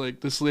there's like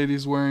this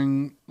lady's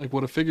wearing like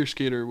what a figure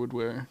skater would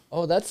wear.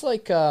 Oh, that's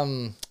like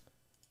There's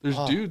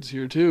dudes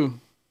here too.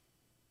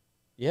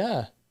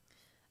 yeah.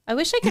 I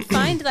wish I could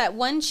find that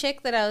one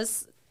chick that I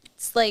was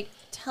like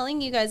telling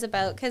you guys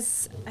about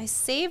because I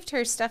saved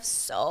her stuff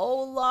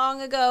so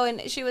long ago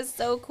and she was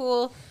so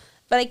cool,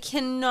 but I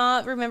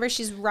cannot remember.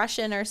 She's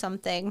Russian or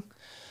something.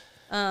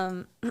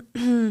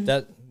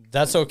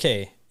 That's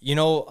okay. You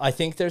know, I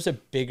think there's a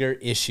bigger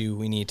issue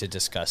we need to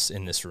discuss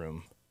in this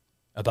room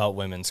about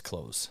women's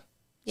clothes.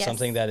 Yes.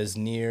 Something that is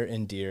near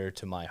and dear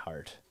to my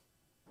heart.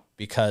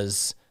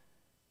 Because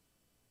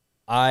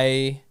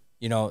I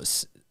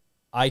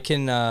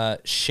can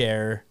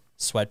share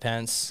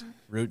sweatpants,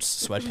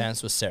 Roots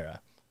sweatpants with Sarah.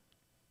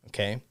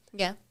 Okay?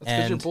 Yeah. That's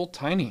because you're both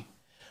tiny.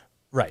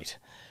 Right.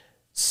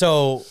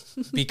 So,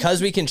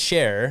 because we can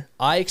share,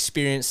 I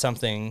experienced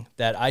something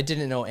that I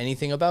didn't know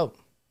anything about.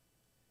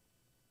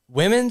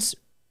 Women's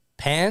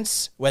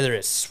pants, whether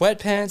it's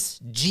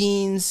sweatpants,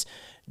 jeans,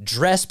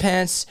 dress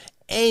pants,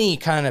 any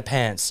kind of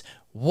pants,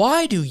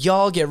 why do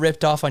y'all get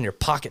ripped off on your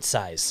pocket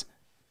size?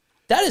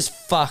 That is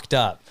fucked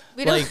up.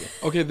 We don't-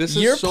 Like, Okay, this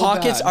is your so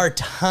pockets bad. are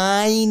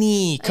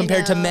tiny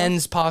compared to know.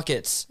 men's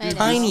pockets. I know.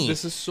 Tiny.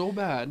 This is so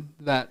bad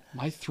that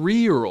my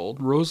 3-year-old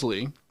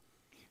Rosalie,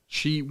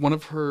 one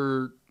of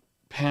her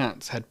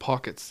pants had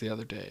pockets the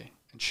other day,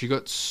 and she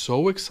got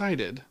so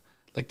excited.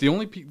 Like the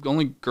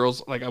only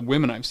girls, like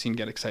women I've seen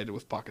get excited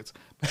with pockets.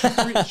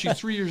 But she's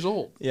 3 years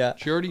old. Yeah.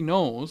 She already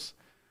knows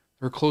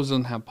her clothes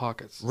doesn't have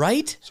pockets.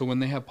 Right? So when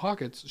they have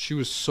pockets, she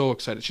was so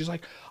excited. She's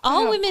like, All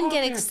 "I have women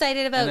get pockets."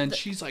 excited about And then the-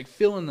 she's like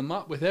filling them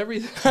up with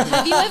everything.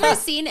 Have you ever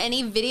seen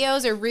any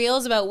videos or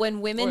reels about when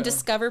women Oh, yeah.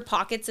 discover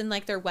pockets in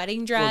like their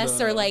wedding dress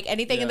or, the- like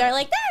anything and yeah. they're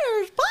like,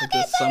 there's pockets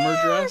Like the summer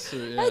there. dress? Or,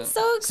 yeah. That's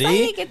so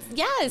See? exciting. It's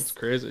yes.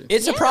 Crazy.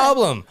 It's a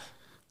problem.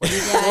 Yeah,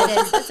 it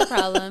is. It's a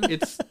problem.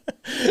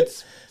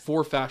 It's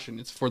for fashion.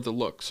 It's for the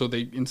look. So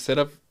they, instead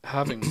of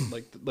having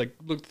like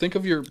look, think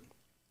of your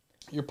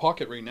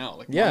pocket right now.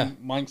 Like Yeah.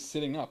 mine's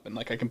sitting up, and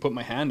like I can put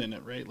my hand in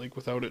it, right? Like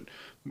without it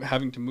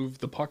having to move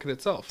the pocket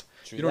itself.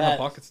 You don't that. have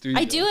pockets, do you?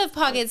 I do have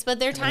pockets, but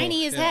they're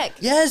tiny as heck.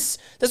 Yes,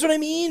 that's what I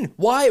mean.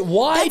 Why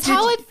That's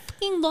how I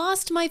fucking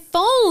lost my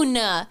phone.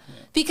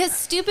 Because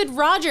stupid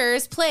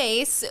Rogers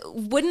Place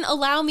wouldn't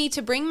allow me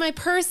to bring my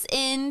purse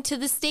into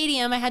the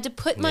stadium. I had to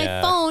put my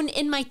Yeah. phone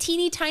in my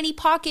teeny tiny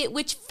pocket,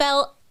 which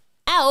fell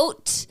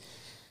out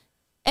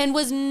and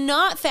was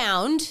not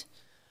found.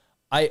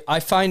 I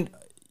find,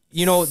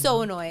 you know,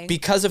 So annoying.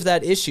 because of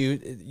that issue.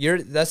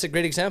 That's a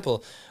great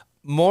example.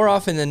 More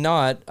often than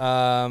not,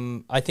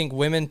 I think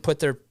women put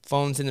their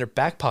phones in their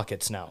back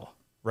pockets now,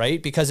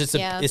 right? Because it's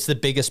it's the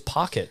biggest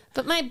pocket.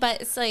 But my butt,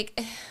 it's like...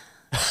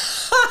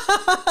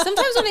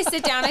 Sometimes when I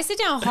sit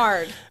down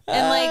hard.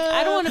 And like,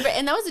 I don't want to...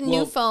 And that was a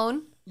new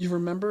phone. You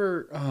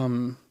remember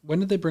when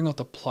did they bring out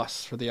the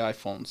Plus for the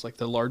iPhones, like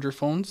the larger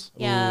phones?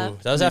 Yeah. Ooh,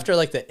 that was after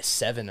like the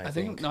 7, I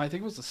think. No, I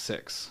think it was the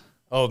 6.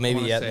 Oh, maybe,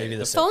 I wanna yeah, say. maybe the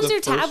The 6. Phones the are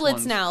first tablets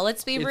ones, now.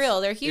 Let's be real.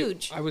 They're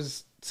huge. I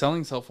was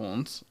selling cell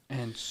phones,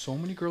 and so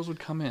many girls would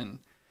come in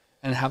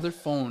and have their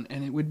phone,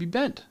 and it would be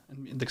bent.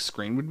 And the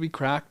screen would be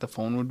cracked, the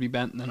phone would be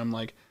bent, and then I'm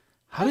like,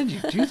 how did you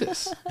do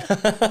this?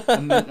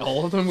 And then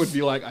all of them would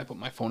be like, I put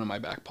my phone in my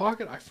back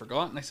pocket, I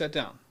forgot, and I sat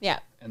down. Yeah.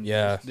 And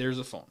Yeah. there's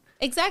a phone.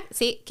 Exactly.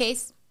 See,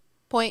 case,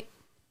 point.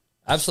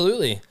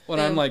 Absolutely. When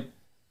I'm like,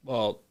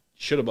 well,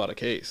 should have bought a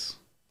case.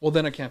 Well,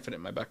 then I can't fit it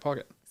in my back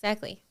pocket.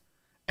 Exactly.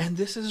 And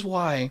this is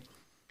why,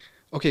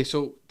 okay,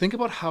 so think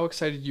about how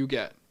excited you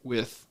get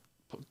with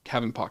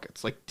having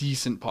pockets, like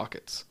decent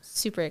pockets.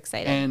 Super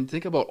excited. And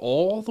think about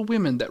all the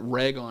women that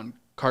rag on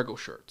cargo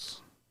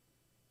shirts.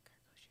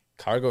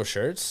 Cargo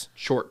shirts?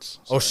 Shorts.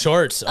 Oh,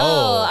 shorts. oh,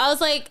 Oh, I was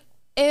like,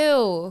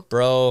 ew.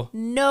 bro.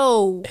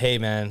 No. Hey,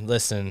 man,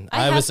 listen.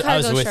 I I have was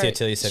cargo with you shorts.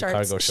 till you said Shorts.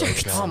 cargo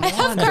shorts, man. Come I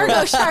have on, cargo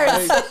bro.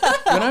 shorts.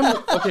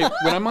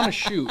 When I'm on a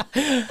shoot,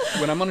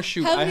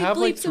 How I many have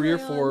like bleeps 3 or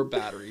am I 4 on?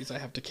 batteries I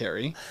have to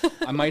carry.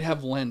 I might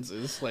have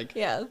lenses. Like,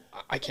 Yeah.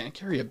 I can't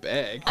carry a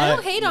bag. I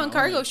don't hate on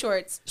cargo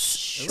shorts.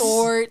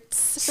 Shorts.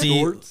 See,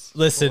 Shorts.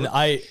 listen,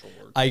 Shorts.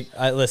 I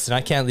listen. I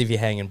can't leave you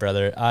hanging,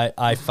 brother.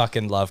 I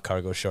fucking love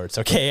cargo shorts.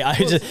 Okay,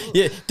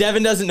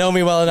 Devin doesn't know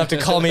me well enough to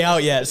call me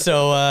out yet.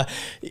 So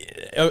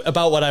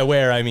about what I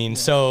wear, I mean,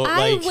 so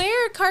I like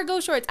wear cargo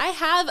shorts. I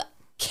have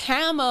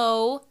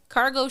camo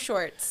cargo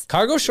shorts.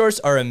 cargo shorts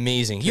are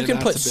amazing. You Okay, can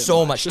that's put a bit so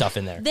much. much stuff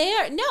in there.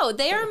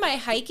 They are my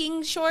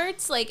hiking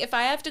shorts. Like if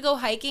I have to go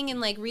hiking in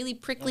like really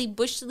prickly,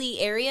 bushy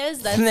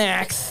areas, that's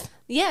Snacks.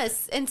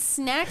 yes, and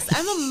snacks.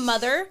 I'm a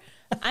mother.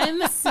 I'm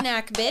a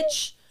snack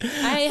bitch. I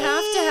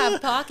have to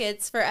have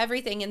pockets for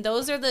everything, and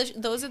those are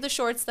the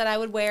shorts that I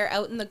would wear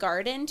out in the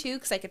garden too,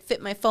 because I could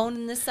fit my phone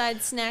in this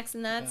side, snacks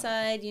in that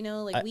side. You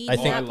know, like weeds I in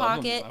think- that I love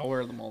pocket. them. I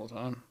wear them all the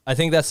time. I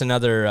think that's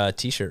another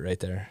T-shirt right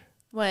there.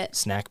 What?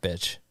 Snack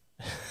bitch.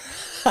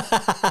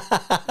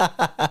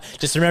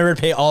 Just remember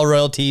to pay all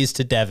royalties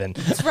to Devin.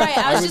 That's right.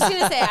 I was just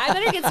gonna say I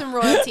better get some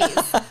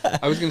royalties.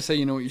 I was gonna say,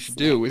 you know what you should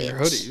do with your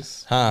bitch.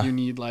 hoodies? Huh. You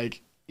need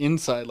like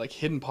inside, like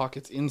hidden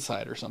pockets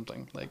inside or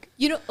something. Like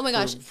You know? Oh my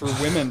gosh. for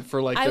women,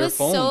 for like I their was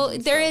phones. so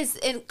and there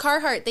stuff. is in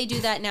Carhartt they do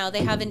that now.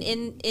 They have an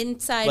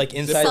inside Like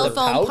inside cell the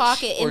phone pouch?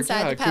 pocket Or, inside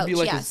yeah, the it pouch. could be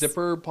like yes. a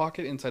zipper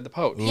pocket inside the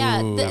pouch. Yeah,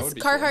 That would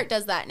be Carhartt cool.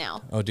 does that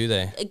now. Oh, do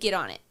they? Get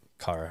on it.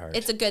 Carhartt.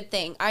 It's a good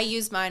thing. I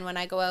use mine when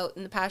I go out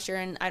in the pasture,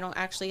 and I don't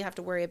actually have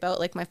to worry about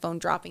like my phone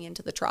dropping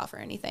into the trough or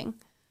anything.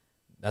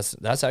 That's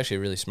actually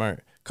really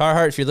smart.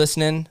 Carhartt, if you're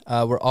listening,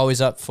 we're always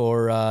up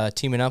for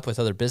teaming up with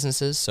other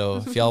businesses. So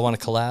if y'all want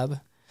to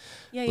collab,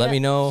 Yeah, let me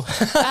know.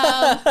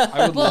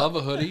 I would love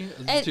a hoodie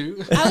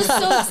too. I was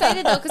so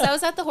excited though because I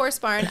was at the horse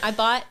barn. I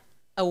bought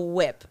a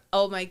whip.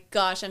 Oh my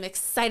gosh, I'm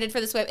excited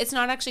for this whip. It's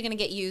not actually going to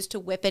get used to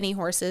whip any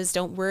horses.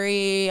 Don't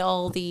worry,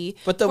 all the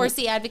But the-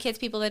 horsey advocates,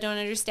 people that don't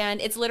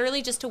understand. It's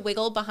literally just to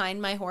wiggle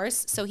behind my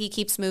horse so he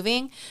keeps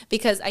moving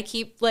because I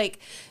keep like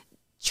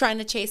trying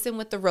to chase him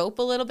with the rope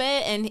a little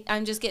bit and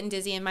I'm just getting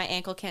dizzy and my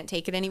ankle can't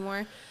take it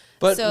anymore.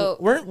 But So-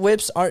 weren't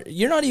whips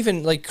you're not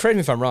even like, correct me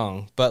if I'm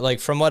wrong, but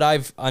like from what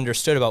I've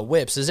understood about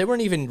whips is they were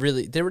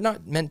not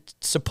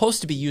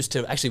supposed to be used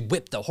to actually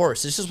whip the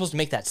horse. It's just supposed to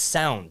make that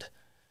sound.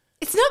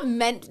 It's not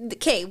meant.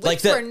 Okay, whips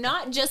Like the- were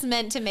not just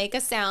meant to make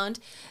a sound.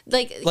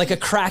 Like a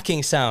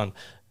cracking sound.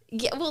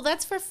 Yeah, well,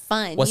 that's for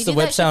fun. What's You the do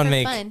whip that shit sound for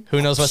make? fun.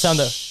 Who knows what sound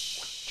the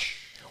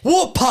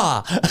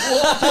whoop-pa!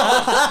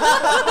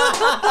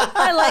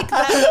 I like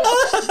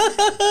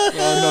that.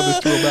 Another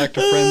throwback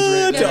to Friends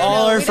right To there.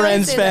 all we our don't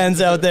Friends say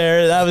fans out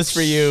there, that was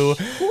for you.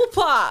 Whoop-a.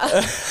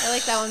 I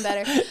like that one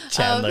better.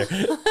 Chandler.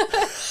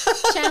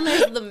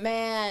 Chandler's the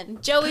man.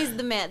 Joey's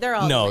the man. They're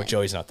all the No, man.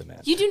 Joey's not the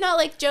man. You do not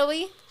like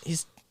Joey?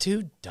 He's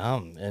too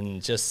dumb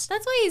and just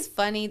That's why he's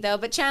funny, though.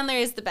 But Chandler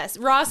is the best.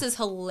 Ross is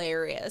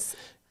hilarious.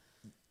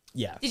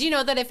 yeah. Did you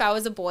know that if I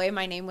was a boy,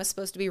 my name was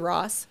supposed to be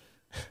Ross?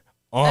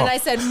 Oh. And I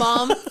said,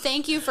 Mom,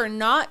 thank you for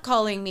not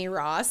calling me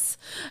Ross.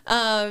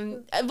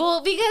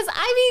 Well, because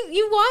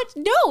you watch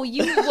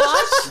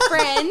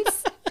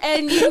Friends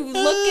and you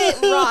look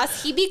at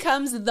Ross, he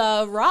becomes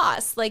the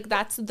Ross. Like,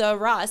 that's the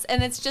Ross.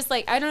 And it's just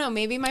like, I don't know,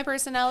 maybe my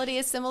personality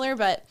is similar,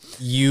 but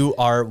You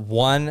are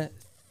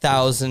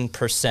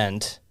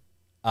 1,000%.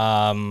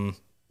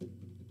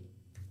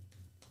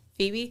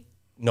 Phoebe,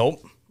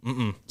 Nope.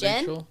 Jen,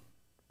 Rachel,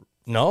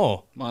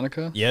 No.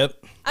 Monica. Yep.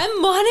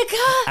 I'm Monica.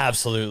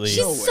 Absolutely. She's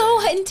No so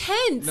way.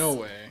 intense. No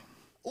way.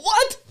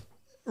 What?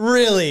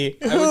 Really?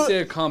 I would say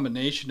a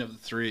combination of the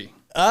three. Okay.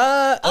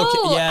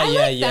 Oh, yeah, I yeah,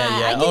 like yeah, that. I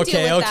yeah. can deal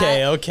Okay, with okay,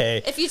 that.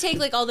 okay. If you take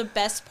like all the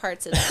best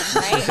parts of them,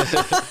 right?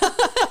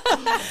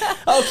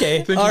 Okay.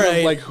 Thinking All right.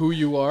 of like who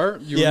you are.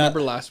 You Yeah.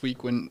 remember last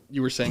week when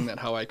you were saying that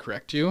how I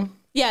correct you?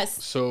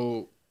 Yes.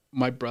 So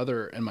my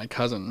brother and my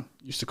cousin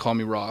used to call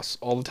me Ross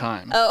all the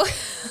time. Oh.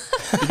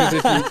 Because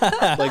if you,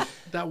 like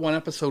that one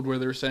episode where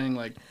they're saying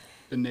like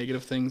the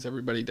negative things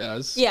everybody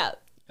does. Yeah.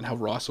 And how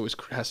Ross always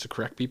has to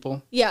correct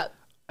people. Yeah.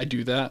 I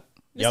do that.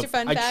 Mr.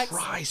 Fun I Facts.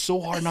 try so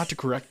hard not to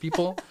correct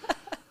people.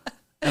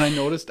 And I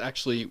noticed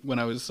actually when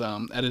I was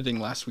editing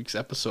last week's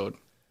episode,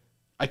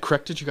 I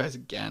corrected you guys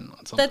again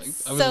on something.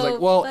 That's I was so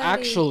like, well, funny.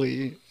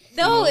 actually.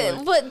 No, you know,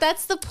 like- but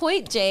that's the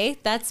point, Jay.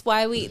 That's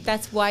why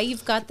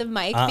you've got the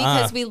mic,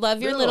 because we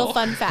love your little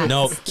fun facts.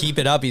 No, keep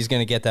it up. He's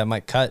going to get that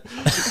mic cut. see,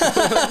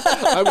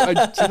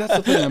 that's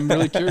the thing. I'm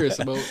really curious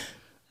about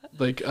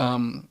like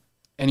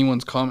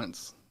anyone's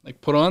comments. Like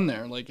put on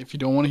there, like if you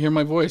don't want to hear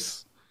my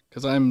voice,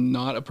 because I'm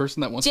not a person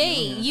that wants to Jay,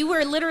 hear. you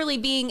were literally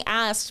being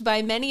asked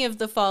by many of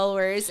the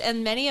followers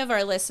and many of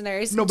our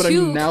listeners No, but I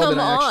to mean now come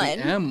that I on.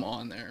 actually am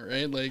on there,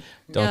 right? Like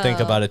Don't think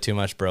No. about it too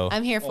much, bro.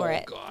 I'm here for oh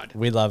it. god,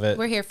 We love it.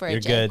 We're here for it, You're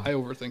Jay. good. I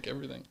overthink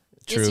everything.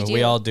 True. Yes, you We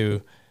do. all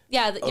do.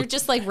 Yeah, you're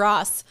just like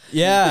Ross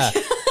Yeah.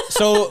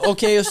 So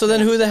then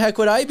who the heck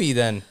would I be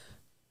then?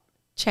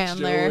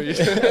 Chandler.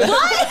 Joey.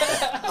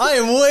 I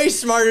am way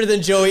smarter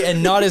than Joey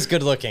and not as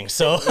good looking.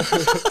 So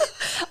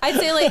I'd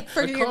say like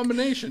for A your,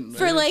 combination.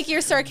 for right? like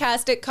your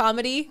sarcastic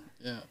comedy,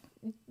 yeah.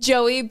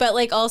 Joey, but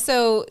like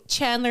also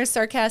Chandler's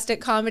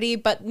sarcastic comedy,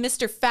 but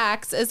Mr.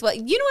 Facts as well.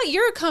 You know what?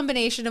 You're a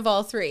combination of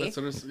all three. That's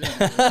what it's,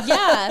 yeah.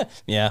 Yeah.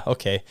 yeah,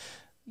 okay.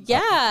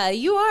 Yeah,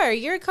 you are.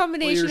 You're a Well,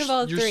 combination of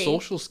all your three.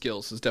 social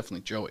skills is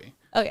definitely Joey.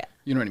 Oh yeah.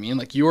 You know what I mean?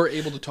 Like you are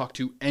able to talk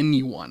to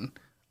anyone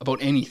about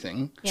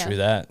anything. Yeah. True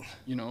that.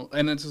 You know,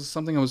 and it's just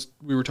something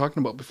we were talking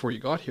about before you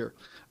got here.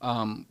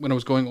 When I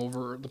was going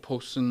over the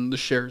posts and the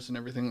shares and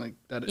everything like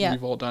that Yeah.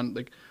 we've all done.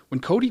 Like when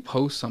Cody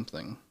posts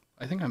something,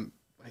 I think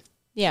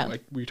Yeah.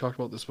 like we talked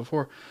about this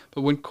before,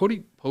 but when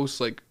Cody posts,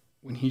 like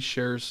when he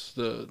shares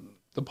the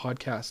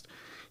podcast,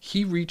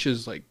 he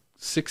reaches like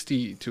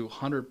 60 to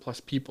 100 plus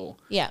people.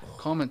 Yeah.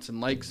 Comments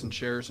and likes and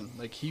shares, and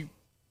like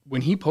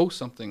when he posts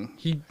something,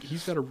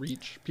 he's got to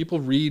reach.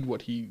 People read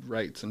what he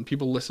writes, and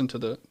people listen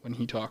to when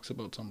he talks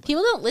about something.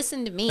 People don't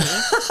listen to me.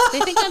 They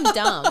think I'm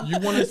dumb. You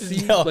want to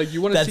see No,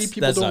 you want to see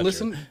people that's don't not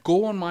listen.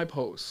 Go on my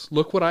posts.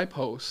 Look what I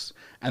post,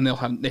 and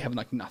they have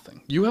like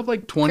nothing. You have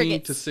like 20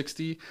 Crickets. to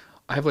 60.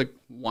 I have like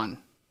one,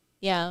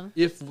 Yeah.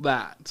 if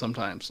that.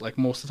 Sometimes, like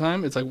most of the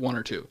time, it's like one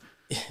or two.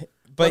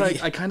 But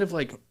But I kind of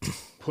like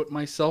put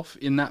myself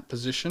in that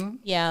position.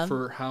 Yeah.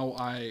 For how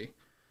I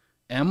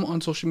am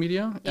on social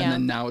media, and Yeah.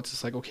 then now it's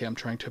just like, okay, I'm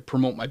trying to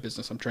promote my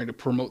business. I'm trying to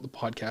promote the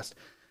podcast,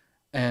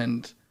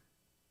 and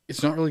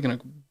it's not really going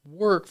to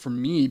work for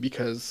me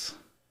because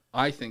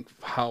I think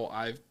how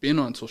I've been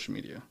on social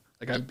media.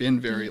 Like I've been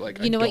very like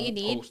You know I what don't you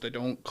need? post, I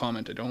don't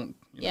comment, I don't.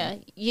 Yeah.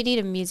 You need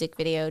a music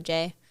video,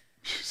 Jay.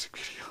 Music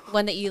video.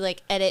 One that you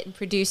like edit and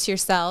produce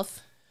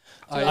yourself.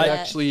 I that.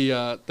 actually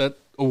that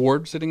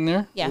award sitting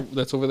there. Yeah.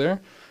 That's over there.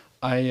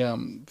 I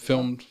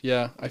filmed.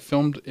 Yeah, I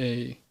filmed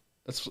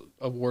that's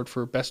award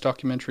for best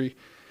documentary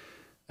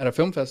at a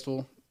film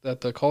festival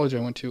at the college I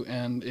went to,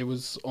 and it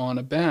was on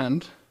a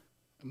band.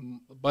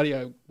 A buddy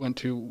I went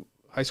to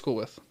high school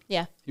with.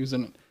 Yeah. He was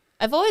in it.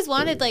 I've always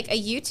wanted like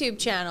a YouTube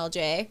channel,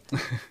 Jay.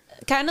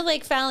 Kind of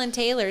like Fallon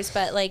Taylor's,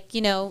 but like,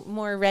 you know,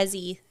 more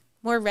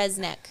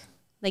resneck,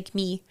 like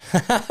me.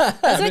 That's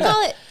what I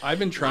call it. I've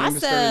been trying to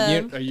start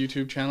Awesome. a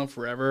YouTube channel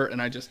forever,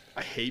 and I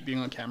hate being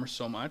on camera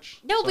so much.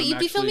 No, So but I'm you'd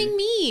be actually- filming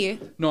me.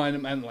 No,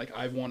 I'm like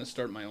I want to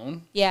start my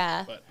own.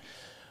 Yeah. But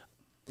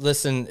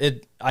listen,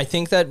 I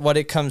think that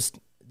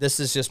this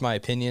is just my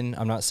opinion.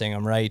 I'm not saying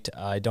I'm right.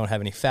 I don't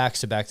have any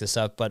facts to back this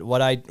up, but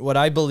what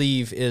I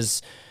believe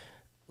is,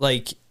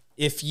 like,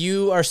 if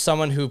you are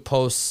someone who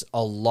posts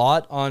a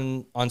lot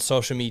on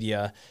social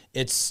media,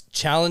 it's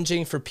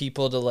challenging for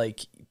people to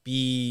like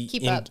be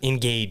Keep up.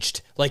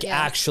 engaged, like Yeah.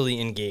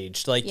 actually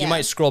engaged. Like Yeah. you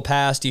might scroll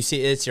past, you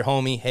see it's your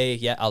homie, hey,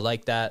 yeah, I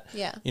like that.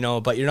 Yeah. You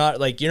know, but you're not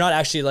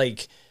actually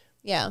like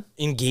Yeah.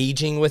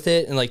 engaging with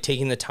it and like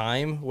taking the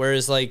time.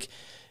 Whereas like,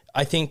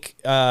 I think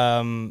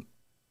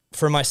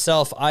for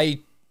myself, I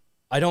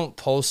don't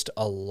post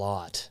a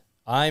lot.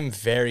 I'm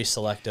very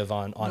selective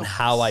on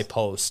how I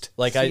post.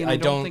 Like see, and I I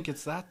don't don't think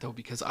it's that though,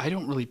 because I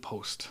don't really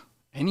post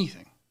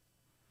anything.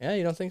 Yeah,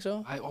 you don't think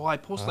so? I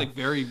post like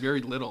very,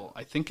 very little.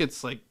 I think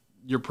it's like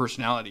your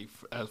personality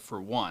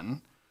for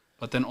one,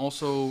 but then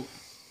also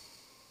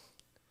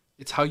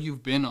it's how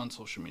you've been on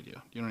social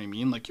media. You know what I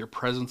mean? Like your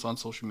presence on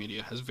social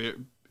media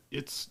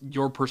it's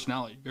your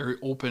personality, very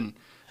open.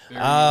 Very,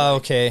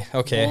 Okay.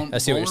 I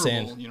see what you're vulnerable,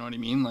 saying. You know what I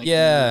mean? Like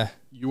Yeah.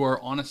 you are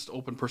honest,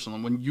 open person.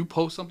 And when you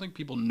post something,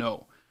 people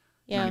know.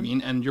 You know Yeah. what I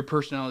mean? And your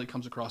personality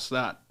comes across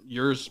that.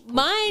 Yours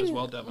Mine. as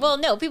well, Devin. Well,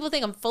 no, people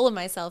think I'm full of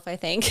myself, I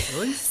think.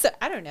 Really? So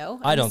I don't know.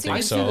 I I'm don't assuming-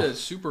 I think see so. the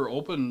super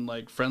open,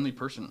 like friendly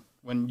person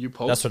when you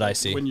post. That's what I like,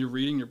 see. When you're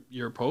reading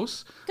your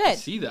posts. Good. I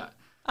see that.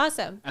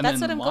 Awesome. And That's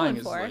then what I'm mine going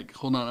is for. like,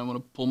 hold on, I want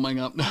to pull mine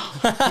up now.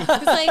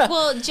 It's like,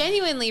 well,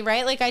 genuinely,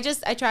 right? Like I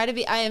try to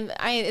be,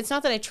 it's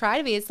not that I try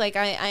to be, it's like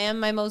I am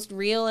my most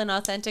real and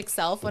authentic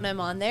self when I'm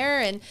on there.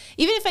 And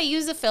even if I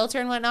use a filter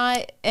and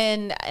whatnot,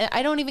 and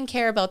I don't even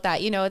care about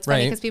that, you know, it's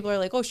funny Right. because people are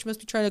like, oh, she must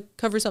be trying to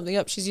cover something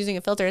up. She's using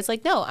a filter. It's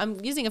like, no, I'm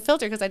using a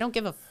filter because I don't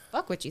give a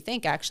fuck what you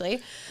think, actually.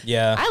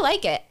 Yeah. I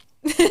like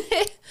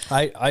it.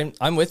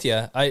 I'm with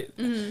you.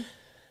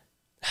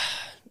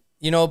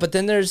 You know, but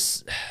then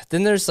there's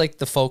like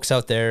the folks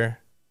out there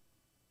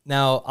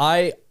Now,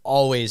 I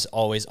always,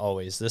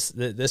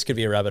 this could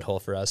be a rabbit hole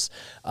for us.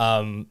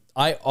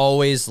 I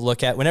always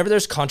look at whenever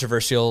there's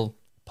controversial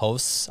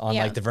posts on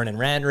like the Vernon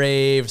Rant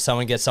rave,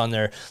 someone gets on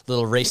their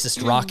little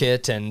racist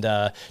rocket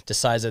and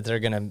decides that they're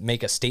going to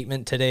make a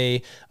statement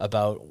today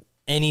about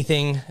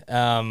anything.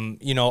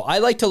 I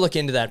like to look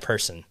into that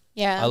person.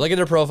 Yeah. I look at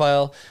their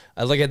profile,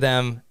 I look at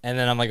them, and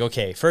then I'm like,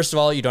 okay, first of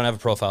all, you don't have a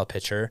profile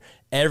picture.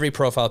 Every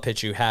profile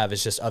picture you have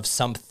is just of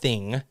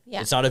something. Yeah.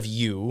 It's not of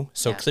you.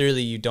 So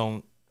clearly you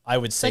don't, I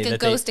would say like that a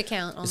ghost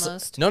account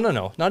almost. No,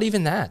 not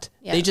even that.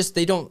 Yeah.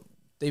 They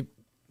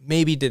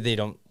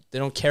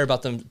don't care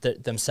about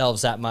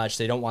themselves that much.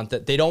 They don't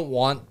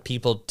want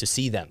people to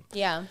see them.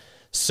 Yeah.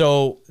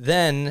 So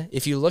then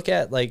if you look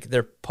at like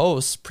their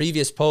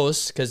previous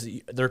posts, because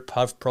their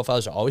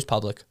profiles are always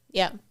public.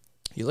 Yeah.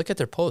 You look at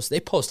their posts, they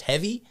post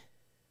heavy,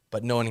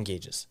 but no one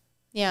engages.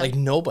 Yeah. Like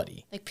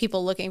nobody. Like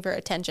people looking for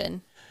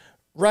attention.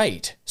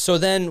 Right. So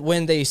then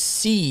when they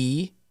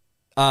see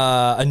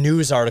a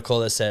news article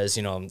that says,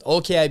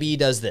 OKIB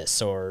does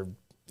this, or,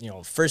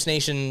 First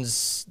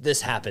Nations,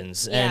 this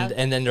happens.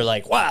 And then they're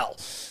like, wow,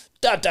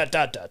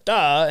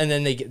 And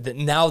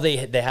then now they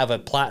have a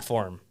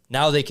platform.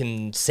 Now they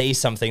can say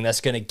something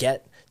that's going to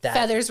get that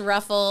feathers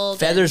ruffled.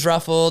 They're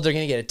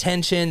going to get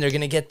attention. They're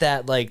going to get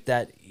that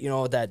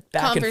that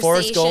back and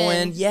forth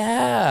going.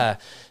 Yeah.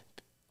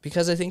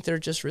 Because I think they're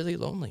just really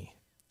lonely.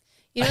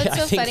 You know what's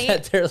so funny? I think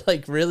that they're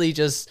like really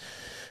just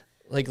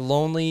like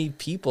lonely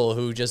people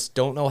who just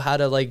don't know how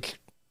to like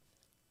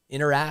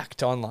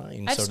interact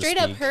online. I've straight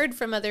up heard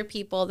from other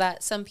people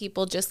that some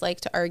people just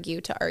like to argue,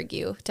 to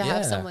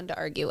have someone to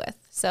argue with.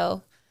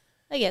 So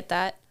I get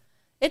that.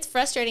 It's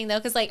frustrating though,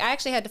 because like I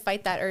actually had to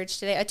fight that urge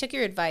today. I took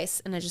your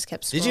advice and I just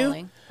kept scrolling.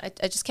 Did you?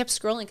 I just kept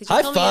scrolling because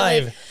high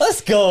five. Like,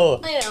 let's go.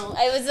 I know.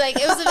 I was like,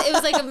 it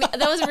was like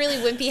that was a really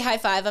wimpy high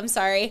five. I'm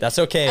sorry. That's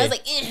okay. I was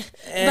like,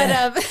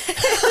 but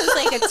it was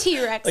like a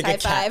T-Rex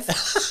like high five,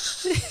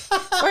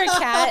 or a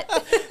cat.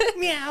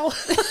 Meow.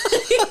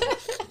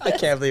 I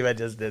can't believe I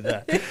just did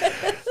that.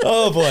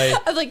 Oh boy.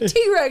 I was like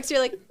T-Rex. You're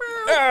like.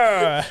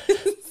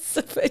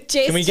 So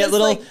Can we get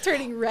little? Like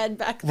turning red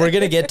back there. We're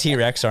gonna get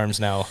T-Rex arms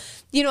now.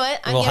 You know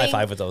what? We'll high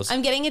five with those.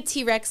 I'm getting a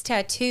T-Rex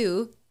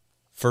tattoo.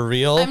 For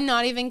real? I'm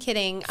not even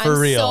kidding.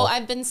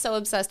 I've been so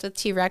obsessed with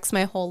T-Rex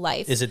my whole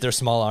life. Is it their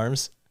small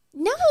arms?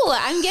 No,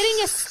 I'm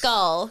getting a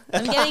skull.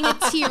 I'm getting a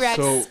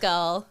T-Rex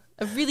skull.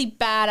 A really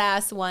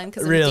badass one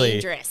because I'm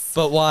dangerous.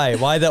 But why?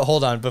 Why that?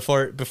 Hold on.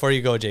 Before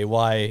you go, Jay,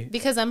 why?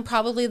 Because I'm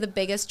probably the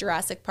biggest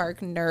Jurassic Park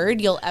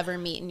nerd you'll ever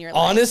meet in your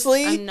life.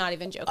 Honestly? I'm not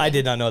even joking. I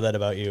did not know that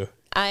about you.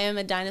 I am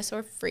a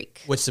dinosaur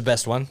freak. What's the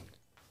best one?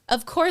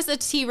 Of course, a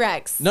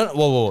T-Rex. No,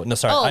 whoa. No,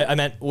 sorry. I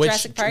meant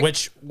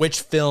which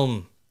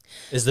film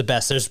is the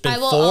best? There's been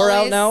 4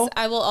 out now.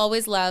 I will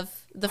always love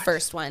the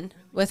first one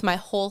with my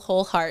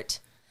whole heart.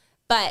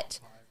 But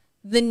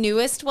the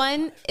newest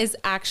one is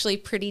actually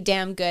pretty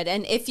damn good.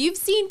 And if you've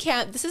seen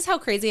this is how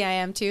crazy I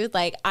am too.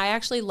 Like I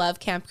actually love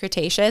Camp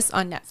Cretaceous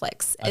on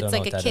Netflix. It's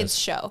like a kids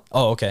show.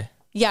 Oh, okay.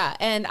 Yeah,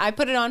 and I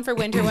put it on for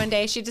winter one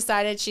day. She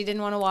decided she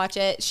didn't want to watch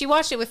it. She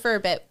watched it for a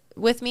bit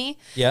with me.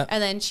 Yeah.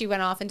 And then she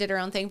went off and did her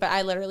own thing. But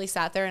I literally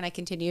sat there and I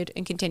continued.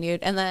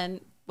 And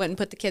then went and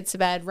put the kids to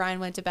bed. Ryan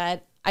went to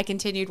bed. I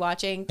continued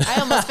watching. I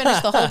almost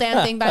finished the whole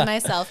damn thing by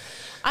myself.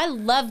 I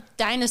love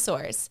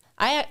dinosaurs.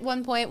 I at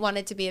one point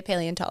wanted to be a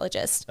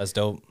paleontologist. That's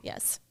dope.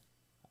 Yes.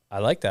 I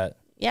like that.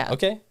 Yeah.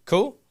 Okay,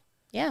 cool.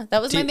 Yeah,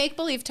 that was my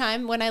make-believe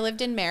time when I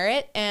lived in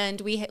Merritt, and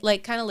we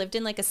like kind of lived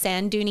in like a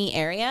sand duney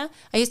area.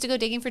 I used to go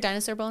digging for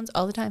dinosaur bones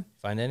all the time.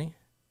 Find any?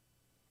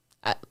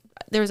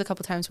 There was a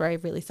couple times where I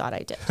really thought I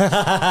did.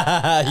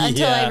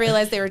 Until I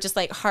realized they were just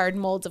like hard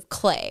molds of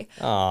clay.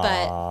 Aww.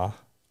 But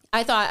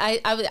I thought,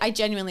 I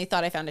genuinely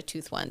thought I found a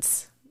tooth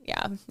once.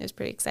 Yeah, it was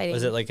pretty exciting.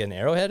 Was it like an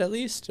arrowhead at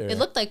least? Or? It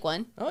looked like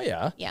one. Oh,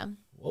 yeah? Yeah.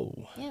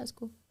 Whoa. Yeah, it was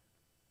cool.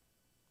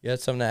 You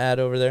had something to add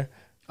over there?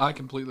 I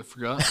completely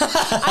forgot.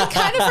 I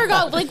kind of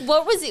forgot. Like,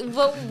 what was it?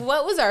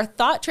 What was our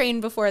thought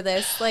train before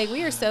this? Like,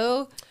 we were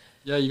so...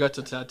 Yeah, you got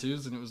to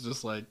tattoos and it was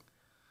just like...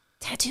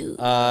 Tattoos.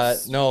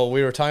 No,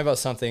 we were talking about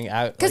something.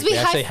 Because we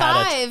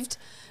high-fived.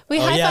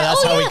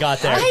 That's how we got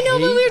there. I know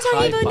what we were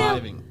talking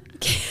about now.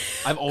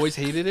 I've always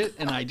hated it,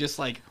 and I just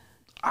like...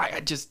 I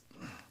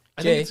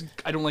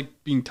don't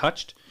like being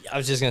touched. I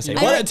was just gonna say,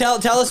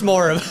 tell us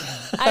more.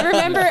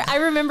 I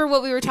remember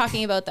what we were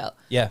talking about though.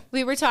 Yeah,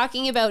 we were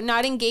talking about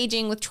not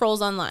engaging with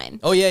trolls online.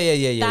 Oh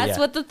yeah. That's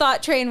what the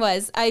thought train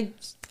was. I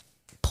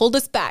pulled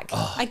us back.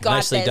 Oh, I got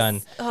nicely this.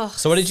 done. Oh,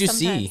 so what did you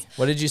see?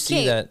 What did you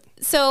see that?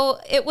 So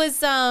it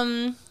was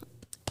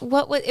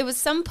it was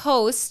some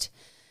post,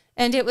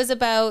 and it was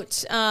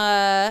about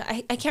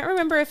I can't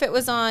remember if it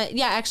was on.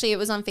 Yeah, actually, it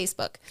was on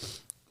Facebook.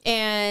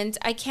 And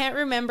I can't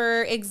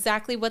remember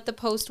exactly what the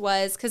post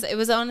was because it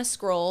was on a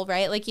scroll,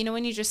 right? Like, you know,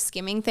 when you're just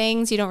skimming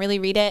things, you don't really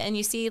read it. And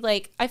you see,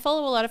 like, I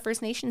follow a lot of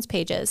First Nations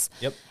pages.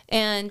 Yep.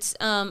 And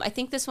I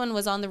think this one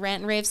was on the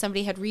Rant and Rave.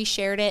 Somebody had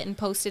reshared it and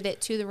posted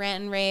it to the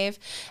Rant and Rave.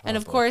 And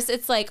of course,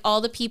 it's like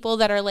all the people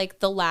that are like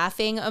the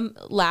laughing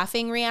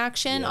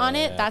reaction on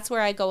it. That's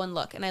where I go and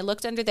look. And I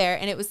looked under there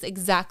and it was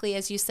exactly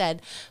as you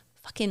said,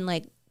 fucking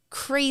like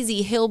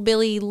crazy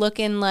hillbilly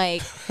looking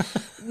like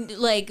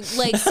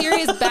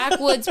serious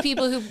backwoods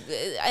people who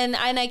and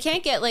I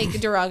can't get like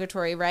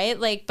derogatory, right?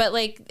 Like, but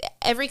like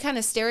every kind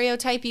of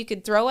stereotype you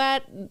could throw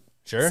at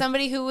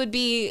somebody who would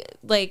be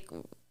like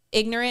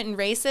ignorant and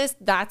racist,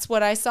 that's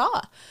what I saw.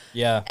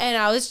 Yeah. And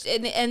I was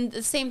and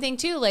the same thing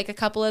too, like a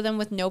couple of them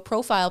with no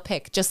profile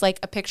pic, just like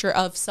a picture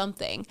of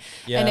something.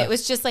 Yeah. And it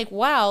was just like,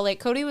 wow, like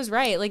Cody was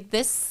right. Like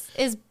this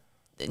is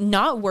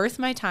not worth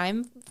my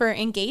time for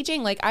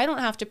engaging. Like I don't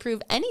have to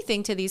prove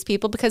anything to these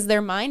people because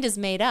their mind is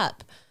made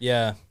up.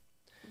 Yeah.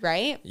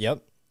 Right?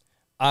 Yep.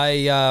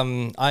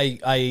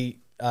 I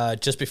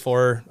just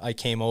before I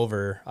came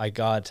over, I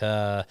got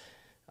a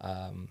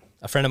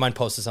friend of mine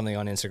posted something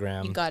on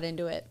Instagram. You got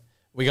into it.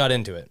 We got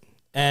into it.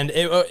 And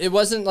it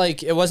wasn't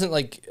like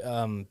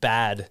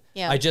bad.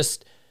 Yeah. I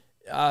just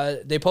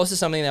they posted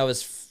something that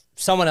was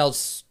someone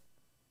else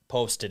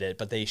posted it,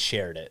 but they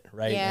shared it,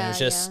 right? Yeah, and it was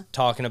just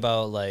talking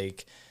about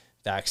like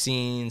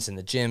vaccines and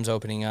the gyms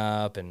opening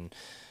up and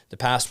the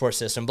passport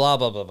system, blah,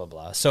 blah, blah, blah,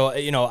 blah. So,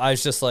 you know, I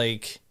was just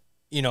like,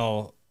 you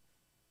know,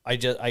 I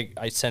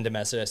sent a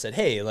message. I said,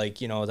 hey, like,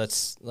 you know,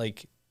 that's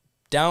like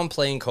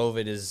downplaying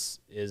COVID is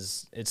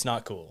it's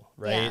not cool.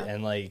 Right. Yeah.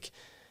 And like,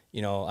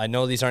 you know, I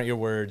know these aren't your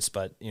words,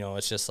 but you know,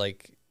 it's just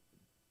like,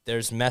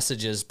 there's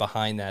messages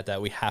behind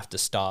that we have to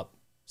stop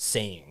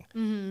saying.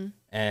 Mm-hmm.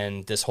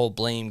 And this whole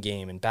blame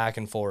game and back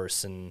and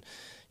forth and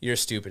you're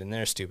stupid and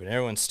they're stupid and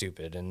everyone's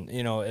stupid. And,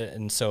 you know,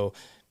 and so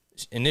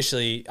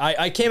initially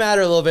I came at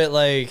her a little bit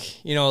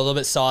like, you know, a little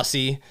bit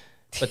saucy,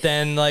 but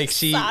then like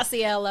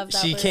saucy, I love that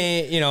she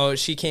word.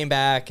 she came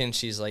back and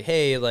she's like,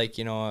 hey, like,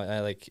 you know, I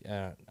like, you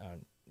know,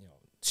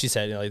 she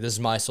said, you know, like, this is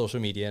my social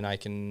media and I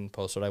can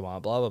post what I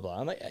want, blah, blah, blah.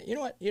 I'm like, you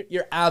know what?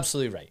 You're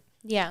absolutely right.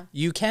 Yeah.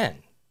 You can,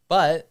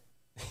 but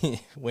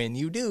when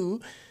you do,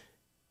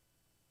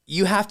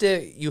 you have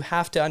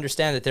to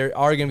understand that there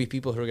are going to be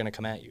people who are going to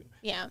come at you.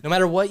 Yeah. No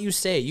matter what you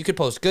say, you could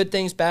post good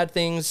things, bad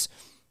things,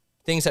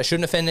 things that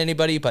shouldn't offend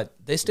anybody, but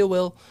they still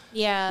will.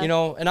 Yeah. You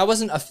know, and I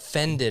wasn't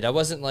offended. I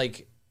wasn't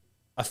like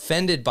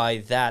offended by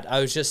that. I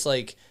was just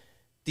like,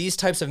 these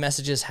types of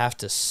messages have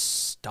to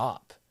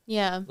stop.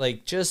 Yeah.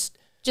 Like just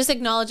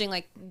acknowledging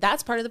like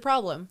that's part of the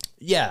problem.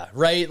 Yeah.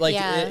 Right. Like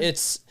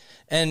it's,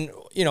 and,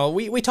 you know,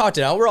 we talked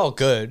it out. We're all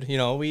good. You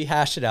know, we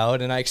hashed it out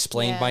and I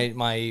explained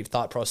my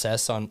thought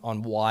process on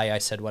why I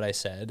said what I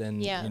said.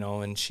 And, you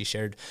know, and she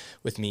shared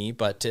with me,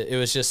 but it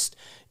was just,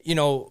 you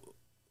know,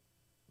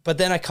 but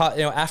then I caught,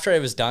 you know, after I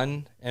was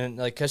done and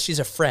like, cause she's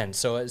a friend.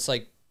 So it's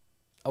like,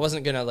 I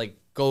wasn't going to like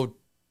go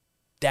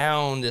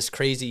down this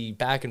crazy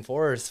back and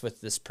forth with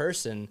this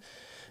person.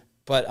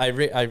 But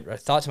I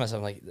thought to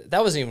myself, like,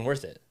 that wasn't even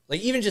worth it.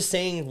 Like, even just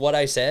saying what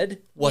I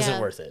said wasn't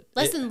worth it.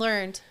 Lesson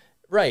learned.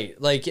 Right.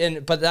 Like,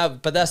 but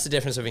that's the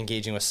difference of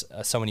engaging with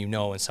someone you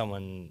know and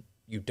someone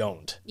you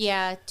don't.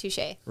 Yeah.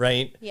 Touche.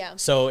 Right. Yeah.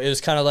 So it was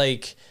kind of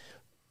like,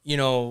 you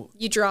know,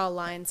 you draw a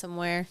line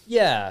somewhere.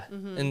 Yeah.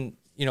 Mm-hmm. And,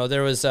 you know,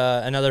 there was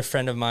another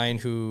friend of mine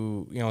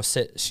who, you know,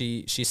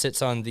 she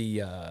sits on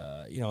the,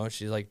 you know,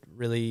 she's like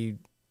really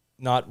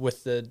not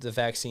with the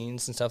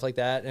vaccines and stuff like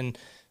that. And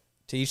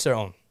to each their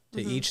own,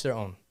 each their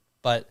own.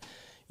 But,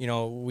 you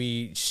know,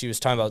 she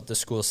was talking about the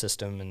school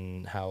system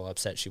and how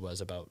upset she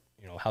was about,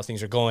 you know, how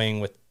things are going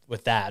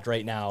with that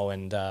right now.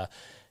 And,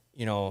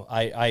 you know,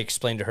 I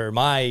explained to her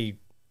my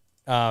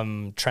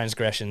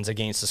transgressions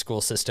against the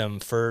school system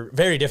for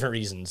very different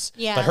reasons.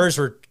 Yeah. But hers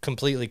were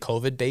completely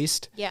COVID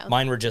based. Yeah.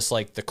 Mine were just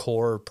like the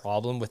core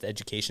problem with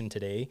education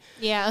today.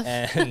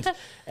 Yeah.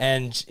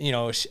 And you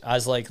know, I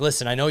was like,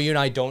 listen, I know you and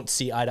I don't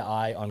see eye to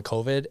eye on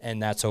COVID,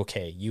 and that's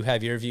okay. You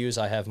have your views,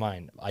 I have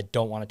mine. I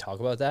don't want to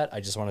talk about that. I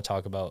just want to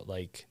talk about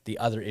like the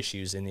other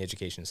issues in the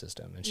education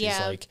system. And she's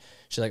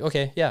like,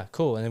 okay, yeah,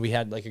 cool. And then we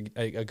had like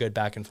a good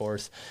back and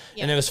forth,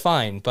 and it was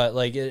fine. But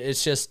like,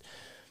 it's just,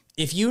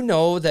 if you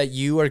know that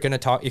you are going to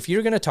talk, if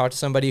you're going to talk to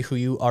somebody who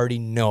you already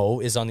know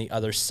is on the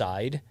other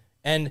side,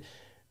 and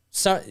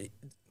so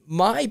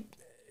I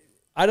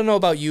don't know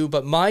about you,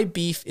 but my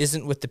beef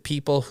isn't with the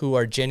people who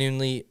are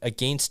genuinely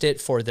against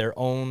it for their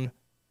own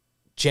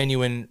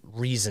genuine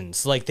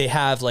reasons. Like they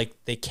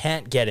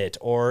can't get it,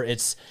 or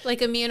it's like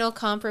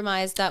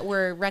immunocompromised that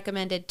were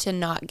recommended to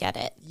not get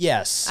it.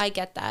 Yes. I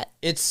get that.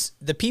 It's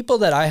the people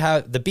that I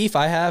have, the beef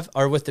I have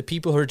are with the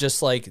people who are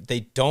just like, they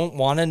don't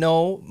want to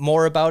know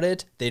more about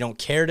it. They don't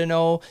care to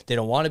know. They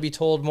don't want to be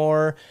told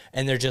more.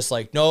 And they're just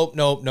like, nope.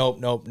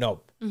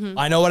 Mm-hmm.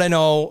 I know what I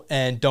know,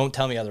 and don't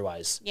tell me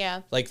otherwise.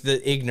 Yeah. Like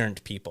the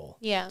ignorant people.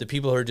 Yeah. The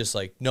people who are just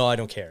like, no, I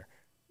don't care.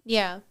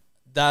 Yeah.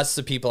 That's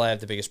the people I have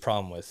the biggest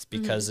problem with,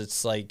 because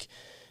it's like,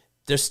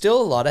 there's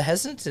still a lot of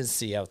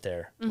hesitancy out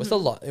there with a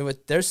lot.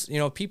 There's,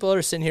 people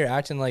are sitting here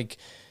acting like,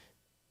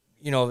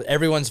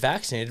 everyone's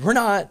vaccinated. We're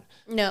not.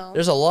 No.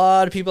 There's a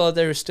lot of people out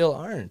there who still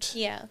aren't.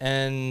 Yeah.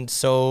 And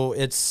so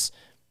it's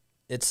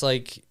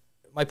like,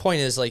 my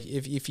point is, like,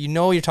 if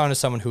you're talking to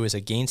someone who is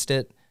against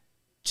it,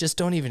 just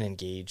don't even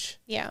engage.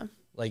 Yeah.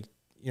 Like,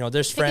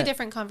 there's Pick a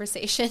different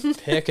conversation.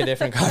 Pick a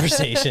different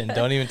conversation.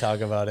 Don't even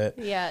talk about it.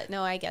 Yeah,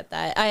 no, I get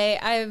that.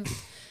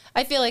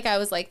 I feel like I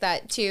was like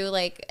that too.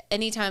 Like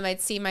anytime I'd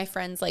see my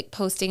friends like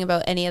posting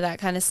about any of that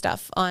kind of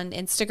stuff on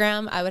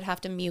Instagram, I would have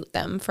to mute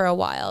them for a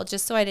while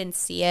just so I didn't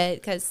see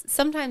it. Because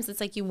sometimes it's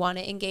like you want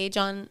to engage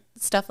on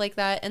stuff like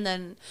that, and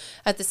then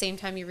at the same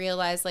time you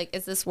realize, like,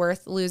 is this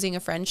worth losing a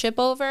friendship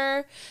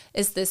over?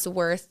 Is this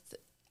worth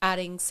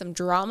adding some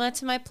drama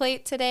to my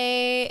plate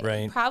today?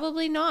 Right.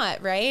 Probably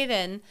not, right?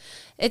 And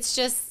it's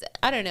just,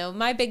 I don't know.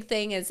 My big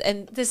thing is,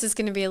 and this is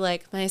going to be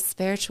like my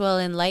spiritual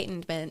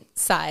enlightenment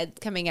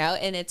side coming out,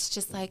 and it's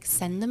just like,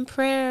 send them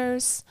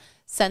prayers,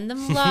 send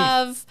them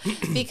love,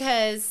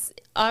 because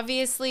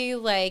obviously,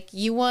 like,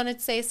 you want to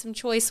say some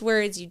choice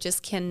words, you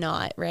just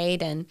cannot,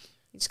 right? And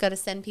you just got to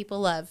send people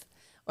love.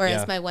 Or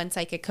as my one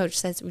psychic coach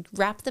says,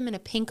 wrap them in a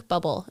pink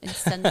bubble and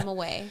send them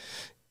away.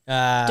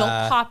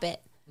 Don't pop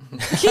it.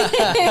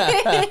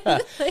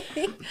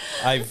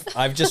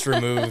 I've just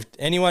removed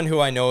anyone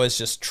who I know is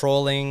just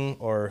trolling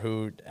or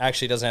who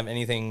actually doesn't have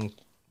anything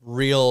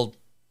real,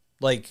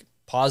 like,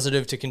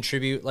 positive to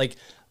contribute. Like,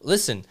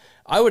 listen,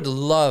 I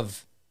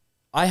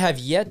have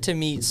yet to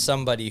meet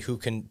somebody who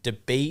can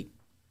debate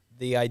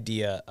the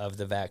idea of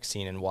the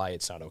vaccine and why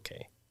it's not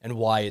okay and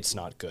why it's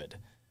not good.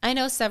 I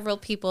know several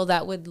people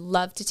that would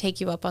love to take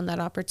you up on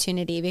that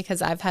opportunity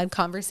because I've had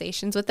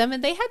conversations with them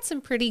and they had some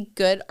pretty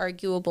good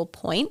arguable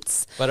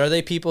points. But are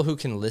they people who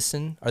can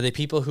listen? Are they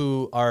people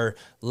who are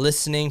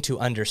listening to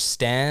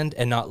understand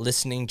and not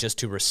listening just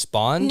to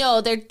respond?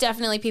 No, they're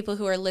definitely people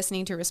who are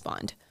listening to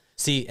respond.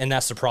 See, and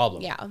that's the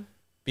problem. Yeah.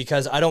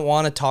 Because I don't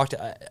want to talk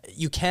to,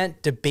 you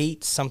can't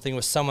debate something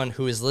with someone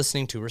who is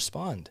listening to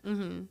respond.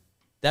 Mm-hmm.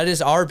 That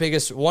is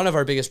one of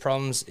our biggest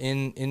problems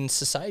in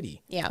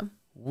society. Yeah.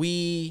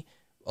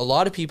 A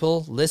lot of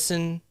people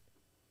listen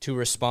to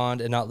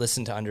respond and not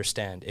listen to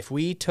understand. If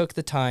we took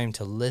the time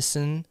to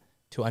listen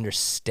to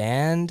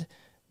understand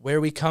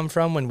where we come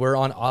from when we're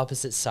on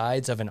opposite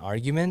sides of an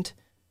argument,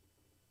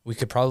 we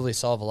could probably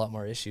solve a lot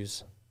more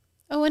issues.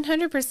 Oh,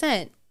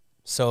 100%.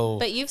 So,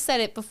 but you've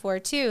said it before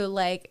too,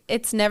 like,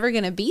 it's never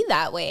going to be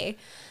that way.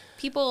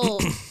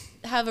 People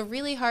have a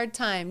really hard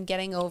time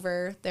getting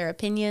over their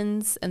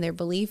opinions and their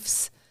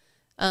beliefs.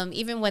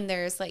 Even when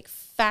there's like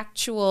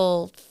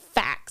factual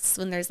facts,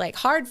 when there's like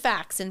hard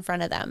facts in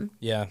front of them.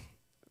 Yeah.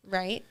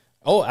 Right?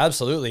 Oh,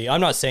 absolutely.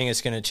 I'm not saying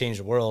it's going to change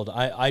the world.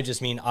 I just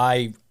mean,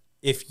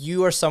 if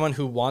you are someone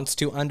who wants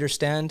to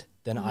understand,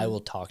 then I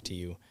will talk to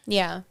you.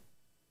 Yeah.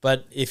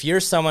 But if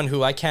you're someone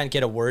who I can't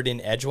get a word in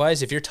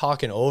edgewise, if you're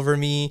talking over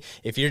me,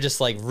 if you're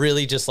just like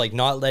really just like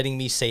not letting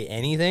me say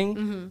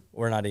anything,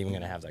 we're not even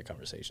going to have that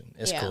conversation.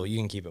 It's cool. You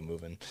can keep it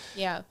moving.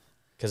 Yeah.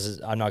 Because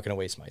I'm not going to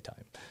waste my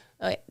time.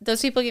 Oh,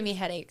 those people give me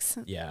headaches.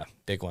 Yeah,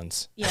 big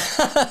ones. Yeah,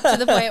 to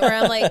the point where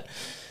I'm like,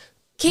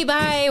 okay,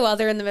 bye, while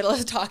they're in the middle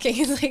of talking.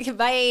 It's like,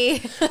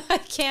 bye, I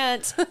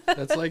can't.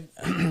 That's like,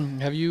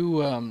 have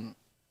you,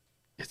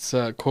 it's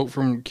a quote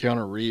from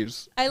Keanu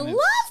Reeves. I love Keanu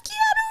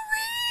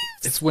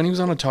Reeves. It's when he was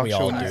on a talk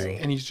show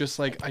and he's just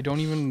like, I don't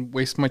even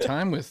waste my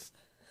time with,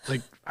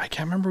 like, I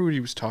can't remember what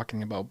he was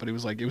talking about, but it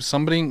was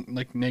somebody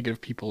like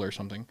negative people or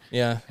something.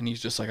 Yeah. And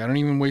he's just like, I don't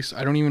even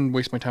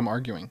waste my time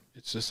arguing.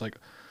 It's just like,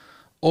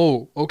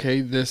 oh,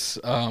 okay, this,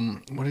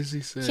 what does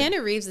he say?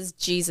 Keanu Reeves is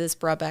Jesus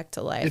brought back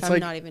to life. It's I'm like,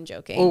 not even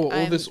joking.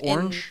 Oh, this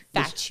orange,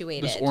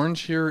 infatuated. This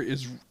orange here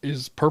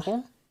is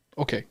purple?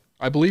 Okay,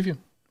 I believe you.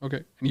 Okay.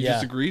 And he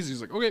just agrees.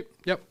 He's like, okay,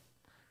 yep.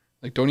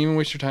 Like, don't even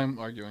waste your time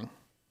arguing.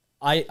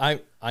 I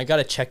got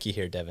to check you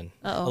here, Devin.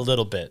 Uh-oh. A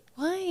little bit.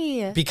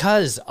 Why?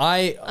 Because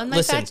on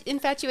my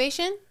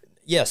infatuation?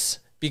 Yes,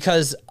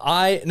 because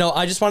I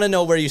just want to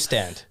know where you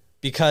stand.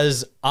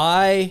 Because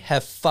I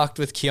have fucked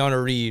with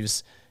Keanu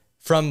Reeves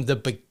from the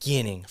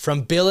beginning,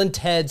 from Bill and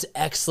Ted's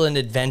Excellent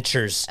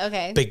Adventures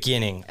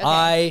beginning. Okay.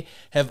 I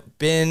have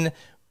been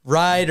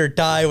ride or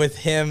die with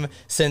him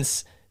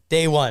since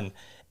day one.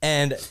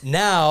 And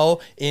now,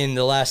 in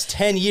the last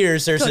 10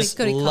 years, there's this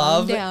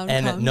love.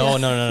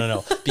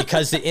 No.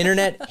 Because the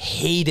internet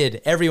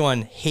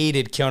everyone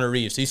hated Keanu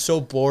Reeves. He's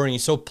so boring.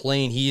 He's so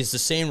plain. He has the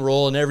same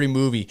role in every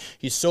movie.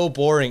 He's so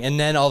boring. And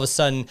then all of a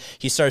sudden,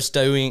 he starts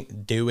doing,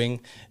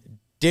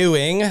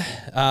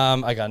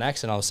 I got an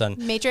accent all of a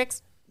sudden.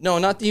 Matrix? No,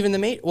 not even the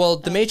Matrix. Well,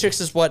 the Matrix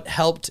is what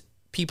helped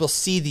people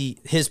see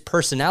his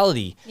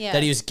personality,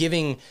 that he was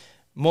giving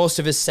most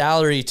of his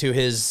salary to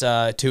his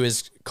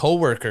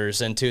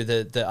co-workers and to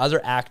the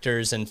other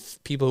actors and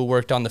people who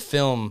worked on the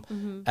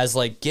film as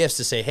like gifts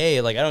to say,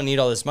 hey, like, I don't need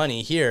all this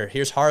money.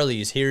 Here's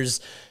Harley's. Here's,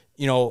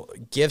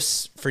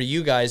 gifts for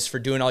you guys for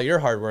doing all your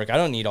hard work. I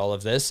don't need all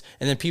of this.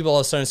 And then people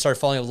all of a sudden start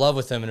falling in love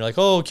with him and they're like,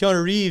 oh,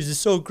 Keanu Reeves is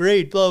so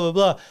great, blah, blah,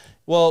 blah.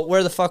 Well,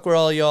 where the fuck were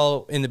all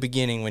y'all in the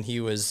beginning when he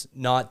was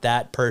not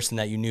that person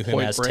that you knew him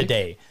Point as Break?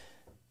 today?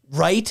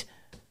 Right?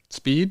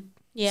 Speed?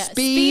 Yeah, Speed?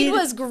 Speed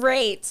was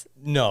great.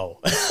 No.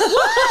 No.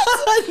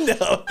 I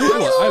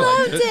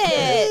liked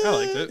it. I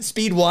liked it.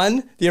 Speed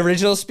 1? The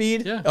original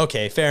Speed? Yeah.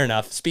 Okay, fair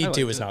enough. Speed 2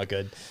 liked was it. not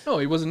good. No,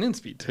 he wasn't in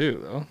Speed 2,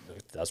 though.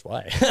 That's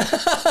why.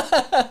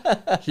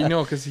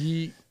 Because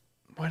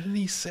what did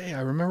he say?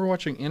 I remember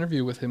watching an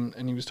interview with him,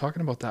 and he was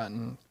talking about that,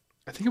 and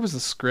I think it was the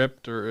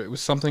script, or it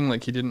was something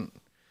like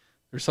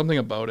there's something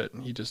about it,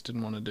 and he just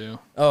didn't want to do.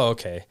 Oh,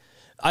 okay.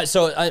 I'm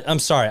sorry.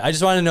 I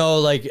just want to know,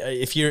 like,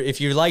 if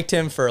you liked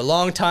him for a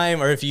long time,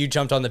 or if you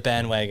jumped on the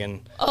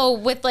bandwagon. Oh,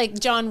 with like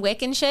John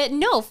Wick and shit?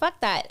 No, fuck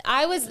that.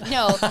 I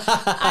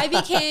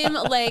became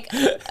like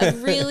a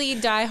really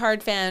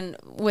diehard fan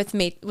with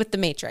the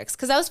Matrix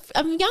because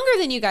I'm younger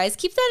than you guys.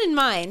 Keep that in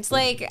mind.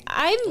 Like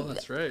Oh,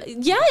 that's right.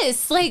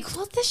 Yes. Like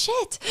what the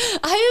shit?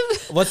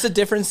 What's the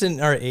difference in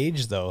our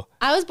age, though?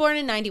 I was born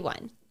in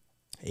 91.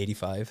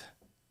 85.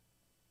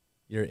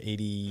 You're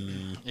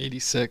 80.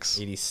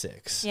 86.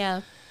 86.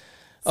 Yeah.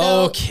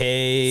 So,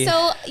 Okay.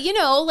 So,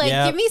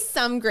 Yeah. give me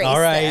some grace All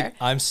right. there.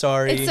 I'm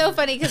sorry. It's so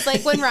funny because,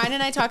 like, when Ryan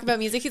and I talk about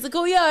music, he's like,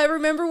 oh, yeah, I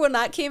remember when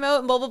that came out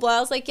and blah, blah, blah. I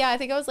was like, yeah, I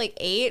think I was like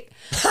 8.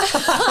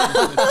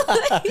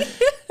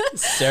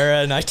 Sarah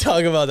and I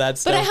talk about that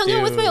stuff, But I hung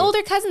out with my too.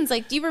 older cousins.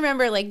 Like, do you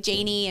remember, like,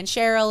 Janie and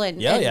Cheryl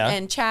and,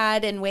 and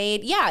Chad and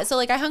Wade? Yeah. So,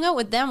 like, I hung out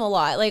with them a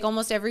lot, like,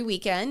 almost every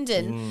weekend.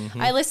 And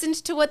I listened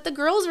to what the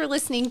girls were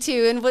listening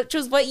to and which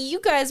was what you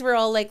guys were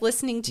all, like,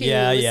 listening to.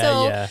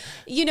 So,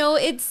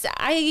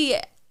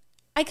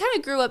 I kind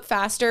of grew up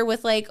faster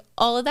with like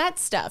all of that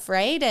stuff,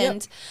 right?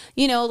 And,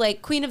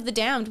 like Queen of the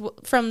Damned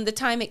from the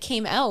time it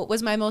came out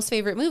was my most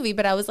favorite movie,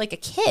 but I was like a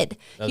kid,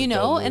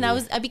 and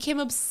I became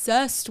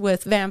obsessed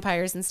with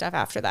vampires and stuff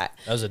after that.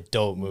 That was a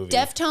dope movie.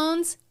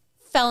 Deftones,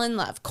 fell in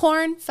love.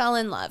 Korn, fell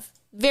in love.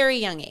 Very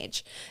young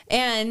age.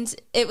 And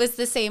it was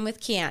the same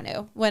with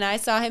Keanu. When I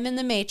saw him in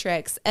The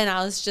Matrix and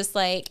I was just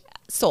like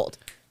sold.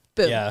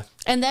 Boom. Yeah.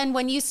 And then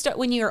when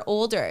you're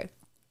older,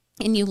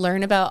 and you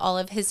learn about all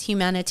of his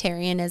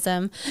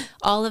humanitarianism,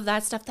 all of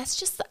that stuff, that's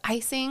just the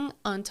icing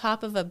on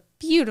top of a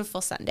beautiful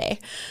Sunday.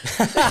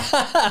 He's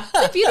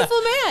a beautiful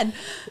man.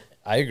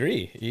 I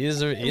agree.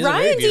 He's a very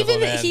Ryan's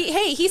beautiful even,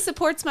 man. he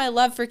supports my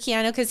love for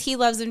Keanu because he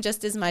loves him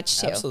just as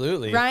much too.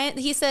 Absolutely. Ryan,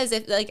 he says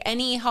if like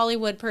any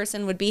Hollywood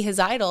person would be his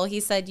idol,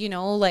 he said,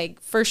 like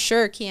for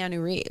sure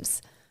Keanu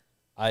Reeves.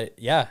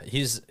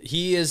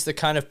 He is the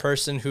kind of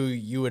person who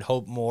you would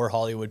hope more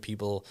Hollywood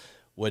people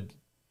would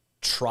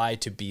try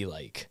to be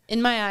like.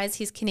 In my eyes,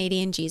 he's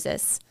Canadian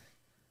Jesus.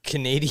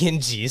 Canadian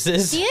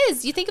Jesus? He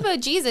is. You think about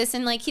Jesus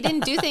and like he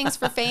didn't do things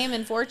for fame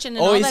and fortune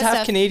and all that he's stuff.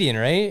 half Canadian,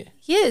 right?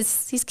 He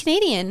is. He's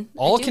Canadian.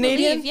 All I do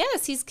Canadian? believe.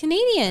 Yes, he's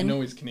Canadian. I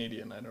know he's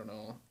Canadian. I don't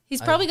know.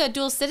 He's probably got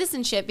dual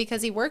citizenship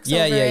because he works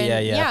Yeah, over yeah,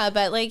 in, yeah.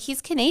 but like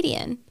he's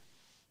Canadian.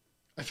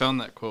 I found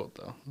that quote,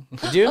 though.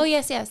 Did you? Oh,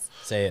 yes.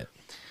 Say it.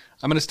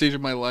 I'm at a stage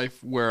of my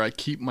life where I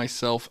keep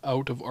myself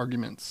out of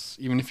arguments.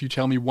 Even if you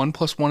tell me 1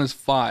 + 1 is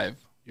 5,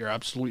 you're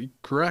absolutely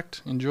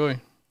correct. Enjoy.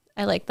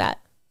 I like that.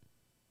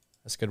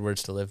 That's good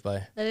words to live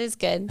by. That is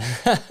good.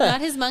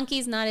 Not his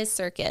monkeys, not his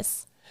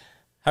circus.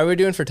 How are we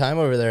doing for time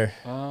over there?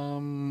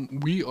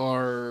 We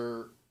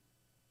are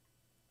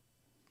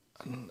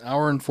an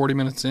hour and 40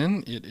 minutes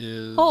in. It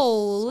is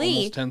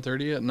almost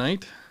 10:30 at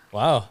night.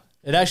 Wow.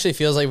 It actually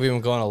feels like we've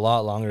been going a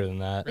lot longer than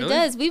that. It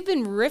does. We've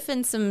been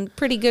riffing some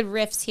pretty good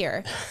riffs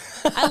here.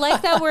 I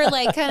like that we're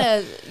like kind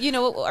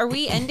of, are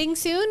we ending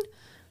soon?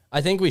 I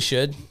think we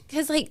should.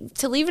 Because like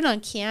to leave it on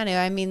Keanu,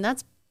 I mean,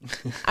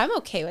 I'm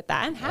okay with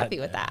that. I'm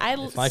happy with that.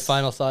 My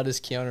final thought is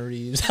Keanu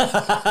Reeves.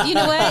 You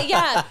know what?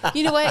 Yeah.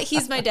 You know what?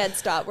 He's my dead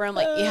stop where I'm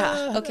like,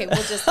 yeah, okay,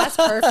 that's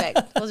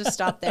perfect. We'll just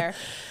stop there.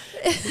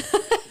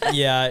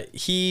 Yeah,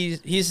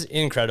 he's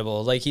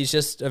incredible. Like he's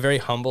just a very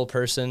humble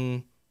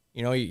person.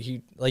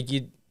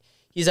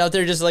 He's out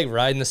there just like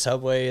riding the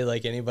subway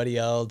like anybody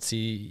else.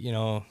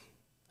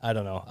 I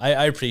don't know.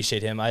 I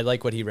appreciate him. I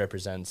like what he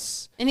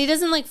represents. And he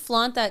doesn't like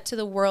flaunt that to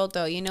the world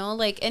though,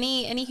 like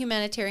any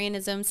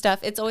humanitarianism stuff,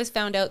 it's always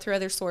found out through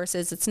other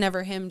sources. It's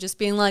never him just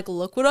being like,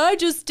 look what I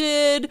just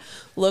did.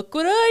 Look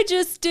what I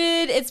just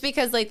did. It's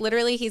because like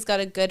literally he's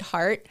got a good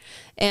heart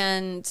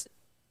and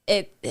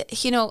and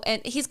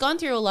he's gone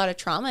through a lot of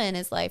trauma in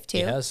his life too.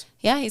 He has.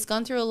 Yeah, he's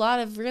gone through a lot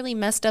of really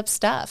messed up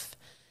stuff.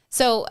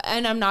 So,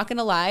 and I'm not going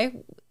to lie,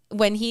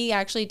 when he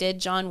actually did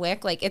John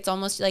Wick, like it's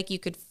almost like you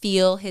could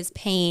feel his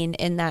pain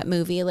in that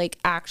movie, like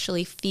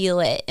actually feel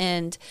it.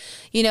 And,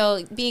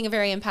 being a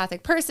very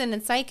empathic person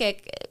and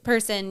psychic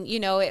person,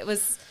 it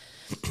was,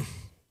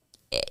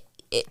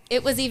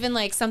 it was even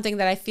like something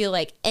that I feel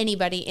like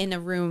anybody in a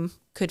room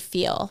could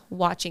feel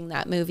watching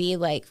that movie.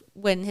 Like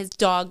when his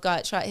dog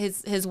got shot,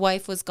 his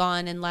wife was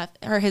gone and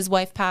his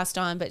wife passed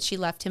on, but she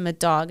left him a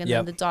dog and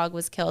then the dog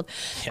was killed.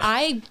 Yeah.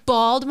 I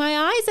bawled my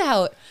eyes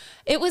out.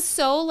 it was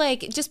so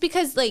like, just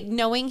because like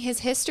knowing his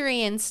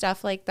history and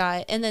stuff like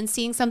that, and then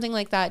seeing something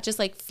like that, just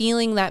like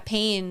feeling that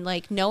pain,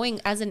 like knowing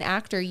as an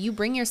actor, you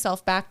bring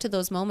yourself back to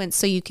those moments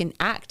so you can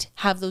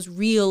have those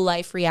real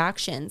life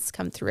reactions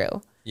come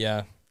through.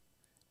 Yeah,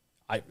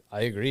 I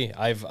agree.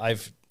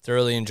 I've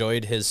thoroughly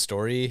enjoyed his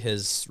story,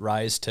 his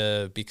rise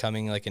to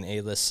becoming like an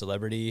A-list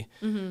celebrity.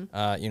 You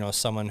know,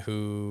 someone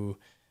who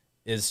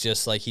is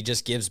just like, he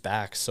just gives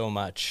back so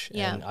much.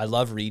 Yeah. And I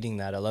love reading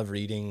that. I love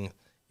reading,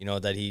 you know,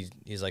 that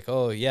he's like,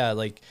 oh yeah,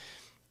 like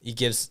he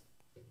gives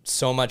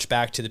so much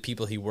back to the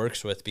people he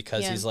works with,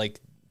 because he's like,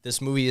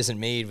 this movie isn't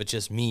made with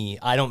just me.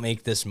 I don't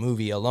make this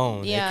movie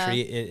alone. Yeah.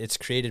 It's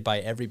created by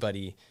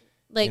everybody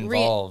Like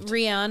involved.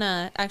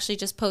 Rihanna actually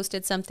just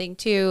posted something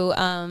too.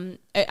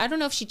 I don't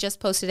know if she just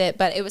posted it,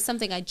 but it was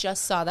something I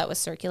just saw that was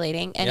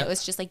circulating, and it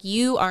was just like,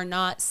 you are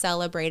not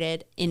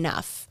celebrated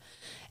enough.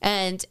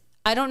 And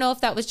I don't know if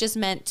that was just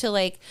meant to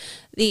like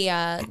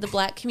the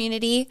Black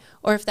community,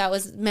 or if that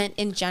was meant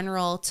in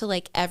general to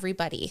like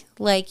everybody.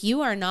 Like,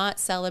 you are not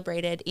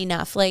celebrated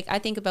enough. Like, I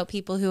think about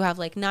people who have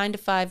like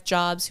 9-to-5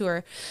 jobs, who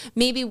are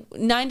maybe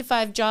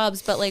 9-to-5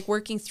 jobs, but like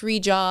working 3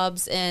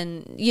 jobs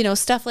and, you know,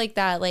 stuff like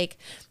that. Like,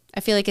 I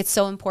feel like it's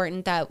so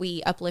important that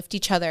we uplift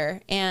each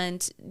other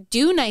and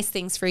do nice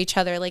things for each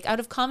other, like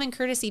out of common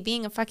courtesy,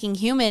 being a fucking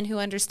human who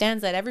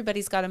understands that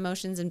everybody's got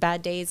emotions and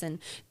bad days and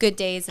good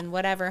days and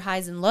whatever,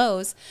 highs and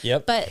lows.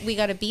 Yep. But we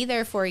got to be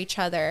there for each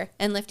other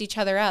and lift each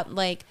other up.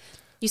 Like,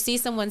 you see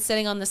someone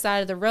sitting on the side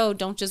of the road,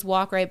 don't just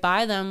walk right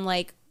by them.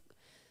 Like,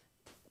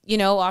 you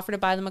know, offer to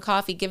buy them a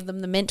coffee, give them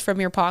the mint from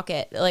your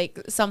pocket, like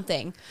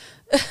something.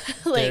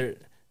 Like,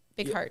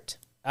 big heart.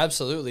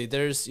 Absolutely.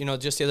 There's, you know,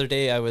 just the other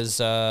day I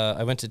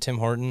went to Tim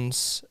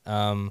Hortons.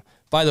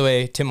 By the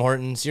way, Tim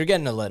Hortons, you're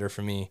getting a letter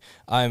from me.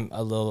 I'm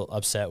a little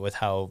upset with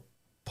how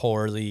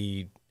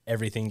poorly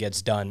everything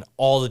gets done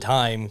all the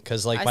time,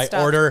 because like my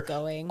order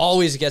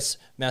always gets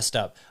messed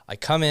up. I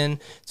come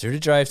in through the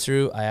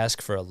drive-thru, I ask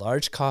for a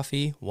large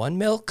coffee, 1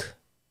 milk,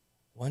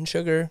 1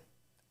 sugar,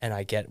 and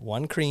I get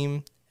 1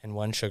 cream and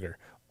 1 sugar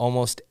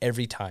almost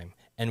every time.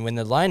 And when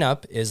the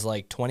lineup is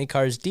like 20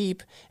 cars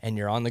deep and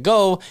you're on the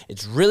go,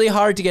 it's really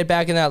hard to get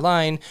back in that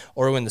line.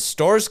 Or when the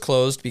store's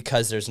closed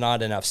because there's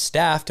not enough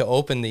staff to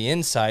open the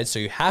inside, so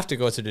you have to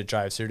go through the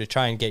drive-thru to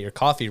try and get your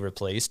coffee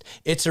replaced,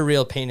 it's a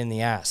real pain in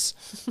the ass.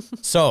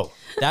 So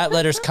that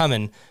letter's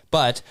coming.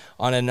 But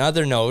on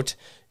another note,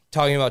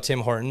 talking about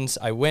Tim Hortons,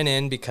 I went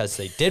in because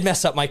they did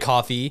mess up my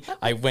coffee.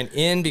 I went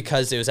in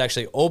because it was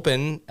actually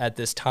open at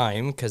this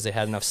time because they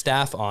had enough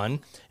staff on,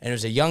 and there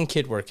was a young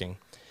kid working.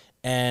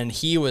 And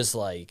he was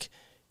like,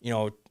 you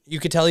know, you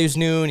could tell he was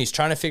new and he's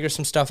trying to figure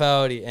some stuff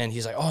out. And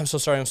he's like, oh, I'm so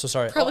sorry. I'm so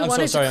sorry. Probably I'm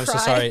so sorry. I'm so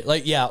cry. sorry.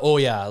 Like, yeah. Oh,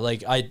 yeah.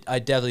 Like, I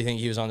definitely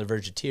think he was on the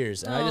verge of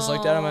tears. And I just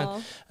looked at him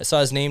and I saw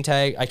his name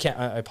tag. I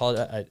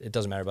apologize. It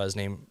doesn't matter about his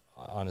name,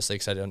 honestly,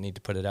 because I don't need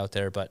to put it out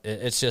there. But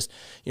it's just,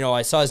 you know,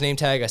 I saw his name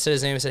tag. I said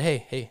his name. I said,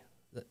 hey,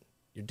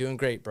 you're doing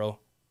great, bro.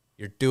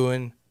 You're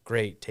doing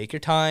great. Take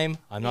your time.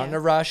 I'm not in a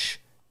rush.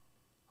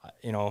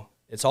 You know,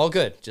 it's all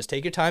good. Just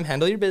take your time.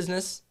 Handle your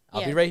business.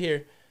 I'll be right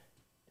here.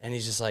 And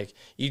he's just like,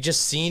 you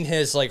just seen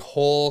his like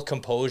whole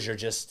composure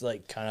just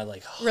like kind of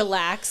like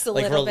relax a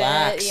like little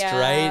relaxed, bit. Yeah,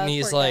 right? And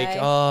he's like,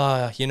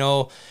 oh, you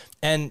know.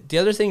 And the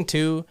other thing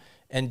too,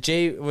 and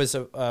Jay was,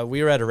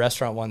 we were at a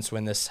restaurant once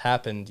when this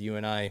happened, you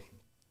and I.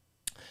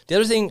 The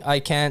other thing I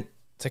can't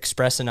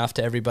express enough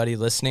to everybody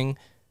listening,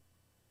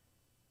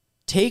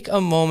 take a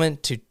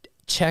moment to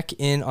check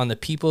in on the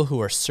people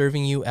who are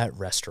serving you at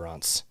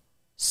restaurants.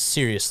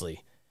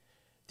 Seriously.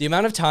 The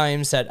amount of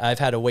times that I've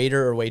had a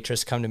waiter or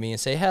waitress come to me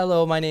and say,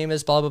 hello, my name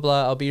is blah, blah,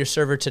 blah. I'll be your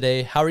server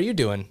today. How are you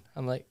doing?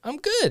 I'm like, I'm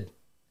good.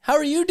 How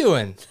are you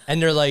doing?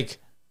 And they're like,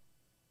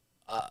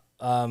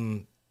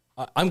 I'm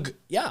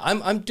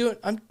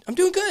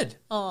doing good.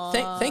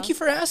 Thank you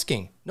for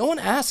asking. No one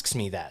asks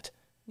me that.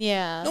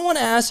 Yeah. No one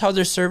asks how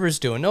their server's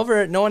doing. No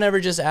one ever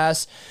just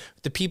asks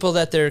the people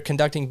that they're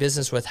conducting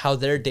business with how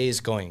their day's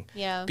going.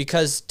 Yeah.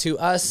 Because to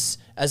us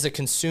as a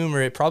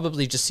consumer, it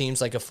probably just seems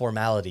like a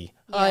formality.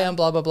 Hi, I'm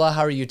blah, blah, blah.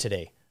 How are you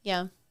today?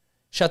 Yeah.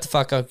 Shut the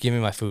fuck up. Give me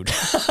my food.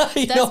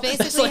 That's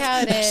basically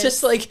how it is. It's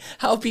just like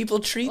how people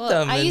treat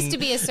them. I used to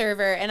be a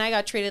server and I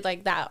got treated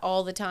like that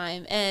all the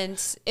time.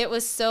 And it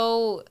was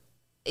so...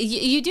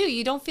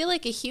 You don't feel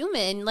like a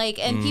human, like,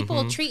 and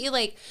people treat you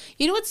like,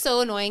 you know what's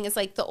so annoying is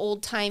like the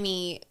old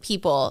timey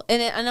people,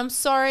 and I'm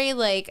sorry,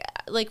 like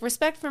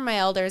respect for my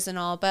elders and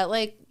all, but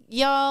like,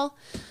 y'all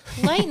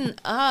lighten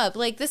up.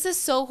 Like, this is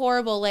so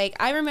horrible. Like,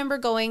 I remember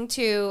going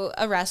to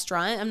a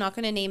restaurant, I'm not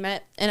going to name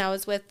it, and I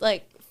was with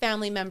like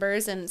family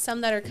members and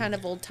some that are kind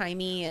of old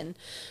timey, and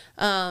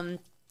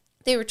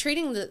they were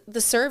treating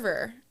the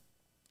server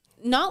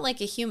not like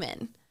a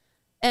human,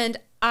 and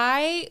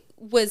I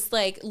was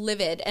like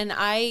livid, and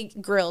I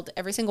grilled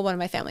every single one of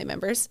my family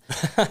members,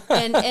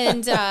 and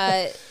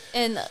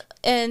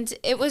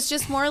it was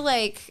just more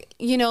like,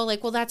 you know,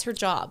 like, well, that's her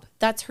job,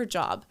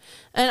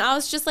 and I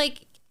was just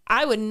like,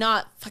 I would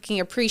not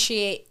fucking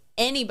appreciate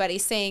anybody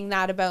saying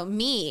that about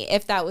me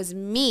if that was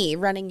me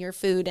running your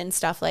food and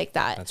stuff like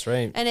that. That's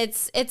right. And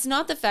it's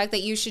not the fact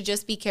that you should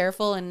just be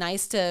careful and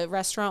nice to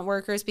restaurant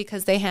workers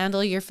because they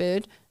handle your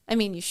food. I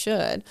mean, you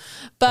should.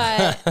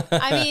 But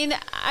I mean,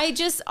 I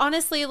just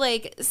honestly,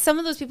 like, some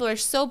of those people are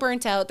so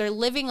burnt out. They're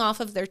living off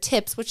of their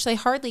tips, which they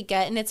hardly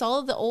get. And it's all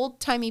of the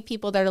old timey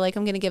people that are like,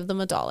 I'm going to give them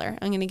 $1.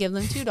 I'm going to give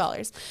them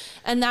 $2.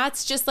 And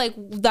that's just like,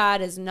 that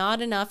is not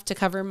enough to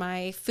cover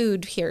my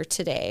food here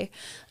today.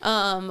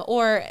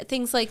 Or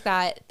things like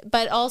that.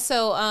 But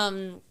also,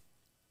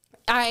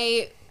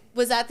 I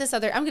was at this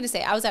other, I'm going to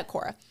say I was at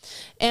Cora.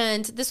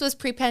 And this was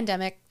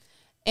pre-pandemic.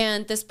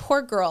 And this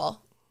poor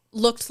girl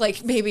looked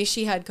like maybe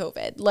she had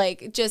COVID,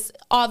 like just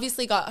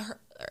obviously got her.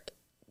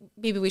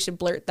 Maybe we should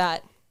blurt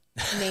that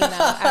name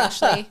out,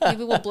 actually.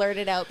 Maybe we'll blurt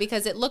it out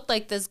because it looked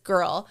like this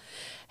girl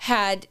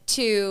had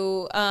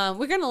to,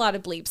 we're getting a lot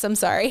of bleeps. I'm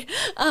sorry.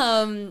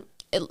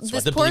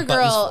 This poor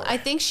girl, I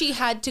think she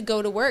had to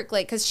go to work,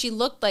 like, cause she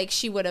looked like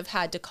she would have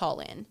had to call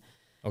in.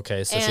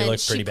 Okay, so she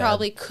looked pretty bad. She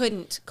probably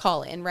couldn't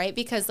call in, right?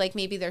 Because like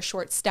maybe they're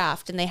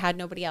short-staffed and they had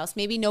nobody else.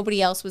 Maybe nobody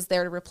else was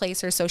there to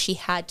replace her, so she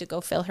had to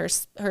go fill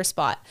her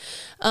spot.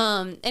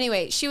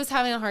 Anyway, she was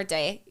having a hard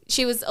day.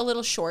 She was a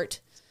little short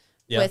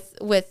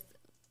with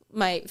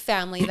my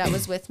family that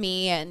was with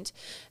me and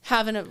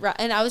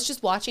and I was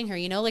just watching her,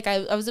 you know, like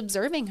I was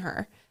observing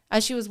her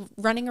as she was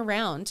running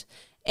around.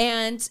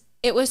 And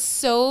it was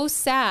so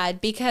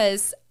sad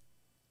because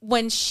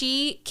when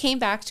she came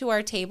back to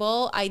our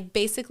table, I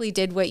basically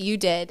did what you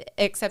did,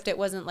 except it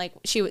wasn't like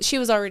she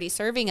was already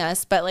serving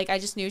us, but like I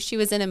just knew she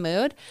was in a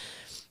mood.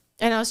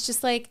 And I was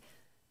just like,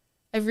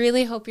 I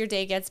really hope your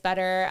day gets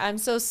better. I'm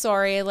so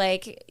sorry.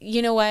 Like,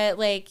 you know what?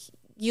 Like,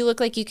 you look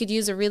like you could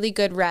use a really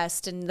good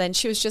rest. And then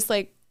she was just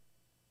like,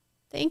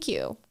 thank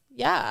you.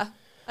 Yeah.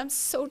 I'm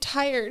so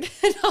tired.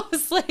 And I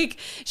was like,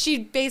 she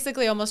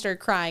basically almost started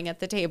crying at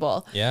the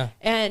table. Yeah.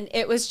 And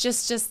it was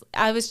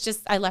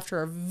I left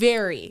her a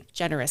very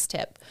generous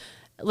tip,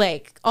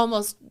 like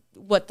almost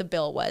what the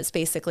bill was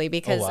basically,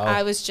 because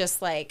I was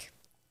just like,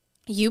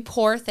 you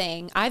poor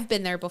thing. I've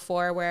been there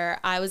before where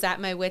I was at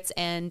my wit's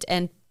end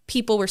and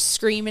people were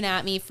screaming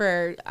at me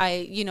for,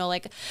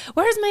 like,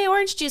 where's my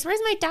orange juice? Where's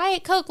my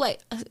Diet Coke?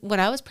 Like when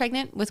I was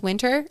pregnant with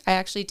Winter, I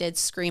actually did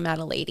scream at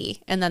a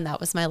lady. And then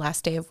that was my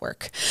last day of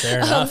work.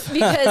 Fair enough.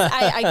 Because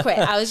I quit.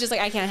 I was just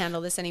like, I can't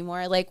handle this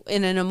anymore. Like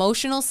in an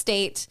emotional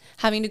state,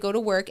 having to go to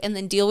work and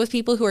then deal with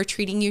people who are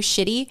treating you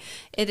shitty.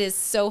 It is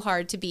so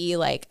hard to be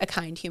like a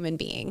kind human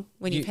being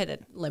when you've hit a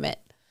limit.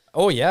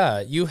 Oh yeah.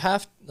 You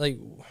have, like,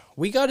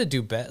 we got to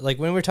do better. Like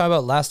when we were talking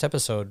about last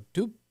episode,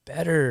 do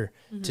better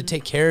to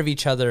take care of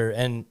each other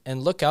and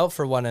look out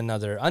for one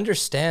another.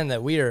 Understand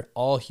that we are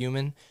all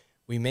human.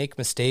 We make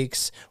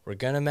mistakes. We're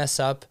going to mess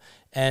up.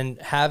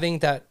 And having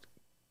that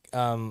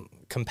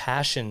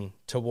compassion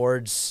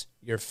towards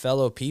your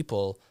fellow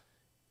people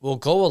will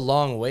go a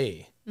long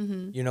way.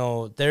 You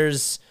know,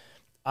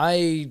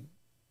 I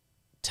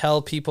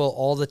tell people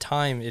all the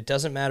time, it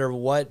doesn't matter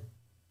what,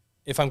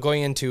 if I'm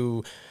going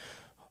into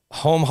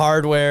Home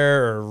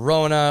Hardware or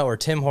Rona or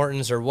Tim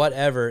Hortons or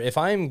whatever, if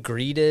I'm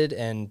greeted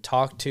and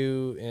talked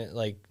to,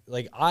 like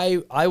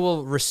I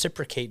will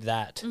reciprocate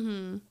that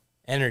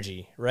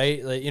energy,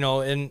 right? Like, you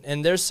know,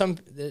 and there's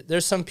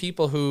some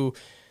people who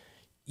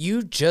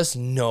you just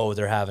know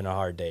they're having a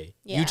hard day.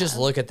 Yeah. You just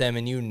look at them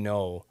and you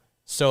know.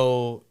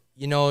 So,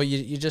 you know,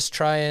 you just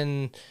try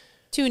and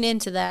tune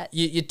into that.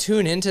 You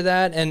tune into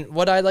that. And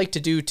what I like to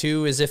do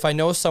too is if I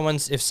know if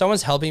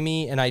someone's helping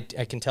me and I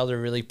can tell they're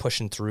really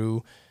pushing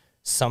through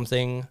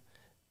something,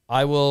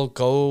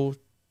 I'll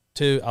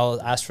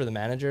ask for the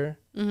manager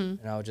and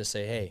I'll just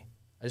say, hey,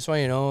 I just want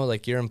you to know,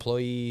 like, your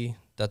employee,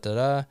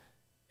 yeah,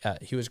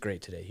 he was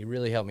great today. He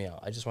really helped me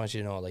out. I just want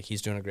you to know, like,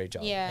 he's doing a great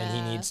job. Yeah. And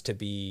he needs to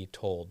be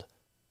told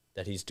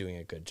that he's doing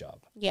a good job.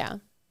 Yeah.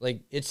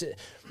 Like, it's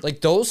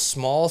like those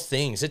small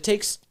things. It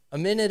takes a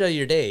minute of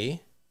your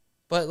day,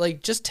 but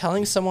like just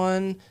telling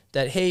someone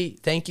that, hey,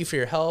 thank you for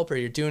your help, or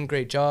you're doing a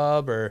great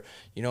job, or,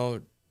 you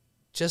know,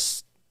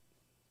 just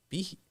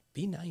be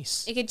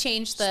nice. It could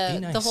change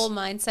the whole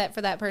mindset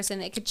for that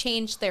person. It could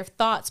change their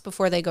thoughts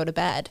before they go to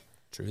bed.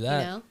 True that.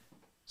 You know?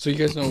 So you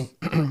guys know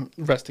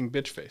resting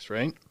bitch face,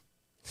 right?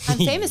 I'm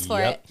famous for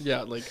it.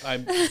 Yeah, like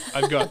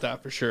I've got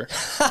that for sure.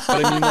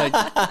 But I mean,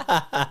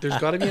 like, there's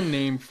got to be a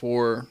name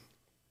for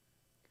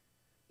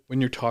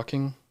when you're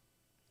talking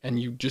and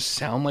you just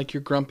sound like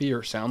you're grumpy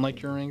or sound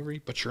like you're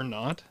angry, but you're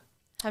not.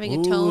 Having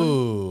a tone.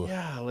 Ooh.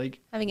 Yeah, like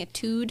having a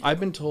tude. I've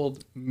been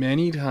told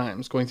many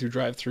times going through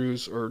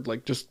drive-thrus or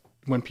like just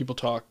when people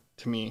talk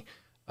to me,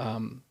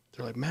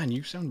 they're like, man,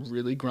 you sound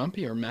really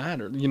grumpy or mad,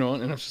 or, you know,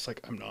 and I was just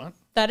like, I'm not.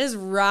 That is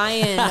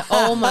Ryan.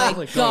 Oh my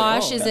like,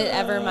 gosh, is it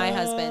ever my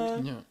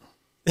husband? Yeah.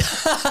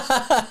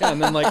 Yeah,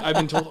 and then like I've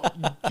been told,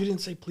 you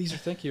didn't say please or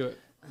thank you.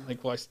 I'm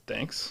like, well, I said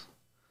thanks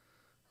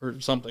or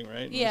something,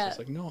 right? And yeah. It's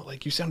like, no,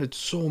 like you sounded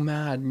so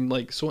mad and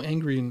like so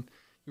angry and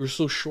you were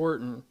so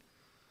short and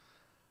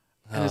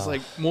it's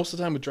like most of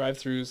the time with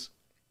drive-thrus,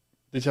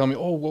 they tell me,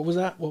 oh, what was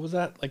that? What was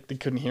that? Like they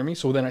couldn't hear me.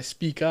 So then I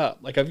speak up.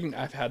 Like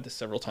I've had this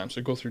several times.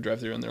 So I go through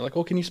drive-through and they're like,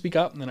 oh, can you speak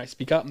up? And then I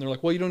speak up and they're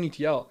like, well, you don't need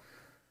to yell.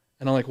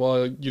 And I'm like,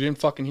 well, you didn't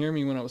fucking hear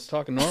me when I was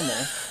talking normal.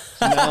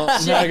 So now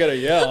I gotta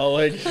yell.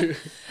 Like,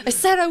 I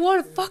said I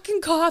want a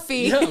fucking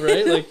coffee. yeah,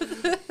 right?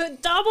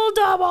 Like,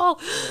 double.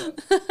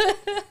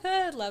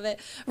 I love it.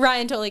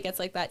 Ryan totally gets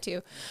like that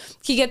too.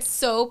 He gets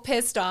so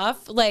pissed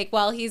off, like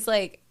while he's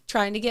like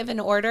trying to give an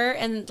order,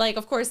 and like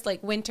of course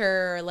like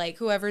Winter or like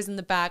whoever's in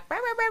the back, blah,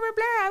 blah, blah, blah,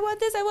 blah, I want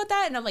this, I want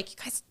that, and I'm like, you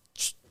guys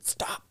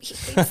stop. He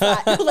hates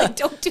that. Like,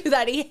 don't do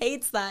that. He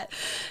hates that.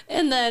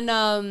 And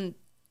then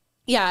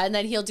yeah, and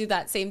then he'll do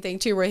that same thing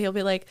too, where he'll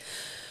be like,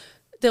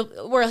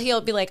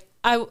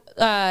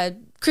 I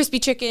crispy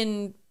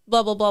chicken,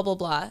 blah blah blah blah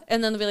blah,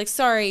 and then they'll be like,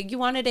 sorry, you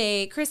wanted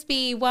a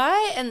crispy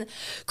what? And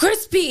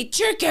crispy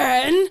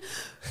chicken,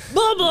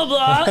 blah blah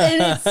blah,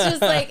 and it's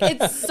just like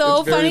it's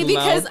so it's very funny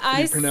because loud.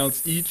 I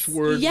pronounce each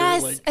word.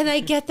 Yes, like, and I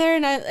get there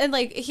and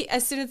like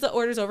as soon as the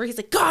order's over, he's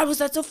like, God, was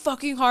that so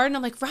fucking hard? And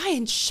I'm like,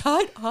 Ryan,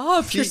 shut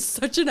up! You're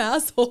such an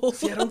asshole.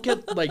 See, I don't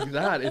get like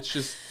that. It's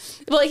just.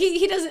 Well,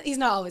 he doesn't. He's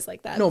not always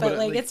like that. No, but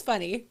like it's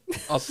funny.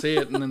 I'll say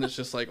it, and then it's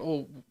just like,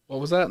 oh, what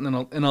was that? And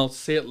then I'll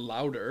say it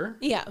louder.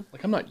 Yeah.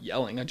 Like I'm not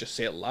yelling. I just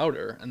say it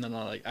louder, and then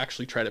I like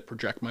actually try to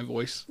project my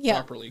voice Yeah.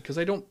 properly because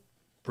I don't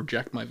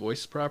project my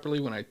voice properly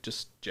when I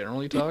just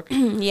generally talk.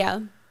 Yeah.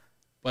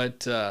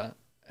 But and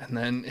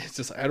then it's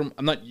just I'm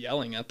not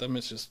yelling at them.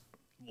 It's just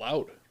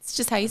loud. It's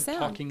just how you sound.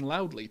 Talking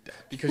loudly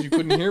because you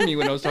couldn't hear me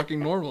when I was talking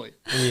normally.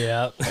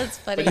 Yeah. That's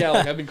funny. But yeah,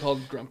 like I've been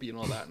called grumpy and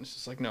all that, and it's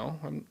just like no.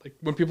 I'm like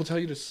when people tell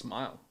you to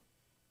smile.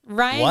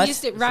 Ryan What?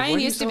 used to. It's like, why Ryan do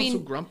you used to sound be. so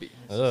grumpy.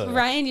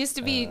 Ryan used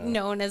to be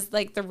known as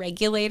like the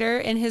regulator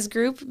in his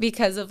group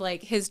because of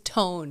like his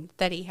tone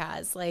that he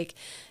has. Like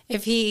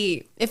if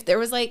there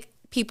was like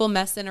people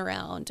messing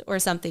around or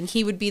something,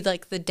 he would be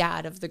like the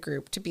dad of the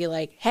group to be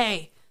like,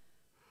 hey,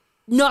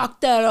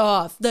 knock that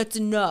off. That's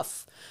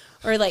enough.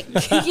 Or like,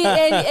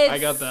 I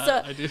got that.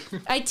 So, I do.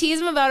 I tease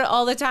him about it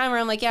all the time where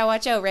I'm like, yeah,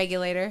 watch out,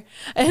 regulator.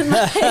 And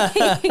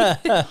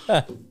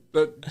like,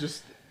 But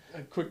just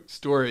a quick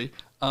story.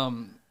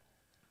 Do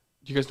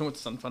you guys know what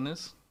Sun Fun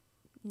is?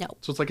 no.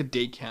 So it's like a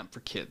day camp for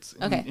kids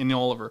Okay. in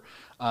Oliver.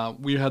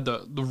 We had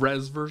the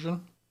res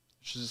version,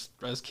 which is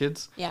res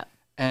kids. Yeah.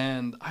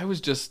 And I was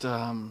just,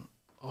 Sun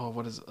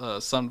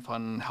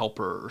Fun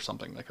helper or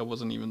something. Like I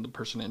wasn't even the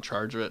person in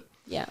charge of it.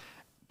 Yeah.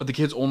 But the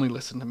kids only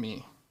listened to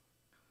me.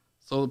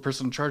 So the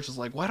person in charge is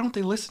like, why don't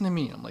they listen to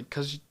me? I'm like,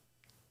 because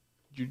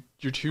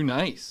you're too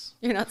nice.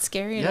 You're not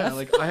scary enough. Yeah,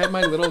 like I had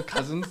my little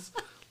cousins,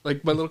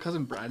 like my little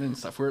cousin Brandon and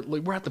stuff.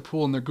 We're at the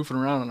pool and they're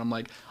goofing around, and I'm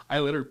like, I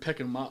literally pick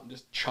them up and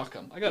just chuck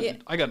them. I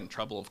got in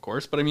trouble, of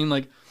course, but I mean,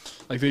 like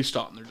they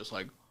stop and they're just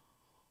like,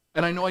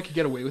 and I know I could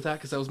get away with that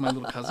because that was my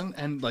little cousin,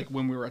 and like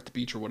when we were at the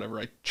beach or whatever,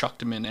 I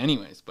chucked him in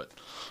anyways. But,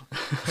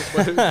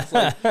 but it was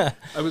like,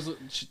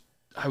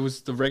 I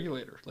was the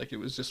regulator. Like it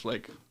was just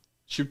like.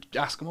 She'd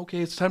ask him, okay,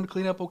 it's time to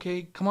clean up.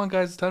 Okay, come on,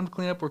 guys, it's time to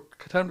clean up or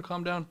time to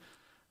calm down.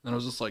 And I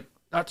was just like,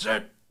 that's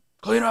it,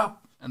 clean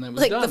up. And then it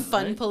was like done, the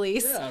fun right?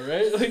 police. Yeah,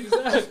 right?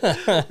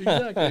 Like,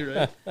 exactly,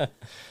 right?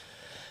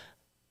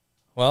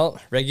 Well,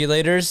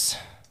 regulators,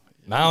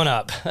 mount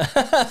up.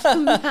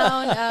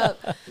 Mount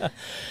up.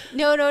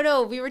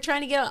 No. We were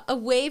trying to get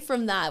away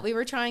from that. We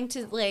were trying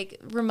to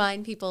like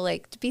remind people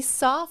like to be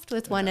soft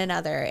with one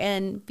another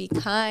and be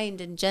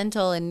kind and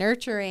gentle and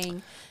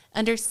nurturing.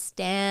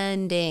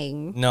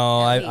 Understanding. No,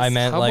 I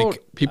meant How like about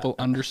people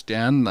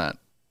understand that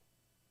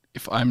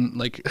if I'm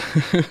like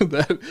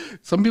that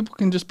some people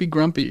can just be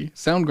grumpy,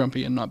 sound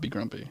grumpy and not be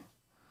grumpy.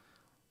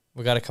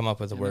 we got to come up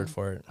with a word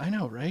for it. I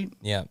know, right?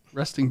 Yeah.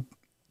 Resting.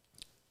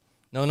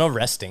 No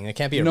resting. It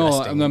can't be a No,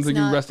 resting. I'm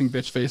thinking not. resting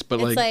bitch face, but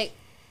It's like like,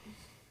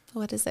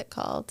 what is it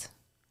called?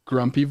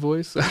 grumpy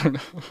voice. I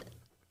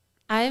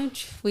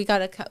don't know. We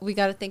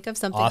gotta think of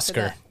something. Oscar. For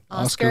that.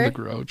 Oscar the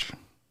Grouch.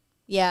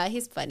 Yeah,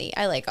 he's funny.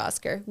 I like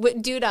Oscar.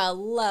 Duda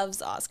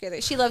loves Oscar.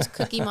 She loves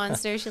Cookie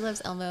Monster. She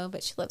loves Elmo,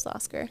 but she loves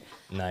Oscar.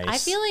 Nice. I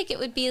feel like it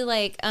would be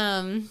like,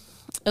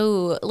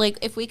 like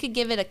if we could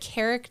give it a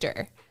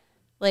character,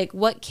 like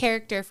what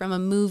character from a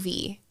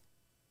movie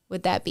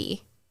would that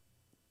be?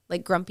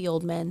 Like grumpy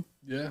old men.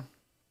 Yeah.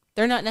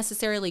 They're not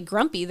necessarily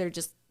grumpy. They're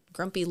just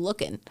grumpy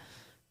looking.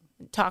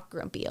 Talk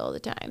grumpy all the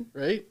time.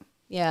 Right?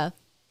 Yeah.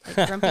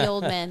 Like grumpy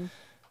old men.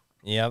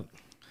 Yep.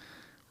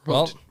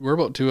 Well, We're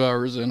about 2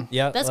 hours in.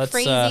 yeah. That's let's,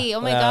 crazy.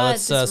 Oh my God,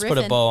 Let's this put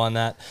a riffing. bow on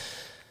that.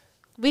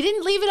 We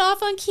didn't leave it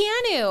off on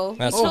Keanu.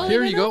 That's We fine. Oh, here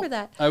went you go. over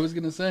that. I was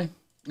going to say.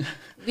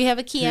 We have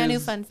a Keanu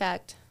His- fun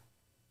fact.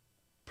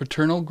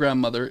 Paternal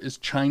grandmother is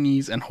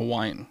Chinese and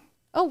Hawaiian.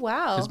 Oh,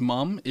 wow. His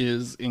mom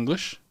is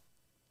English.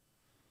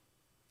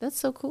 That's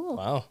so cool.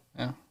 Wow.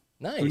 Yeah.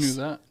 Nice. Who knew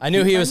that? I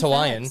knew he was Fun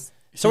Hawaiian. facts.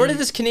 So where did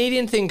this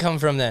Canadian thing come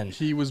from then?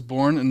 He was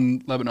born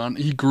in Lebanon.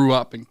 He grew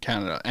up in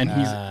Canada, and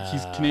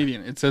he's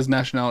Canadian. It says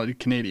nationality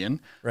Canadian.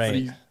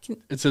 Right. But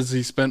it says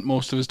he spent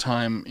most of his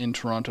time in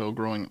Toronto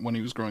when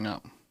he was growing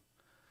up.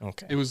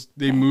 Okay.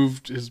 They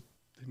moved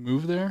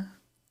there,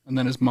 and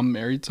then his mom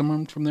married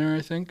someone from there,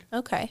 I think.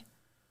 Okay.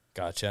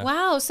 Gotcha.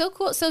 Wow, so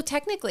cool. So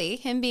technically,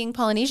 him being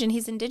Polynesian,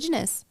 he's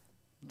indigenous.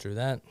 True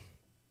that.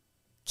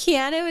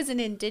 Keanu is an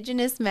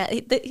indigenous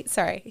man.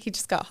 Sorry, he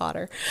just got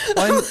hotter.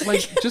 Like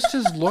just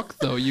his look,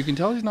 though, you can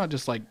tell he's not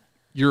just like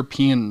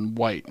European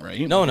white,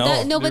 right? No.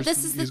 But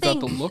this is the he's thing.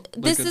 got the look,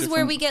 like this a is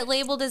where different- we get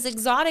labeled as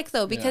exotic,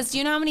 though, because do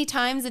you know how many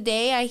times a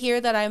day I hear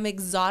that I'm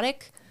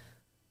exotic?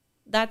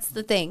 That's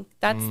the thing.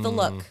 That's the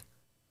look.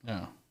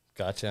 Yeah.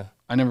 Gotcha.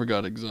 I never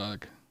got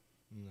exotic.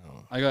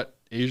 No. I got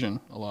Asian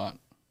a lot,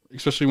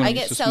 especially when I I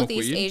used get to smoke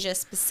Southeast weed. Asia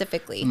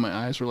specifically. And my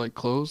eyes were like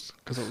closed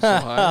because I was so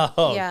high.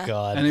 Oh, Yeah.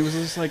 God. And it was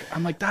just like,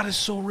 I'm like, that is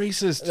so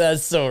racist.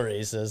 That's so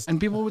racist. And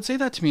people would say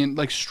that to me and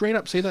like straight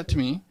up say that to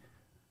me.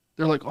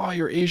 They're like, oh,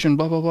 you're Asian,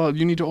 blah, blah, blah.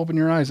 You need to open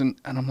your eyes. And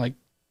I'm like,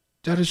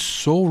 that is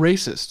so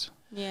racist.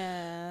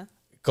 Yeah.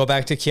 Go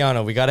back to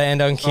Keanu. We got to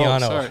end on Keanu.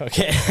 sorry.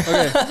 Okay.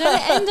 We're going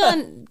to end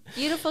on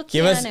beautiful Keanu.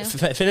 Give us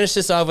finish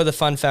this off with a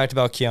fun fact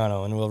about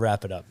Keanu, and we'll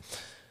wrap it up.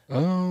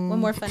 One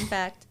more fun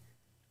fact.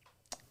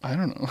 I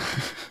don't know.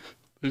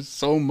 There's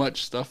so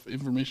much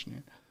information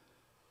here.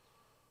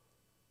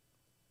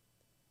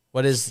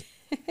 What is?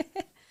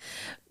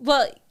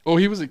 Well, Oh,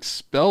 he was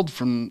expelled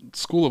from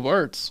School of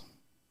Arts,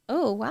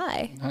 oh,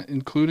 why?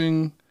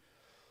 including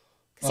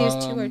Because he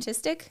was too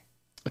artistic?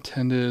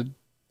 attended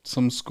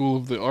some School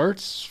of the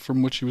Arts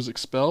from which he was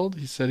expelled.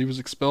 He said he was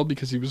expelled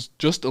because he was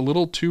just a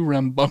little too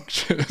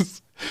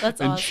rambunctious That's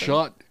and awesome.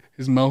 shot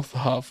his mouth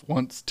off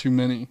once too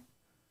many.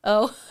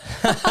 Oh,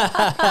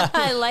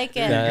 I like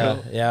it.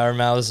 Yeah, our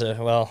mouths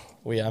are, well,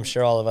 I'm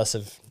sure all of us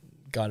have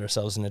got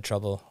ourselves into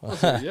trouble.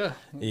 Yeah.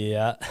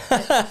 Yeah.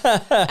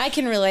 I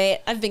can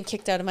relate. I've been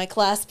kicked out of my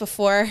class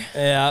before.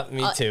 Yeah,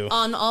 me too.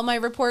 On all my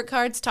report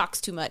cards,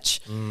 talks too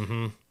much.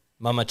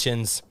 Mama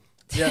chins.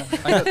 Yeah.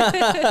 I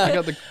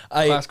got the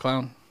class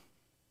clown.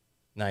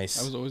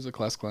 Nice. I was always a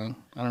class clown.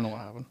 I don't know what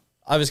happened.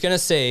 I was going to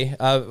say,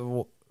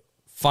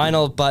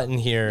 final button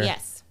here.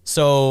 Yes.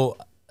 So,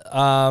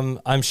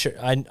 I'm sure,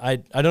 I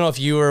don't know if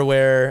you were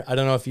aware,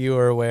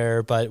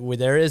 but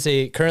there is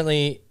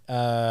currently,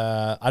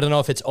 I don't know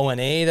if it's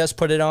ONA that's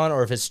put it on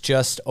or if it's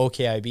just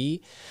OKIB,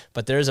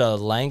 but there's a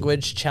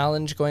language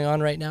challenge going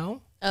on right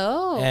now.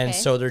 Oh, okay. And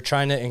so they're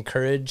trying to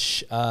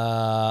encourage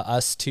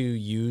us to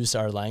use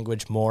our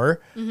language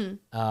more.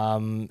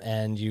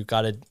 And you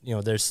got to,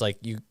 there's like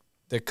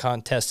the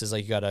contest is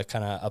like you got to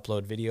kind of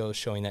upload videos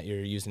showing that you're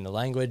using the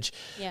language.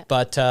 Yeah.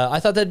 But I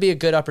thought that'd be a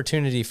good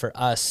opportunity for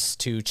us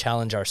to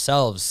challenge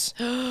ourselves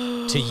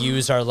to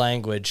use our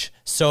language.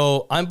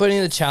 So I'm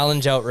putting the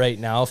challenge out right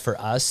now for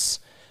us.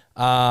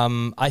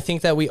 I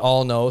think that we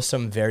all know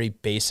some very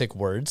basic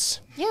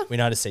words. Yeah. We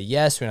know how to say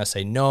yes. We know how to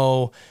say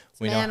no.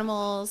 Some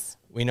animals.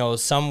 We know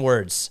some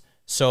words.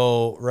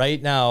 So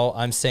right now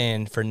I'm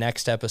saying for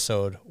next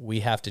episode, we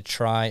have to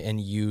try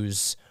and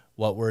use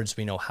what words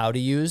we know how to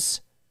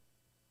use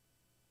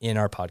in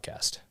our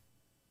podcast.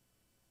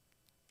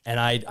 And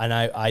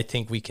I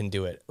think we can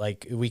do it.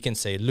 Like we can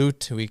say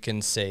loot, we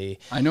can say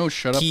I know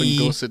shut up key. and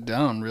go sit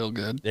down real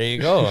good. There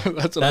you go.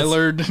 That's what I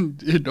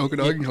learned in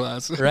Okanagan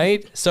class.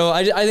 Right? So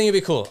I think it'd be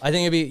cool. I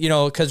think it'd be,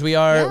 because we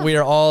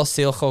are all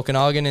Syilx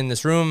Okanagan in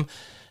this room,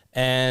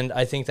 and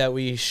I think that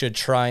we should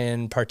try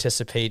and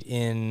participate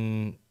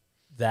in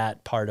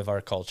that part of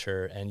our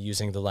culture and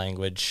using the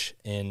language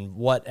in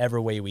whatever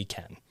way we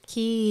can.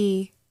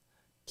 Key.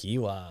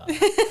 Kiwa.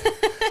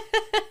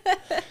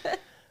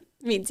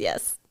 Means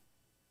yes.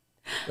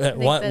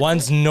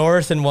 One's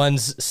north and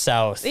one's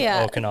south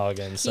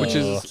Okanagan. So. Which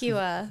is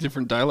Kiwa.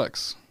 different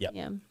dialects. Yep.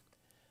 Yeah.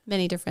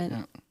 Many different.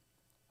 Yeah.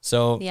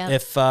 So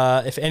if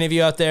any of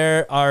you out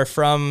there are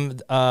from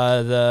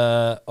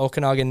the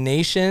Okanagan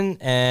Nation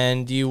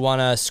and you want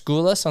to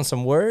school us on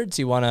some words,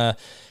 you want to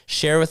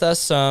share with us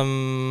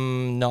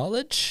some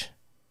knowledge,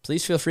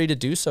 please feel free to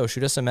do so.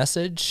 Shoot us a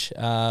message.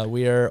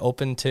 We are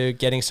open to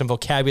getting some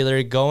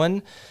vocabulary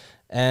going,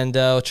 and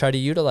we'll try to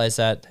utilize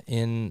that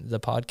in the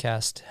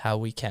podcast how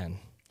we can.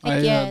 I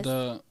had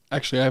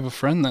actually I have a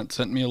friend that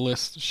sent me a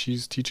list.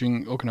 She's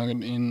teaching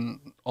Okanagan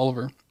in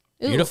Oliver.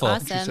 Ooh, Beautiful.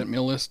 Awesome. She sent me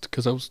a list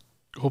because I was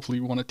hopefully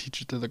want to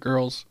teach it to the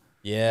girls.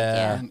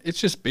 Yeah. And it's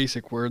just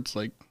basic words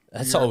like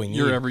That's all we need.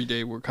 Your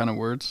everyday kind of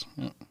words.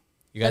 Yeah.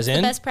 You guys That's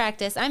in? the best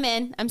practice. I'm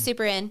in. I'm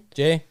super in.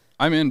 Jay?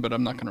 I'm in, but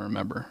I'm not going to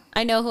remember.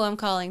 I know who I'm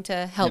calling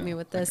to help me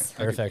with this.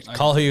 Perfect.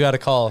 Call who you got to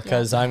call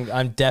because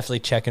I'm definitely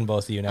checking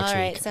both of you next All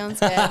right. week.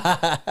 Sounds good.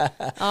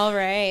 All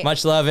right.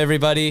 Much love,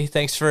 everybody.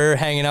 Thanks for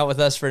hanging out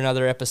with us for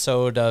another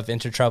episode of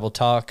Intertribal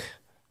Talk.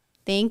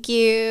 Thank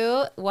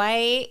you.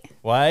 White.